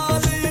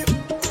सदाली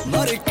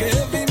मर के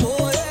भी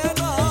मोए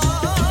ना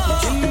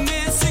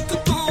जिन्ने सिख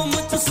कौम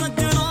च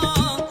सजना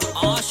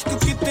आशिक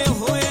किते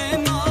होए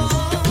ना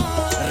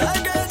रह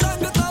गए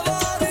रंग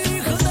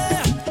तवारीख दे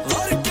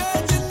मर के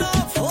जिन्ना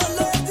फुल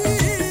दी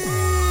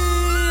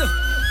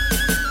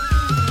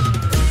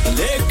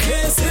लेखे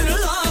सिर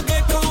लागे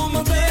कौम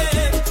दे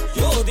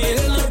जो दिल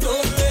न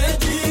डोले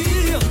दी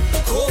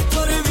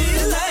खोपर भी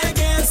ले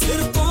गए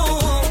सिर को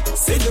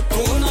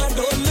ना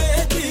डोले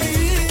दी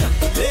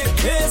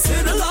लेखे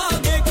सिर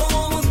लागे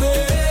कौम दे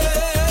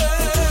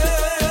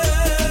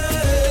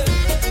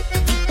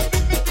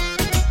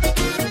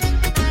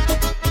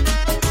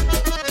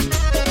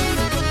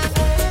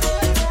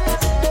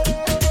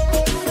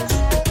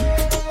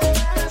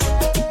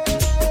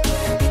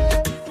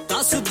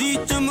दस दी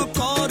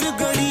चमकौर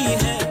गड़ी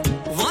है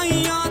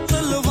वाइयां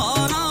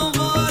तलवारां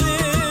वारे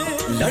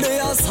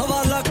लड़िया सवा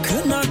लख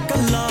ना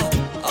कल्ला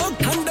ओ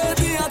ठंडे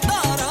दिया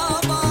तारा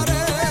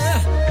मारे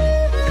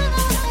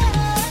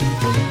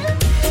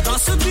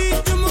दस दी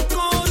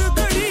चमकौर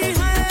गड़ी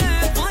है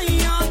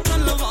वाइयां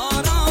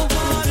तलवारां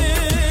वारे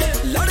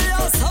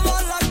लड़िया सवा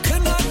लख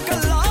ना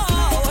कल्ला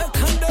ओ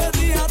ठंडे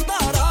दिया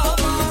तारा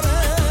मारे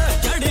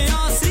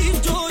चढ़िया सी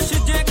जोश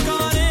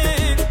जयकारे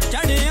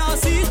चढ़िया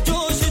सी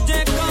जोश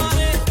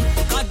जयकारे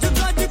गज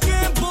गज के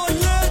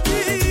बोले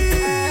दी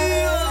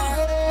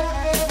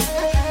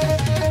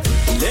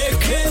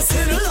लेखे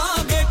सिर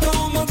लागे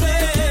कौम दे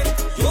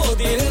जो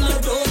दिल न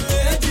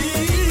डोले दी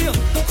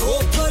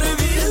खोपर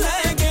भी ले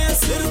गए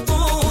सिर को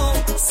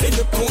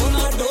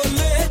ना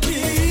डोले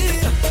दी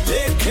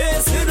लेखे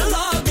सिर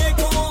लागे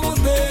कौम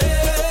दे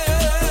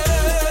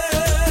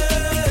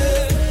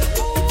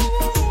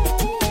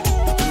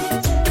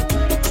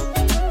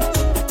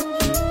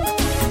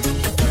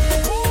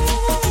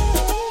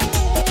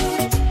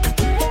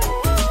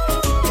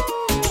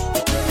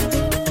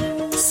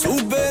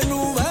सूबे नू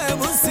वह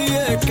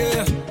मसीए के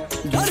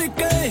डर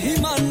के ही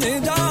मन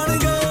जान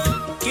गए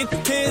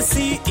किथे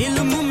सी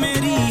इल्म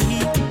मेरी ही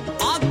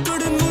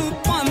आकड़ नू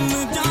पन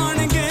जान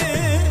गए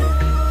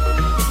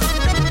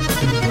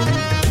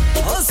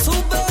ओ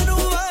सूबे नू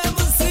वह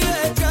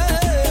मसीए के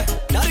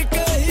डर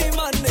के ही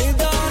मन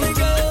जान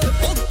गए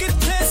ओ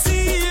किथे सी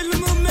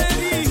इल्म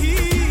मेरी ही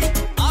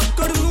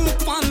आकड़ नू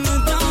पन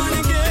जान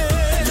गए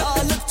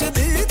लालच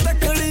दी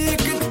तकड़ी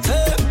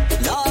किथे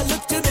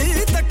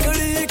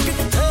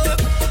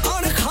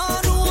अण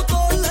खानू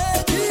तोले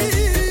दी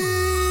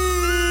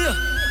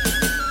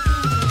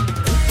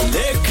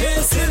लेखे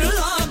सिर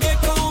लागे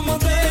कौम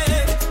दे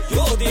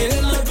जो दिल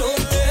न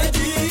डोले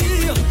दी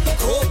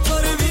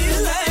खोपर भी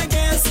ले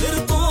गए सिर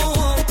को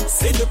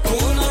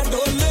ना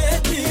डोले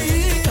दी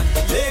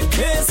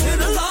लेखे सिर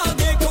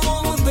लागे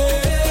कौम दे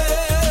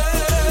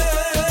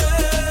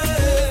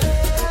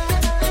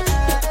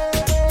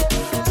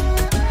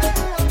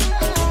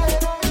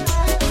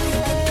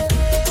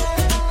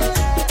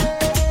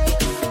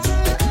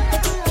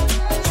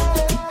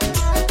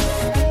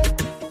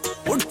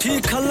उठी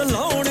खल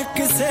लाउण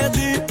किसे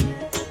दी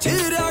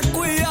चीरा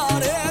कोई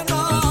आरे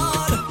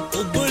नाल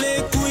उबले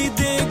कोई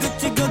देग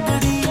च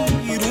गगड़ी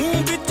रूं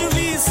विच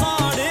भी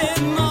साड़े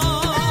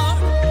नाल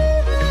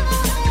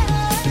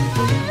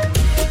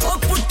ओ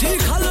पुठी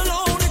खल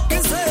लाउण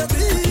किसे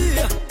दी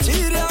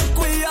चीरा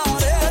कोई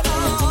आरे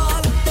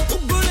नाल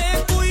उबले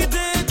कोई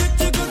देग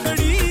च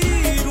गगड़ी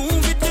रूं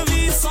विच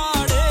भी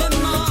साड़े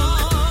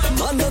नाल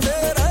मन दे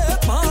रहे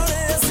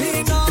पाणे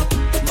सीना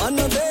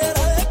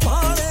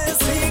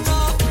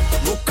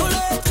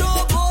मुकड़े जो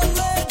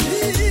बोले दी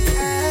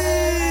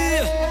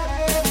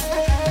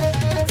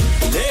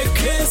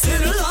लेखे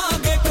सिर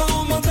लागे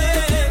कौम दे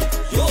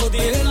जो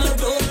दिल न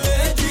डोले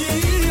दी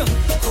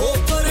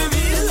खोपर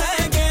भी ले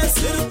गए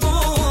सिर को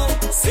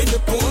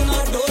ना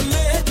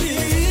डोले दी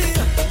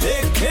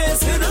लेखे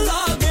सिर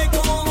लागे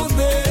कौम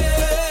दे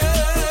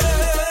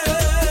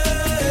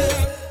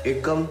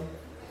एकम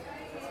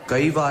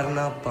कई बार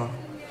ना ਆਪਾਂ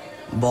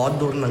बहुत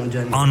दूर लंघ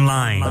जाने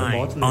Online,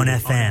 on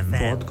FM,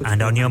 and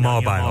on your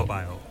mobile.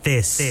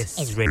 This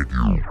is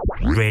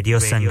Radio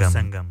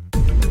Sangam.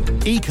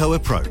 Eco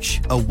Approach,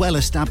 a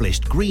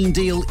well-established Green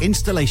Deal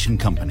installation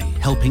company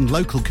helping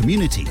local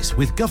communities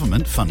with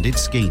government-funded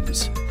schemes.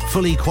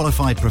 Fully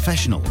qualified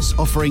professionals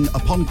offering,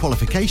 upon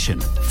qualification,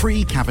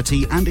 free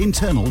cavity and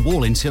internal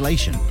wall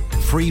insulation,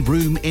 free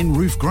room in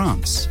roof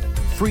grants,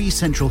 free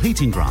central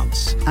heating grants,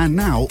 and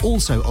now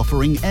also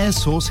offering air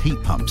source heat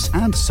pumps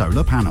and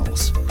solar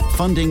panels.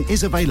 Funding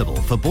is available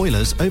for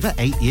boilers over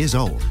 8 years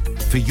old.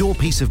 For your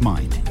peace of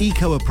mind,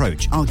 Eco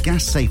Approach are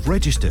gas safe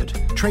registered,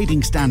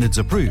 trading standards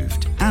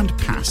approved, and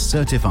PASS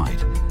certified.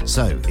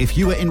 So, if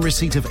you are in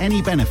receipt of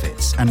any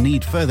benefits and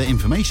need further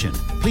information,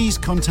 please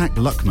contact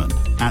Luckman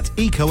at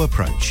Eco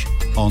Approach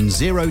on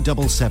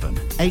 077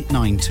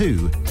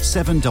 892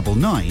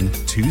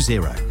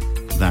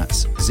 79920. That's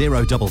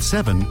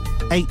 077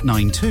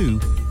 892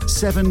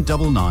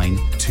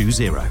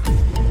 79920.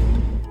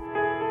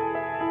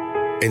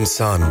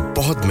 इंसान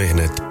बहुत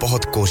मेहनत,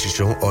 बहुत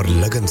कोशिशों और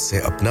लगन से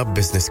अपना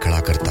business खड़ा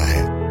करता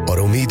है और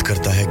उम्मीद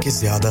करता है कि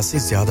ज्यादा से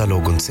ज्यादा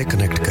लोग उनसे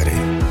कनेक्ट करें।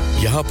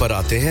 यहाँ पर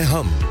आते हैं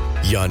हम,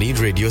 यानी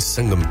रेडियो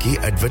संगम की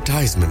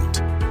एडवर्टाइजमेंट।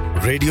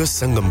 रेडियो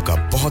संगम का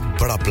बहुत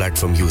बड़ा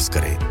प्लेटफॉर्म यूज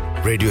करें।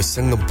 रेडियो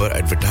संगम पर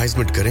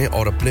एडवर्टाइजमेंट करें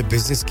और अपने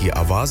बिजनेस की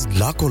आवाज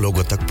लाखों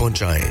लोगों तक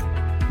पहुंचाएं।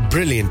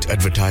 Brilliant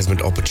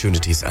advertisement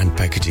opportunities and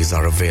packages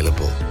are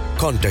available.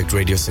 Contact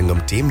Radio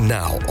Singham team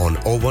now on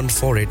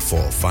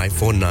 01484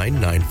 549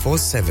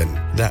 947.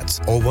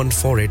 That's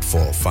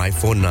 01484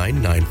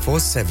 549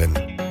 947.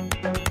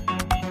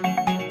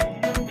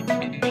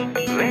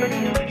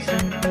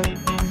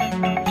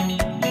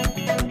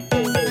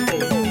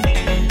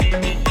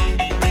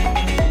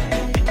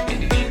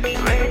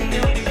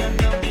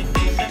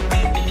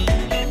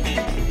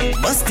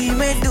 मस्ती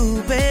में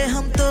डूबे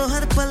हम तो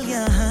हर पल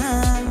यहाँ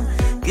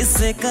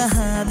किससे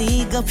कहानी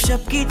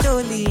गपशप की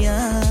टोलियां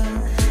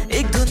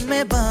एक धुन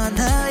में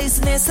बांधा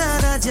इसने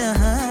सारा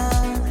जहां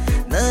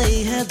नई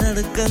है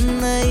धड़कन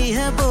नई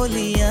है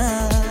बोलियां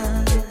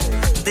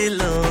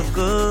दिलों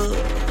को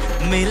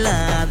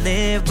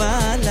मिलाने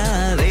वाला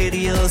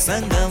रेडियो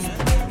संगम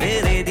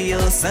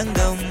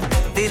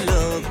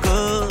दिलों को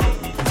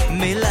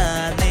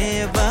मिलाने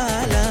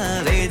वाला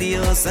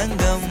रेडियो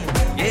संगम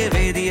ये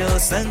रेडियो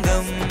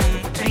संगम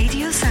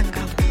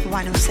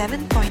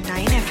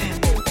 107.9 FM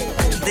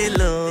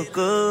दिलों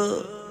को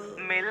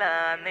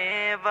मिलाने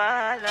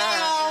वाला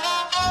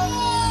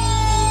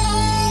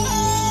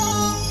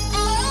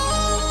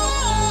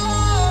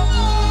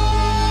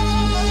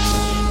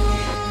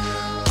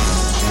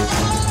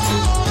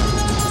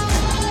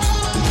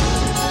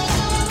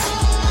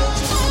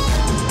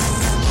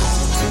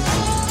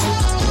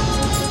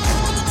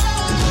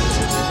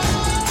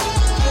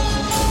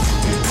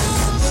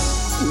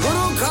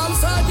गुरु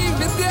खालसा जी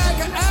विद्या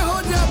का एहो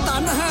जिहा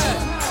धन है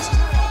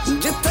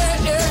जिथे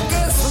एक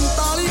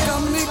 47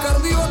 काम नहीं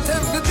करदी उथे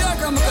विद्या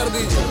काम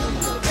करदी जी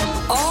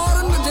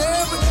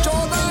औरंगजेब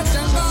 14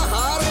 जंगा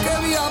हार के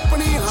भी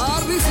अपनी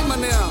हार नहीं सी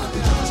मन्निया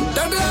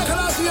डटिया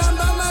खड़ा सी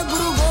आंदा मैं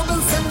गुरु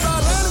गोबिंद सिंह दा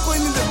रहन कोई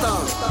नहीं दिता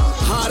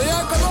हारिया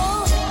कदों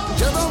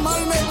जदों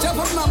माई ने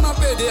जफरनामा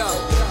भेजिया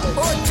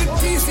ओ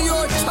चिट्ठी सी ओ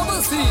छबल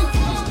सी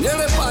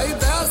जेड़े भाई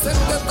दया सिंह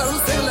ते धर्म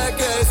सिंह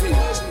लेके आए सी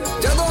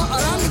जदों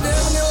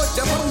औरंगजेब ने ओ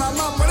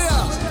जफरनामा पढ़िया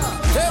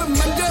फिर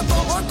मंजे तो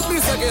उठ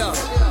नहीं सकिया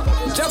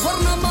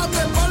जफरनामा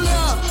ते पढ़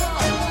लिया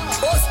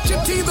उस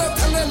चिट्ठी दे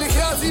थल्ले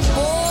लिखिया सी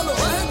बोल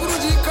वाहिगुरु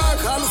जी का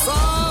खालसा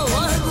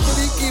वाहिगुरु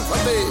जी की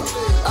फतेह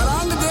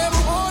औरंगजेब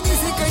ओ नहीं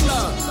सी कहना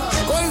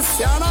कोई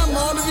सियाना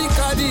मौलवी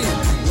काजी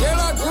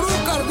जेड़ा गुरु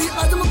घर दी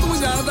अजमत ਨੂੰ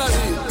ਜਾਣਦਾ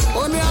ਸੀ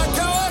ਉਹਨੇ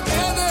ਆਖਿਆ ਓਏ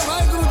ਕਹਦੇ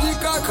ਵਾਹਿਗੁਰੂ ਜੀ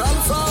का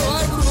खालसा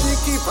वाहिगुरु जी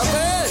की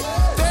फतेह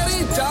तेरी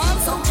जान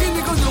सौਖੀ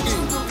ਨਿਕਲ ਜੂਗੀ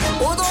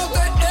ਉਦੋਂ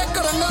ਤੇ ਇੱਕ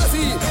ਰੰਗਾ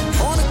ਸੀ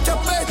ਹੁਣ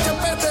ਚੱਪੇ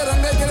ਚੱਪੇ ਤੇ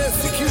ਰੰਗੇ ਜਿਹੜੇ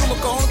ਸਿੱਖੀ ਨੂੰ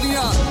ਮਕਾਉਣ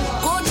ਦੀਆਂ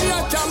ਕੋਝੀਆਂ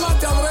ਚਾਲਾਂ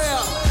ਚੱਲ ਰਹੇ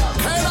ਆ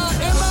ਖੈੜਾ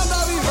ਇਹਨਾਂ ਦਾ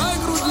ਵੀ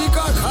ਵਾਹਿਗੁਰੂ ਜੀ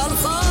का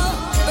ਖਾਲਸਾ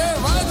ਤੇ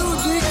ਵਾਹਿਗੁਰੂ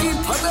ਜੀ ਕੀ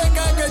ਫਤਿਹ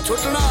ਕਹਿ ਕੇ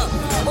ਛੁੱਟਣਾ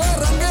ਉਹ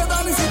ਰੰਗੇ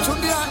ਦਾ ਨਹੀਂ ਸੀ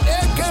ਛੁੱਟਿਆ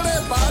ਇਹ ਕਿਹੜੇ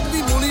ਬਾਤ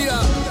ਦੀ ਮੂਲੀ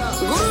ਆ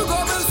ਗੁਰੂ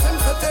ਗੋਬਿੰਦ ਸਿੰਘ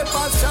ਸੱਚੇ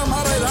ਪਾਤਸ਼ਾਹ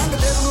ਮਹਾਰਾਜ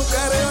ਰੰਗਦੇਵ ਨੂੰ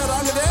ਕਹਿ ਰਹੇ ਆ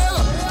ਰੰਗਦੇਵ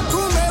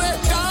ਤੂੰ ਮੇਰੇ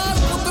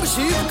 4 ਪੁੱਤਰ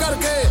ਸ਼ਹੀਦ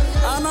ਕਰਕੇ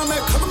ਆਨਾ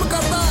ਮੈਂ ਖਤਮ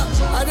ਕਰਦਾ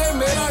ਅਜੇ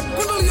ਮੇਰਾ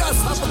ਕੁੰਡਲੀਆ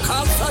ਸੱਪ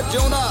ਖਾਲਸਾ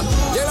ਜਿਉਂਦਾ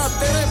ਜਿਹੜਾ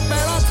ਤੇਰੇ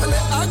ਪੈਰਾਂ ਥੱਲੇ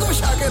ਅੱਗ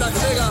ਵਿਛਾ ਕੇ ਰੱਖ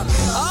ਦੇਗਾ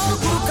ਆਹ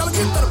ਗੁਰੂ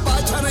ਕਲਗੀਧਰ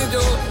ਪਾਤਸ਼ਾਹ ਨੇ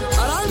ਜੋ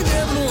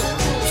ਔਰੰਗਜ਼ੇਬ ਨੂੰ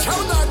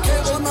ਸ਼ਬਦ ਆਖੇ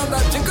ਉਹਨਾਂ ਦਾ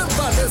ਜ਼ਿਕਰ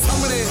ਤੁਹਾਡੇ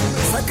ਸਾਹਮਣੇ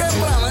ਸਕੇ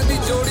ਭਰਾਵਾਂ ਦੀ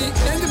ਜੋੜੀ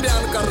ਇੰਜ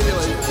ਬਿਆਨ ਕਰ ਰਹੀ ਹੈ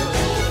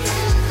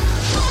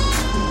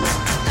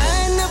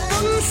ਐਨ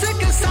ਪੁੰਸਕ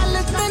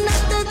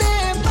ਸਲਤਨਤ ਦੇ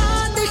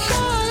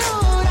ਬਾਦਸ਼ਾਹੋ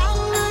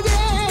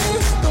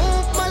ਔਰੰਗਜ਼ੇਬ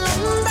ਤੂੰ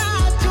ਪਲੰਦਾ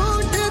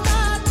ਝੂਠ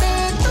ਦਾ ਤੇ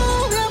ਤੂੰ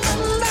ਹੈ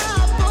ਬੰਦਾ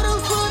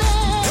ਪੁਰਫੁਰੇ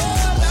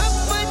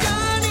ਰੱਬ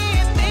ਜਾਣੇ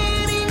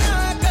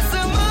ਤੇਰੀਆਂ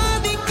ਕਸਮਾਂ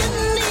ਦੀ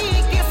ਕਿੰਨੀ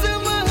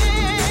ਕਿਸਮ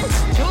ਹੈ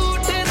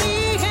ਝੂਠ ਦੀ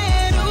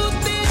ਹੈ ਰੂਹ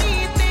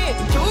ਤੇਰੀ ਤੇ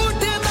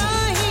ਝੂਠ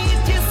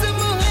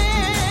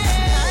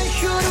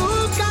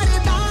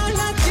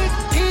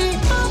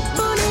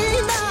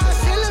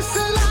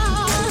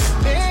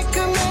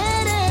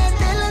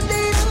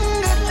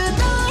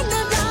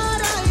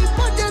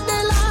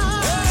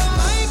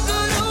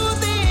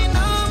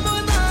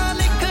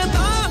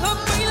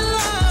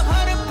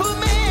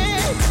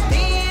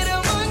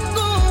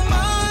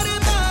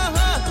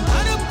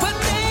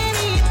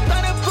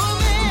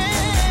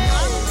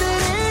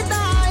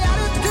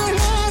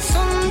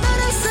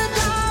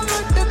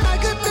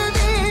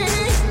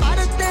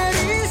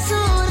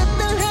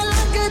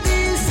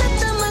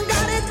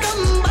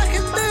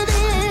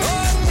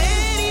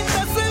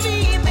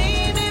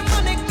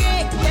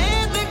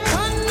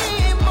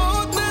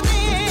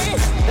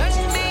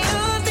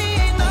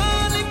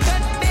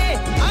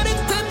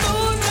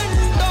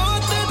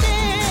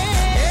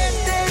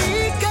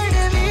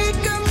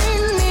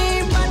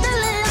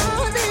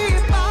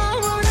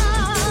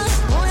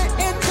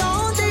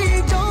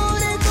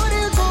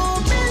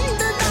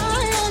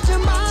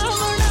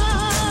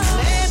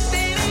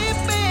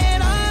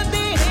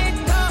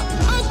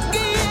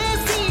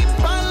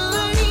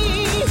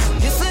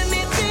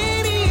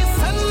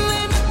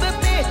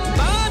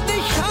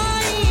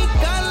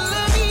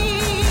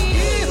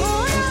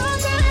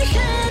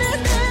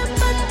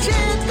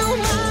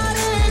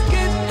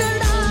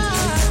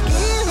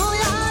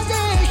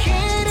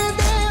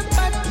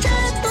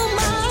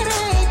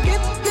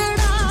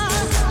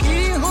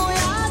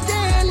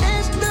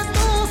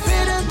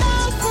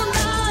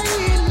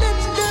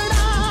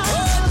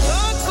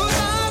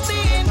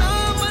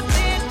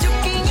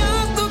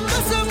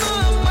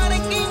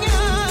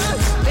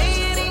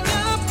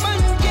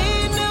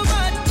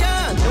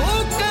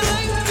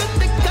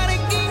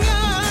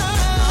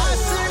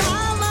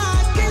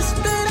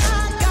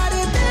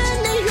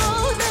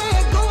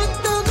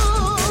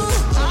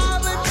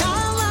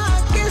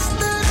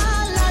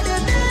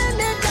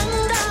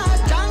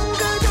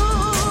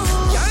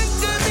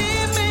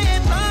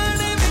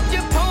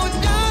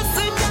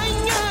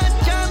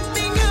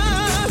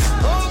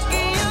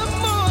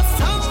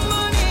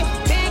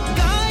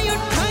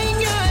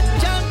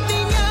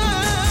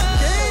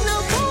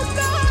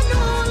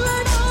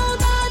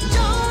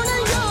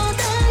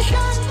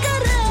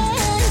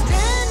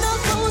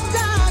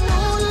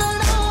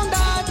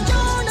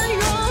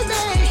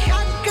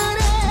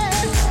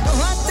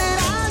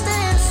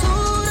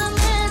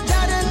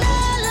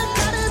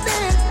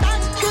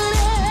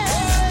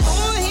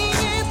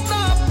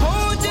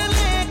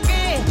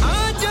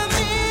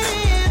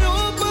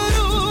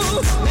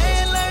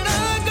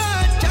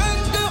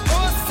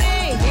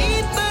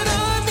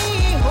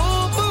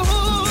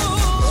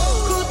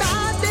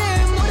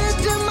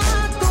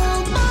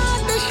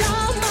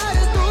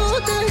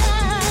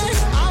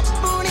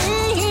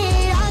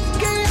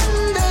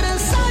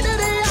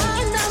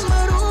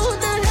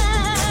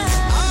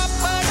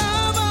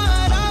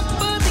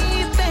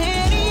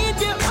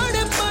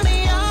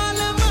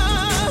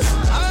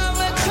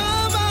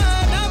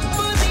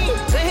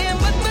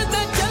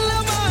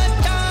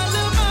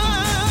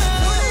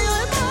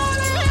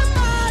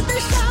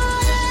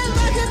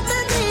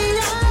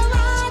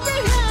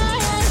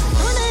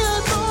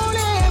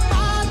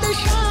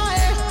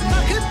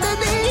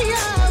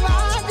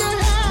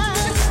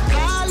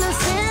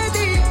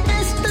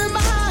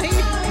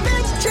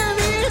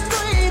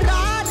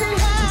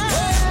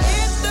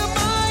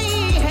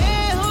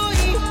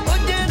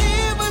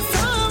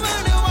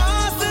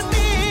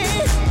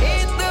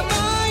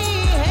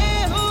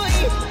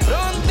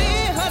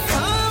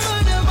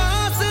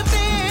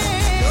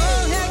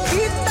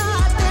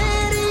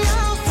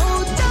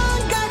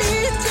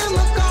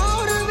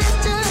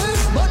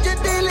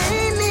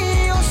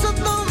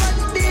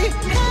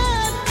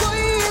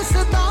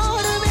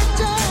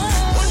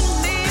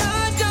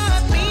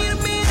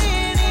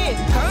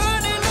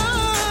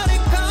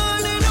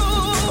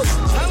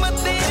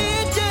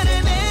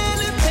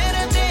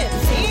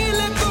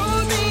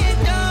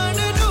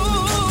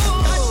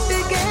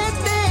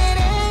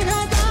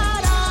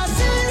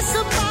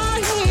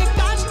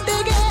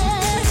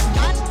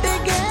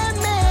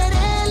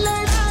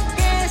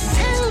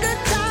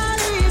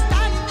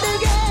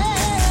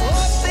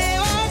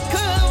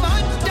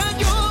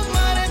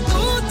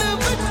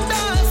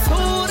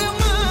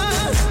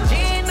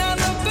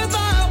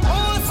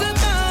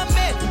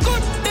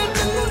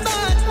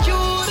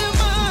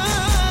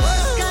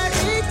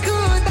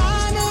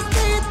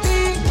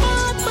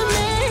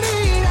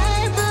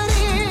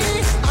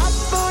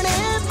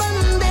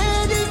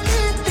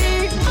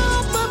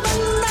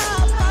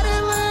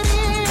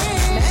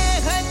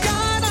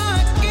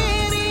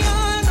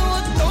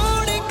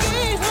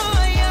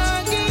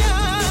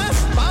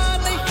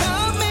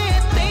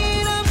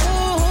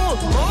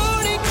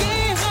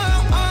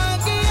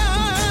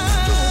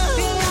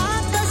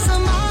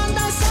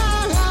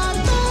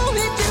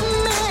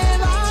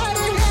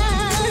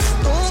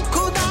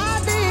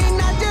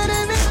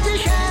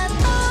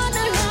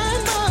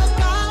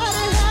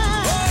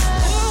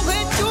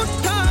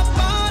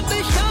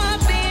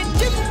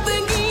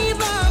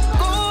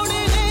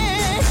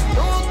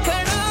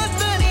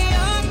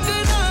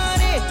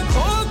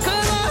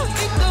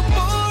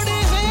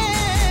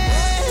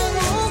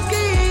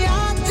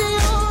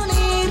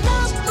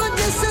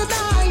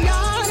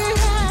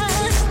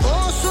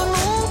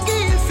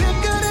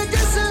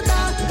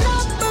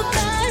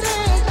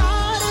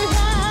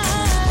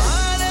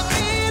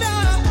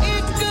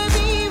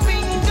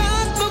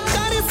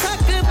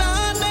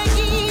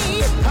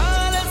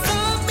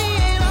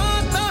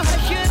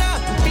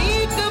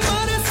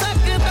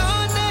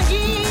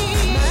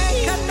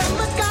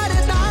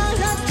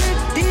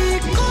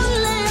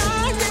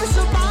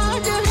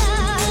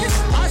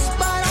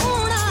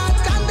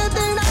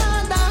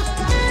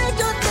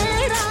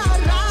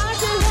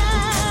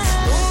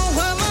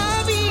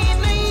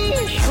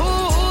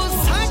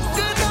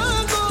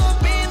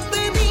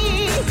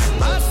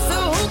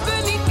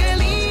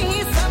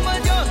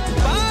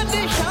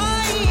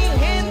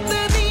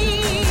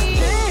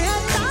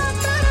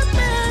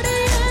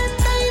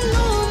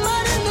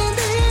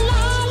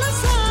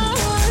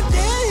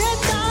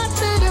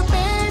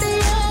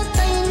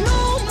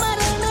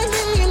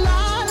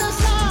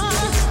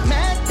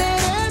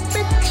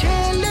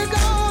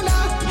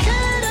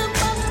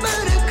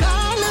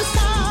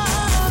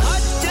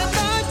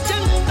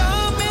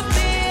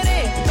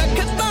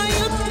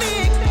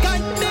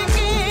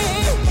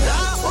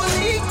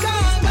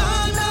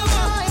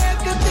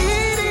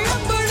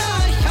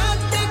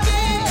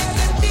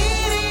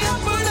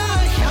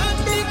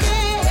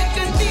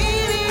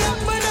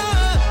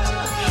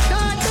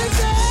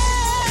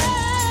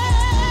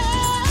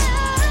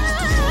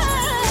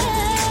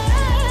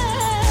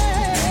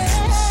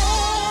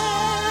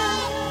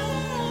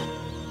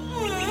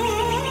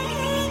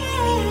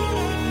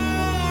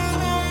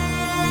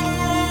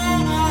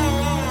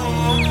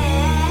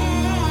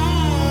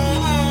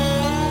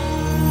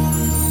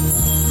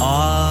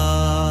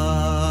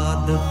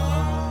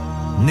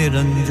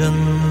निरंजन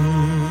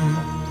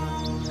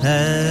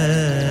है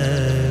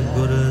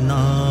गुरु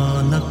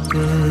नानक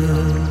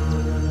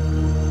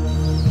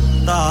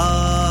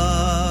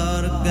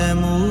तार के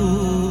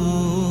मूरत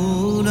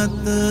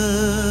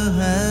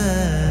है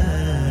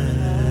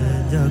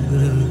जग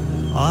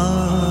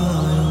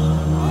आया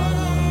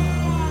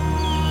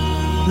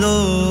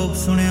लोग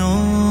सुनियो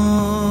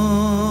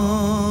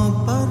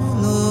पर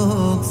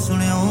लोग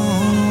सुनियो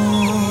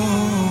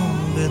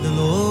वेद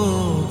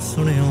लोग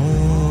सुनियो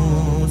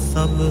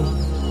सब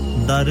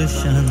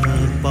दर्शन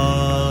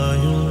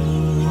पायो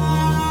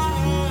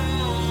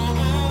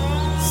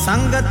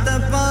संगत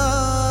पार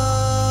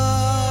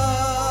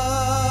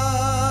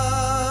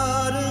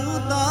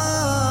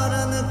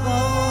उतारन को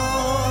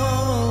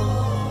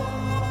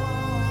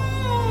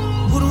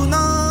गुरु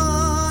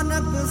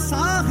नानक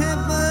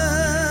साहिब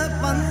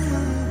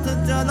पंथ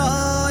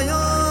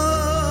चलायो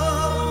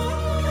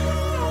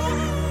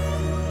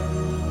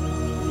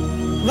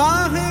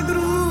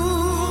वाहेगुरु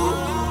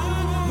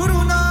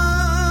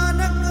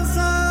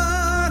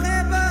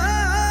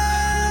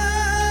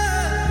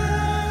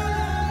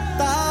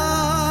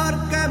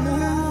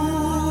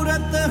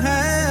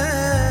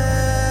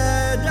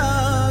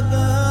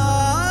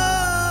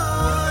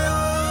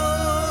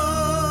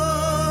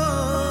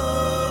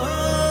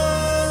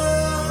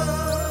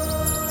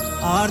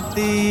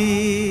आरती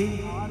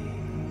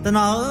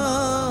तना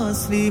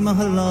श्री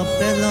महला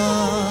पहला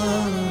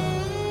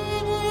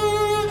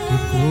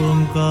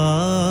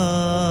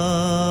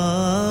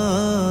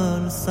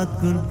ओंकार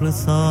सतगुर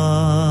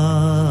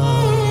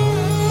प्रसाद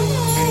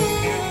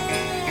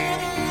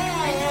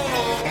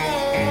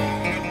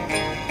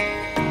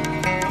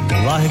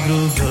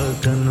वाहिगुरु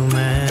गगन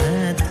में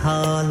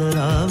थाल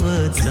रव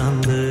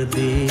चंद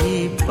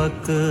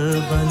दीपक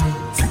बन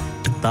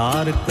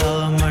तारका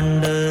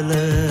मंडल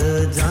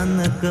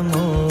जनक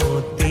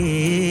मोती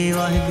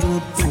वाहिगुरु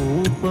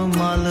धूप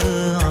मल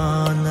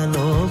आन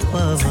लो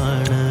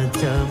पवन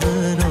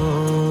चवरो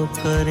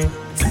करे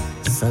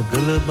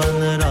सगल बन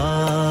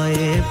राय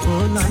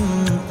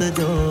पुनंत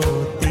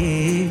ज्योति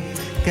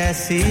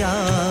कैसी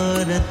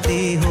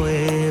आरती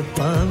होए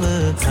पव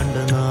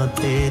खंडना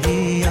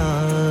तेरी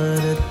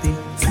आरती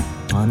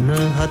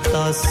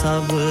अनहता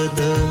शब्द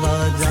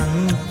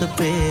वाजंत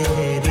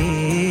पेरी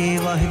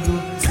वाहिगुरु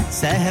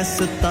सहस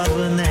तब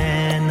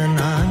नैन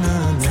नाना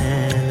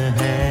नैन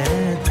है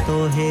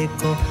तोहे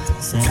को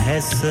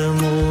सहस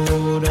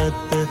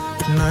मूरत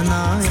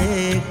नना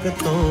एक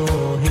तो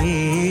ही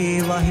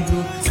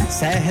वाहिगुरु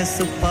सहस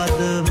पद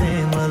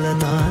विमल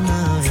नाना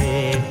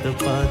एक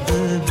पद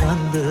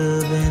गंध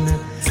बिन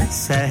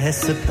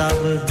सहस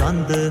तब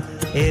गंध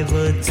एव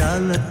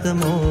चलत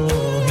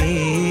मोही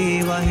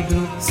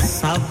वाहिगुरु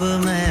सब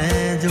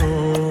में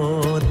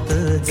जोत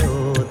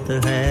जोत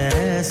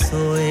है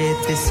सोए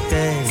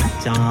तिसके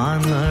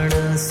चानन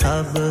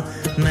सब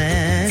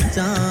मैं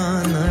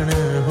चानन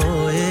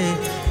होए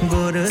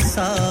गुर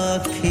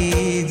साखी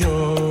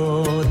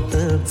जोत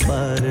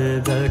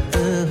परगट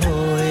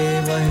होए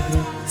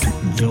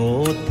वाहिगुरु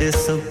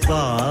ज्योतिष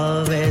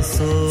पावे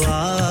सो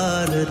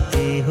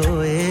आरती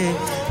होए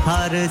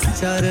हर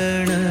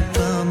चरण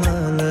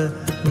कमल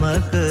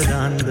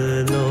मकरंद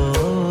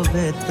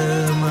लोभित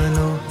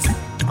मनो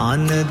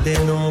अन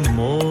दिनो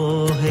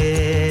मोहे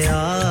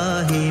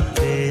आही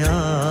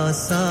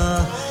प्यासा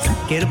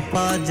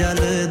कृपा जल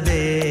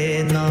दे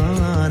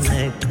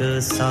नानक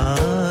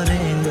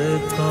सारंग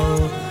को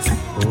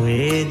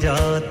हुए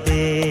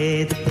जाते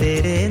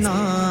तेरे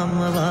नाम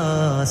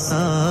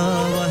वासा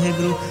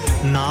वाहिगुरु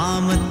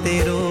नाम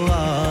तेरो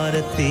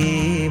आरती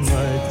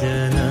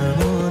भजन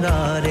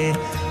मुरारे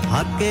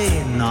हके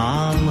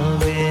नाम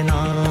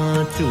बिना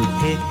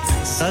झूठे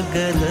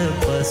सगल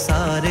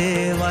पसारे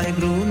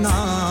वाहिगुरु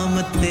नाम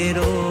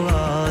तेरो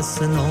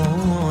आसनो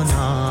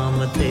नाम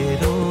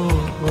तेरो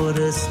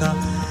उरसा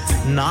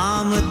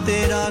नाम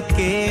तेरा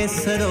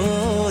केसरो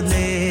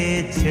ले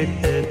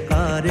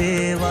छिटकारे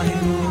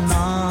वाहिगुरु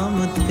नाम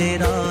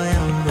तेरा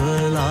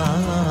अंबला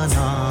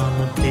नाम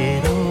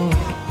तेरो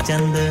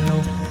चंदनो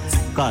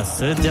कस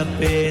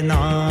जपे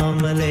नाम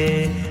ले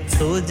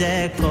तुझे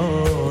को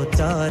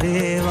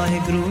चारे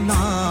वाहिगुरु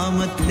नाम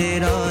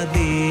तेरा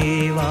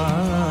दीवा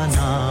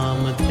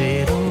नाम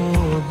तेरो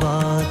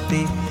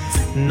बाती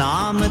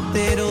नाम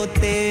तेरो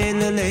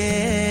तेल ले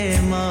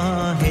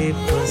माहे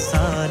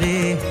पसारे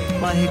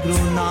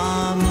वाहिगुरु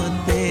नाम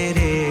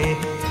तेरे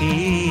की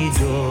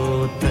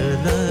जोत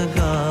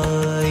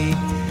लगाई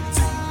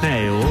है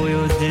ओ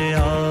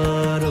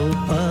उजियारो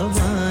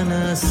पवन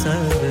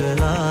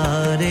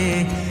सगलारे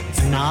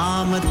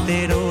नाम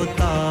तेरो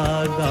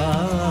तागा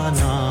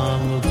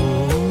नाम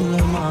फूल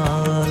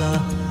माला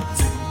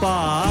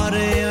पार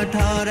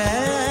 18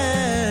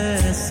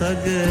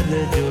 सगल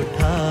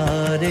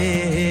जुठारे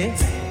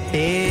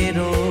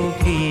तेरो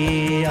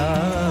किया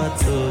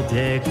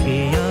तुझे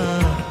किया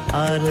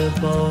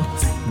अरबो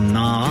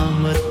नाम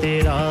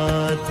तेरा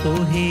तू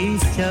ही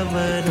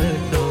चवर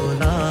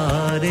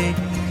डोलारे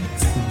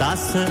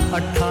 10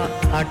 8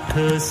 8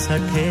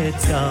 60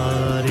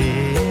 चारे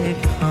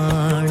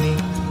खानी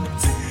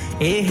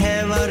ਇਹ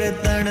ਹੈ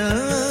ਵਰਤਣ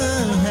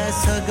ਹੈ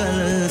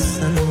ਸਗਲ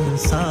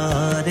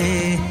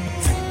ਸੰਸਾਰੇ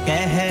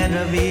ਕਹਿ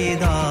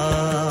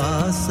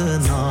ਰਵਿਦਾਸ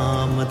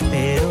ਨਾਮ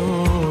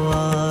ਤੇਰੋ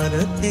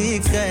ਆਰਤੀ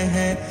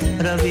ਕਹਿ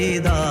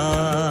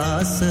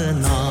ਰਵਿਦਾਸ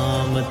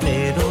ਨਾਮ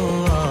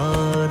ਤੇਰੋ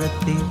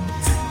ਆਰਤੀ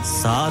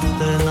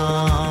ਸਤ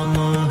ਨਾਮ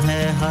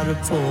ਹੈ ਹਰ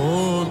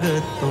ਭੋਗ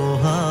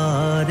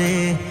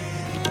ਤੁਹਾਰੇ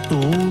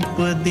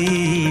ਧੂਪ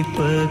ਦੀਪ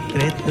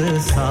ਕ੍ਰਿਤ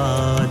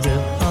ਸਾਜ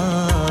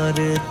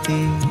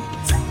ਆਰਤੀ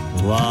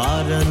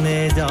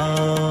ਵਾਰਨੇ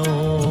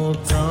ਜਾਓ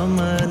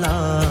ਕਮਲਾਪਤੀ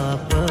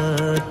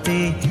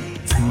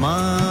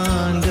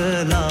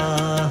ਮੰਗਲਾ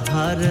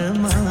ਹਰ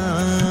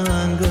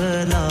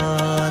ਮੰਗਲਾ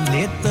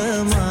ਨਿਤ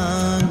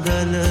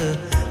ਮੰਗਲ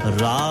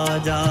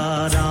ਰਾਜਾ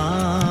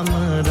ਰਾਮ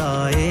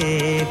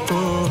ਰਾਏ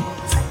ਕੋ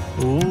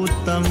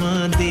उत्तम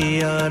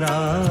दियरा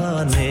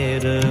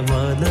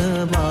निर्मल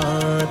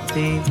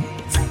बाती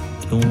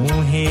तू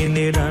ही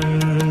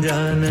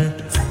निरंजन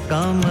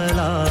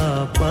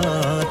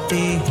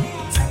कमलापति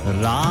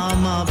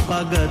राम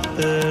भगत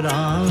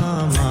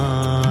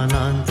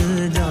रामानंद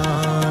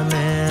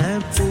जाने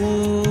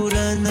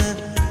पूरन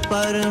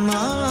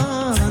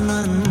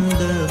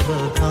परमानंद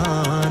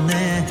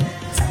बखाने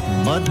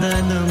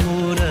मदन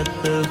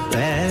मूरत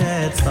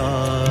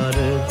पैतार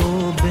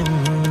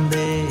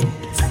गोबिंदे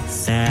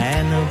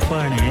सैन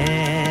पणे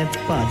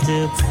भज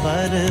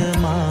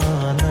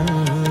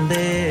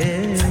परमानंदे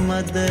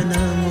मदन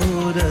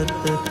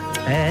मूरत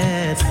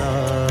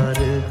ऐतार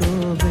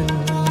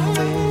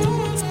गोबिंदे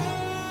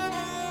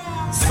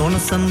सुन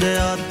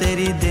संध्या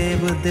तेरी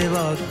देव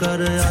देवा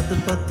कर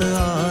अदपत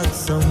आद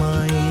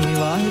समाई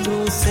वाहिगुरु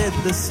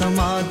सिद्ध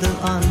समाध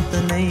अंत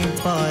नहीं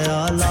पाया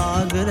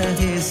लाग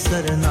रहे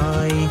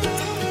सरनाई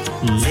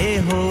ले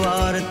हो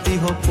आरती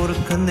हो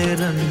पुरख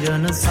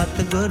निरंजन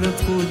सतगुर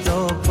पूजो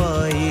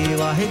पाई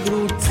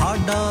वाहिगुरु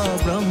ठाडा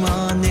ब्रह्मा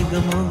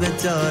निगम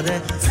विचारे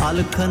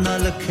अलख न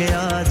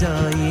लखया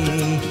जाई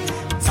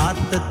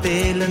सत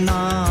तेल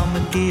नाम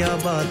किया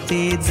बाती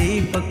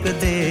दीपक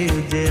दे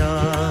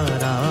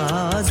उजियारा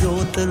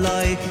जोत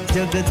लाए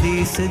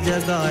जगदीश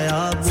जगाया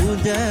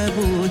बूझे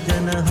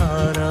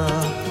बूझनहारा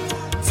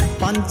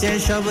पंचे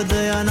शब्द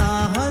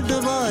अनाहद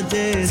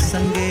बाजे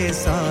संगे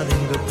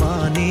सारंग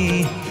पानी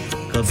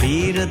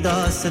कबीर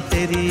दास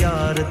तेरी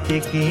आरती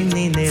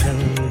कीनी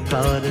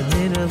निरंकार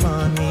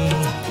निर्वाणी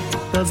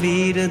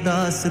कबीर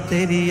दास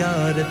तेरी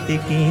आरती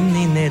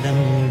कीनी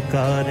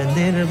निरंकार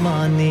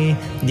निर्वाणी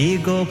जी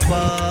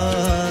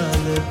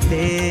गोपाल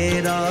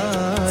तेरा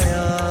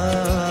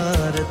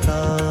आरता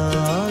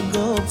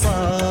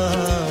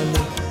गोपाल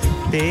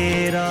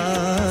तेरा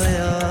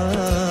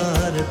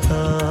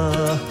आरता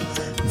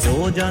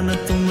जो जन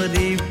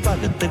तुमरी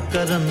भगत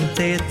करन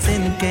ते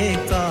तिनके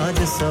काज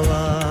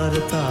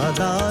सवारता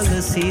दाल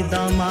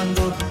सीधा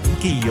मांगो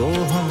कियो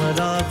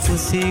हमरा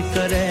खुशी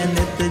करे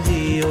नित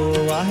जियो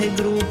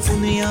वाहिगुरु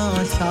पुनिया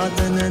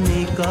साधन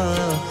नीका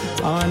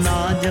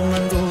अनाज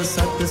मंगो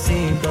सत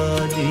सीगा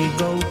जी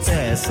गौ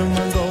पैस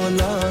मंगो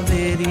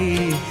लावेरी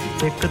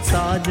एक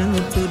ताजन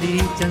तुरी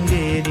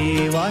चंगेरी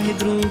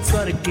वाहिगुरु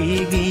कर की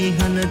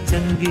गीहन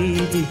चंगी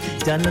जी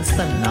जन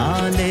धन्ना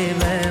ले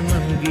वै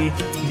मंगी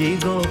जी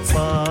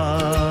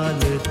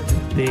गोपाल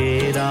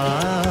तेरा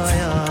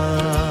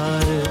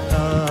यार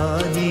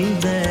ताजी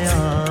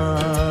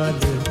दयाल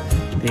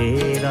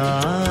तेरा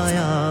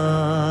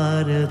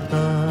यार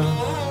ता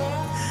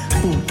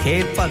भूखे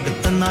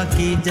भगत ना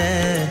कीजै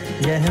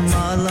यह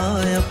माला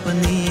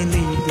अपनी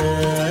लीजै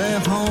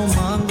हाँ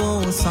मांगो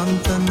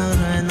संतन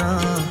रहना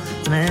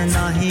मैं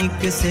नाही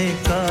किसे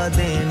का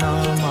देना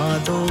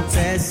मादो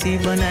कैसी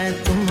बने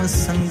तुम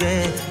संगे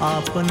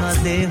आप न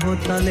दे हो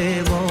तले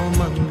वो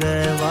मंगे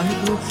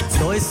वाहिगुरु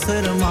तो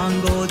सिर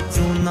मांगो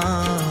चूना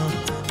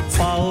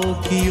पाओ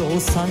कियो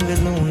संग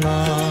लूना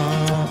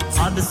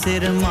अध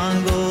सिर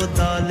मांगो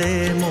दाले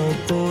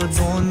मोको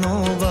दोनों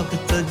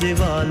वक्त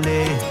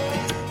जिवाले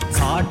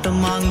खाट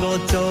मांगो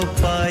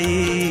चौपाई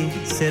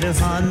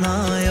सिरहाना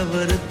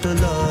अवर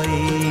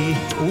तुलाई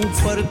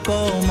ऊपर को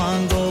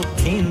मांगो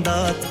खींदा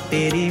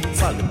तेरी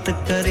भगत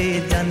करे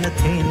जन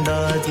थींदा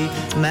जी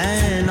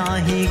मैं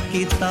नाही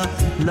कीता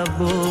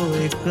लबो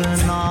एक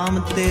नाम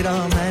तेरा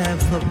मैं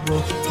फबो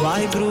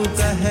वाहिगुरु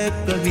कहे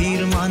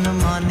कबीर मन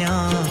मान्या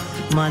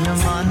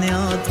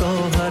तो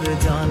हर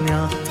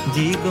जान्या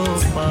जी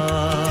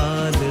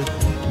गोपाल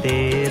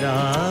तेरा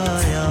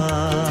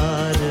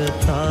यार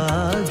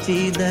ताजी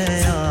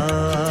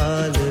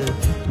दयाल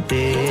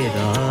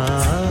तेरा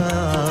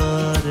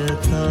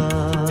था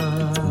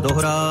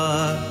दोहरा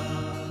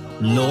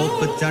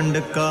लोक चंड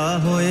का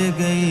होए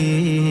गई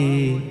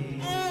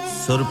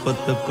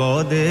सुरपत को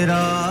दे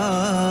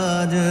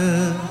राज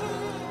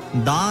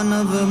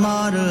दानव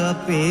मार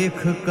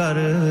अपेख कर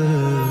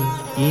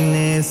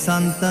इन्हें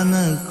संतन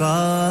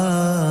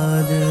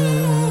काज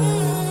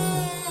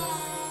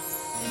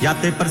या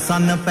ते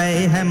प्रसन्न पए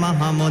है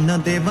महामुन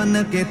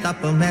देवन के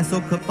तप में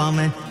सुख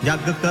पावे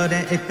जग करे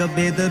एक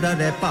बेद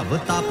रे भव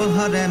ताप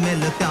हरे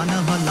मिल ध्यान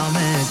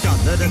हलावे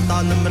चादर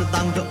ताल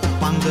मृदंग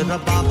उपंग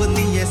रबाब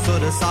लिए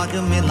सुर साज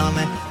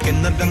मिलावे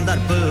किन्नर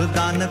गंधर्व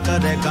गान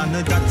करे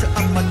गान जच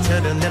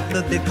अपक्षर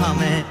नृत्य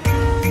दिखावे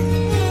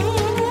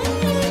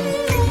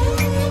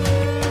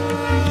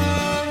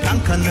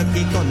खन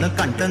की कोन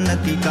कंटन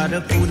की कर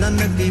फूलन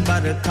की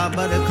बर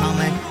खबर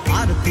खावे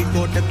आरती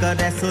कोट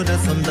करे सुर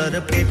सुंदर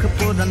पेख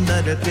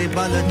पुरंदर के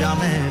बल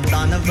जावे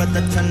दानव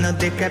दक्षन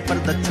देखे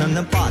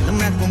प्रदक्षन पाल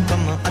में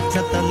कुंकुम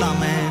अक्षत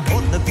लावे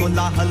होत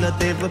कोलाहल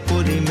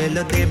देवपुरी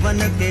मिल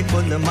देवन के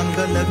कुल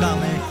मंगल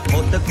गावे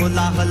होत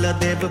कोलाहल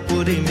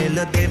देवपुरी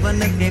मिल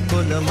देवन के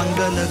कुल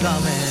मंगल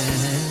गावे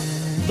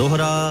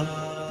दोहरा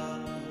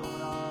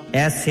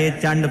ऐसे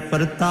चंड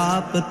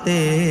प्रताप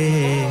ते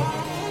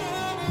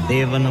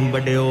देवन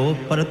बड़ो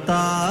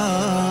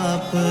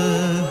प्रताप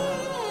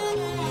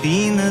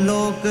तीन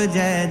लोक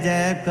जय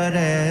जय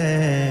करे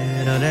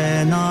रे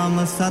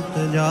नाम सत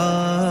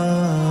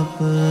जाप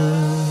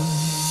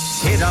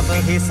हे रब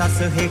हे सस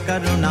हे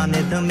करुणा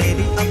निध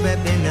मेरी अब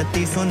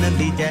बिनती सुन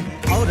लीजै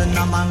और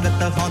न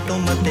मांगत हो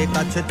तुम ते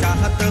कछ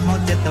चाहत हो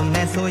चित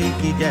में सोई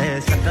कीजै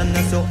शतन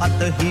सो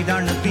अत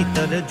हिरण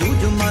भीतर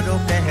जूझ मरो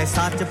कह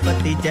साच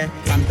पति जय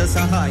संत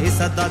सहाय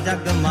सदा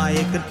जग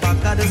माए कृपा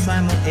कर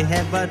स्वयं एह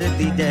वर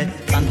दीजै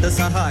संत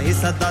सहाय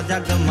सदा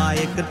जग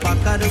माए कृपा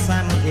कर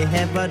स्वयं एह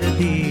वर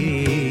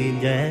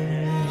दीजै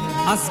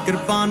अस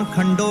कृपान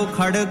खंडो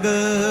खड़ग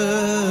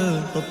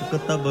तुपक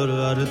तबर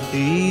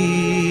अरती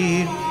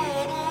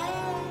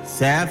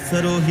सैफ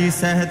सरोही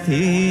सहथी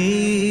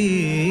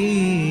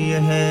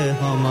है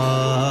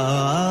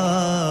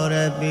हमारे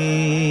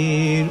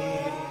वीर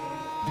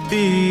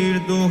तीर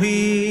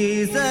तुही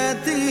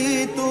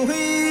सहथी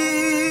तुही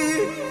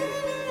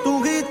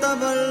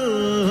तबल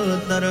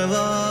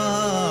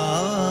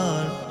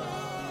तरवार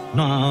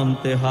नाम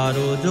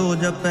तिहारो जो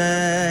जपै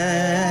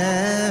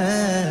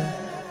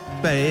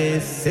पै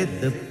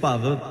सिद्ध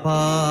पव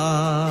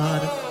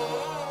पार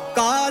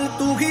काल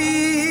तुही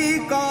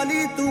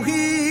काली तुही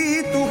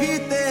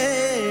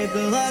तेग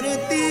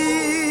हरती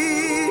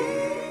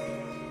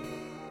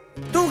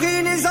तुही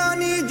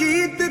निशानी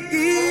जीत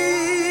की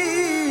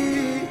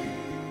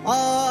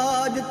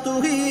आज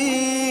तुही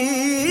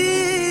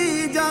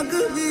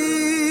जगवीर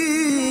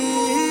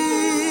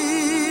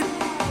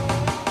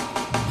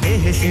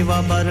शिवा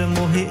बर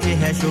मोहि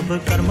एह शुभ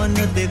कर्मन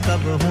दे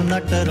कब हूँ न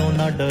टरो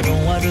न डरो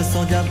अर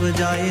सो जब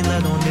जाए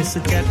नरो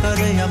निश्चय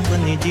कर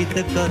अपनी जीत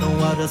करो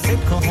अर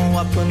सिख हूँ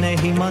अपने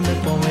ही मन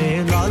को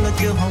में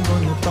लालच हूँ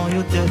गुण तो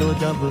उतरो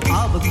जब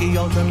आव की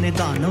औद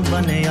निदान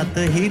बने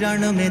अत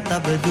हिरण में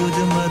तब जूझ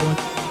मरो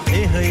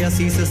एह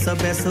असीस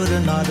सबे सुर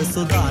नार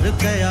सुधार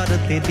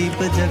कयारती दीप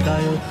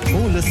जगायो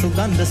फूल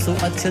सुगंध सु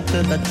अक्षत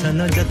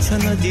दक्षन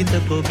जक्षन जीत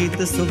को गीत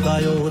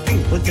सुगायो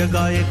धूप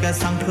जगाए कै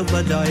शंख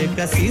बजाए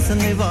कै शीस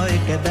निवाए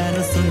कै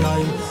बैन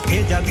सुनायो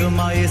हे जग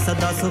माए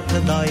सदा सुख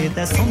दाए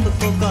तै सुंद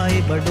को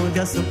गाए बड़ो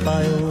जस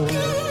पायो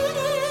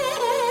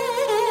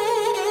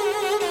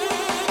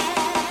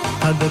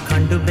खग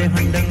खंड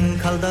बेहंडं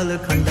खलदल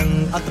खंडं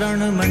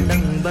अत्रण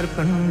मंडं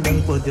बरखंडं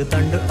कुज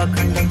दंड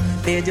अखंडं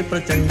तेज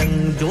प्रचंडं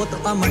ज्योत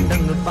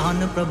अमंडं पान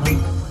प्रभं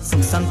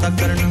सुख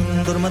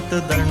संतकरणं दुर्मत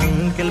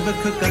दरणं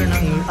किलबख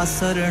करणं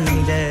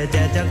असरणं जय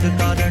जय जग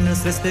कारण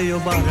सृष्टि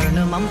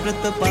उबारण मम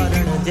कृत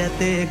पारण जय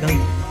ते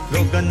गं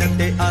रोगन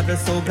ते आर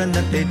सोगन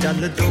ते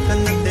जल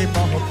जोगन ते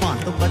बहु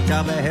पांत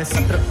बचावे है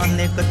सत्र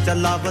अनेक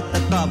चलावत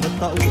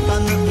कावत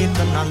उतन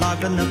इतना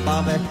लागन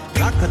पावे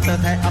राखत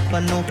है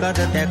अपनों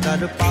कर दे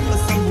कर पाप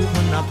समूह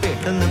न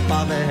पेट न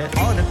पावे है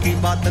और की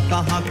बात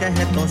कहाँ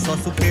कहे तो सौ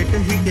सुपेट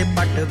ही के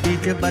पट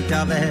बीच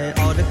बचावे है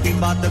और की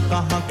बात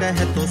कहाँ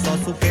कहे तो सौ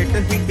सुपेट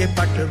ही के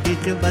पट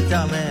बीच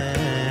बचावे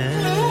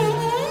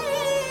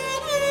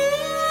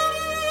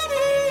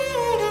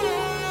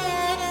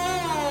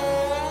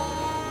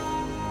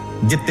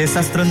जिते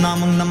शस्त्र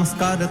नामं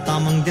नमस्कार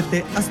तामं जिते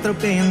अस्त्र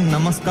पेयं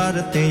नमस्कार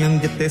तेयं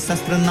जिते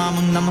शस्त्र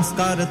नामं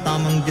नमस्कार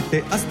तामं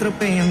जिते अस्त्र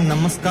पेयं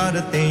नमस्कार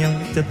तेयं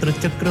चत्र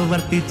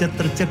चक्रवर्ती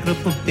चत्र चक्र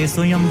पुप्ते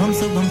स्वयंभं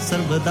शुभं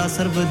सर्वदा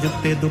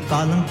सर्वजुक्ते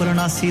दुकालं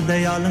प्रणासी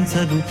दयालं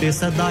स्वरूपे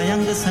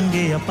सदायंग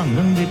संगे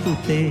अपंगं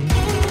विपुते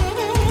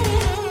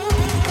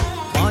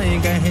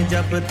गए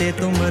जब ते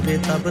तुम रे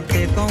तब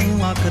ते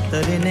कहूँ आँख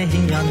तरे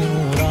नहीं आनू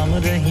राम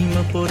रहीम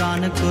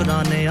पुराण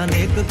कुरान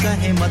अनेक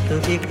कहे मत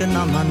एक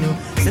न मान्यो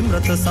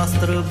सिमरत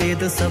शास्त्र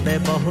वेद सबे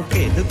बहु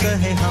भेद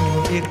कहे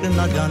हम एक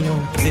न जानो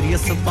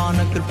सिरियस पान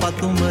कृपा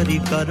तुम्हारी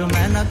कर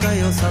मैं न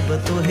कहो सब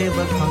तोहे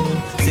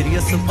बखानो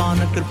सिरियस पान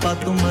कृपा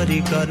तुम्हारी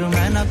कर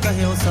मैं न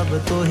कहो सब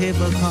तोहे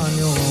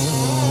बखानो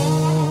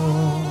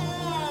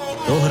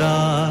तोहरा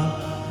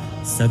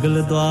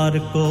सगल द्वार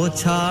को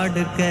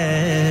छाड़ के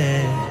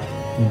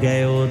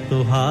गयो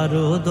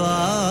तुहारो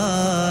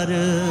द्वार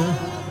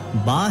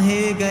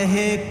बाहे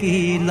गहे की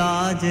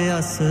लाज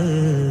अस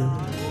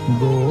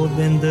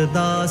गोविंद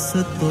दास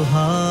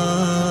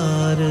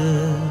तुहार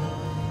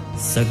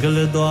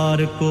सगल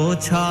द्वार को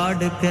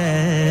छाड़ के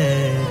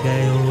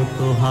गयो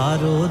तो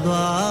तुहारो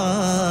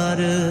द्वार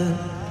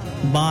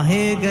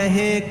बाहे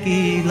गहे की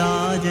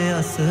लाज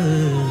अस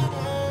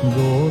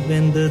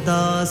गोविंद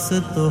दास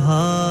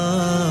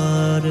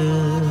तुहार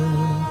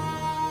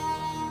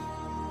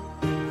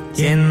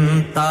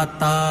चिंता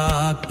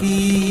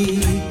ताकी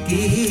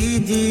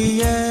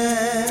कीजिए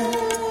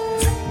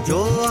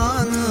जो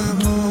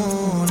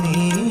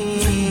अनहोनी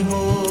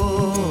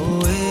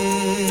होए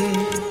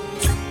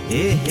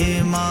यह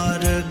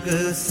मार्ग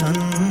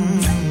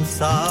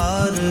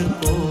संसार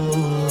को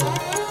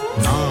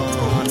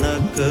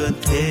नानक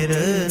थिर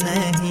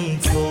नहीं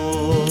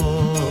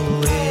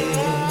कोए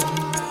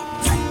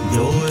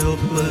जो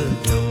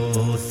उपजो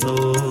सो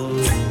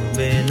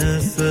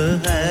बिनस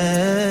है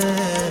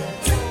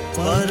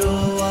परो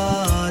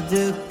आज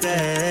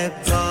कै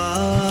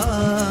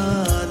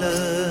काल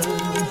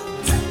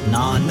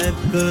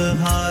नानक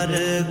हर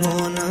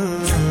गुण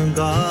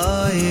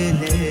गाए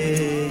ले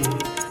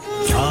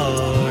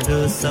छाड़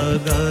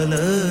सगल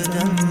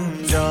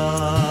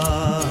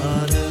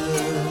जंजाल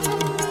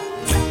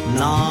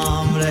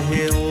नाम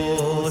रहे ओ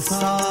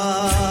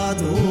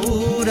साधु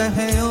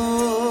रहे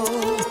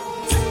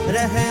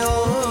ओ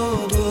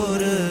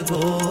गुर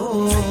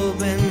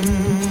गोबिंद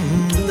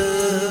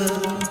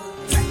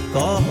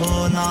कहो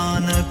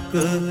नानक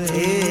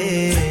ए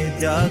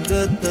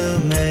जगत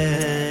में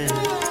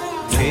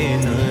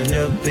बिन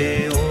जपे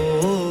ओ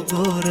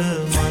गुर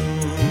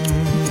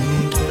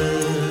मंत्र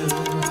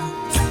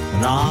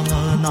राम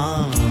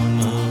नाम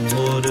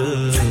गुर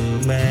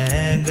मैं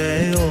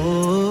गयो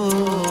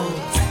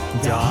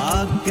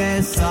जाके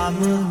सम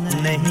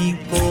नहीं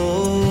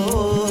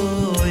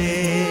कोए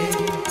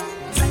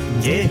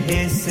जेह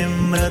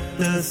सिमरत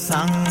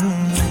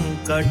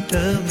संकट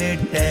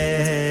मिटे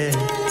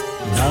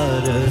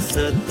नरस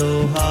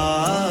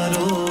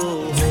तुहारो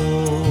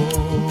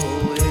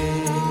होए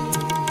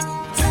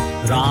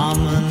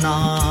राम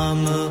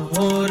नाम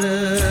और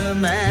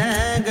मैं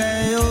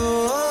गयो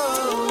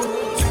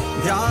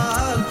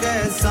जाके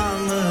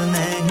सम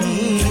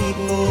नहीं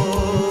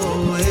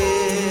कोए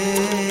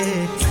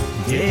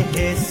जेह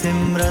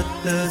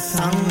सिमरत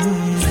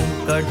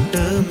संकट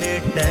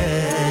मिटे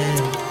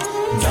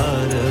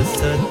nurse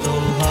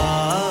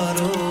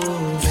तुहारो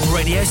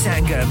Radio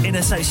Sangam in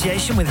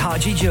association with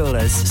Haji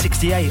Jewellers,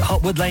 68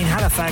 Hotwood Lane, Halifax.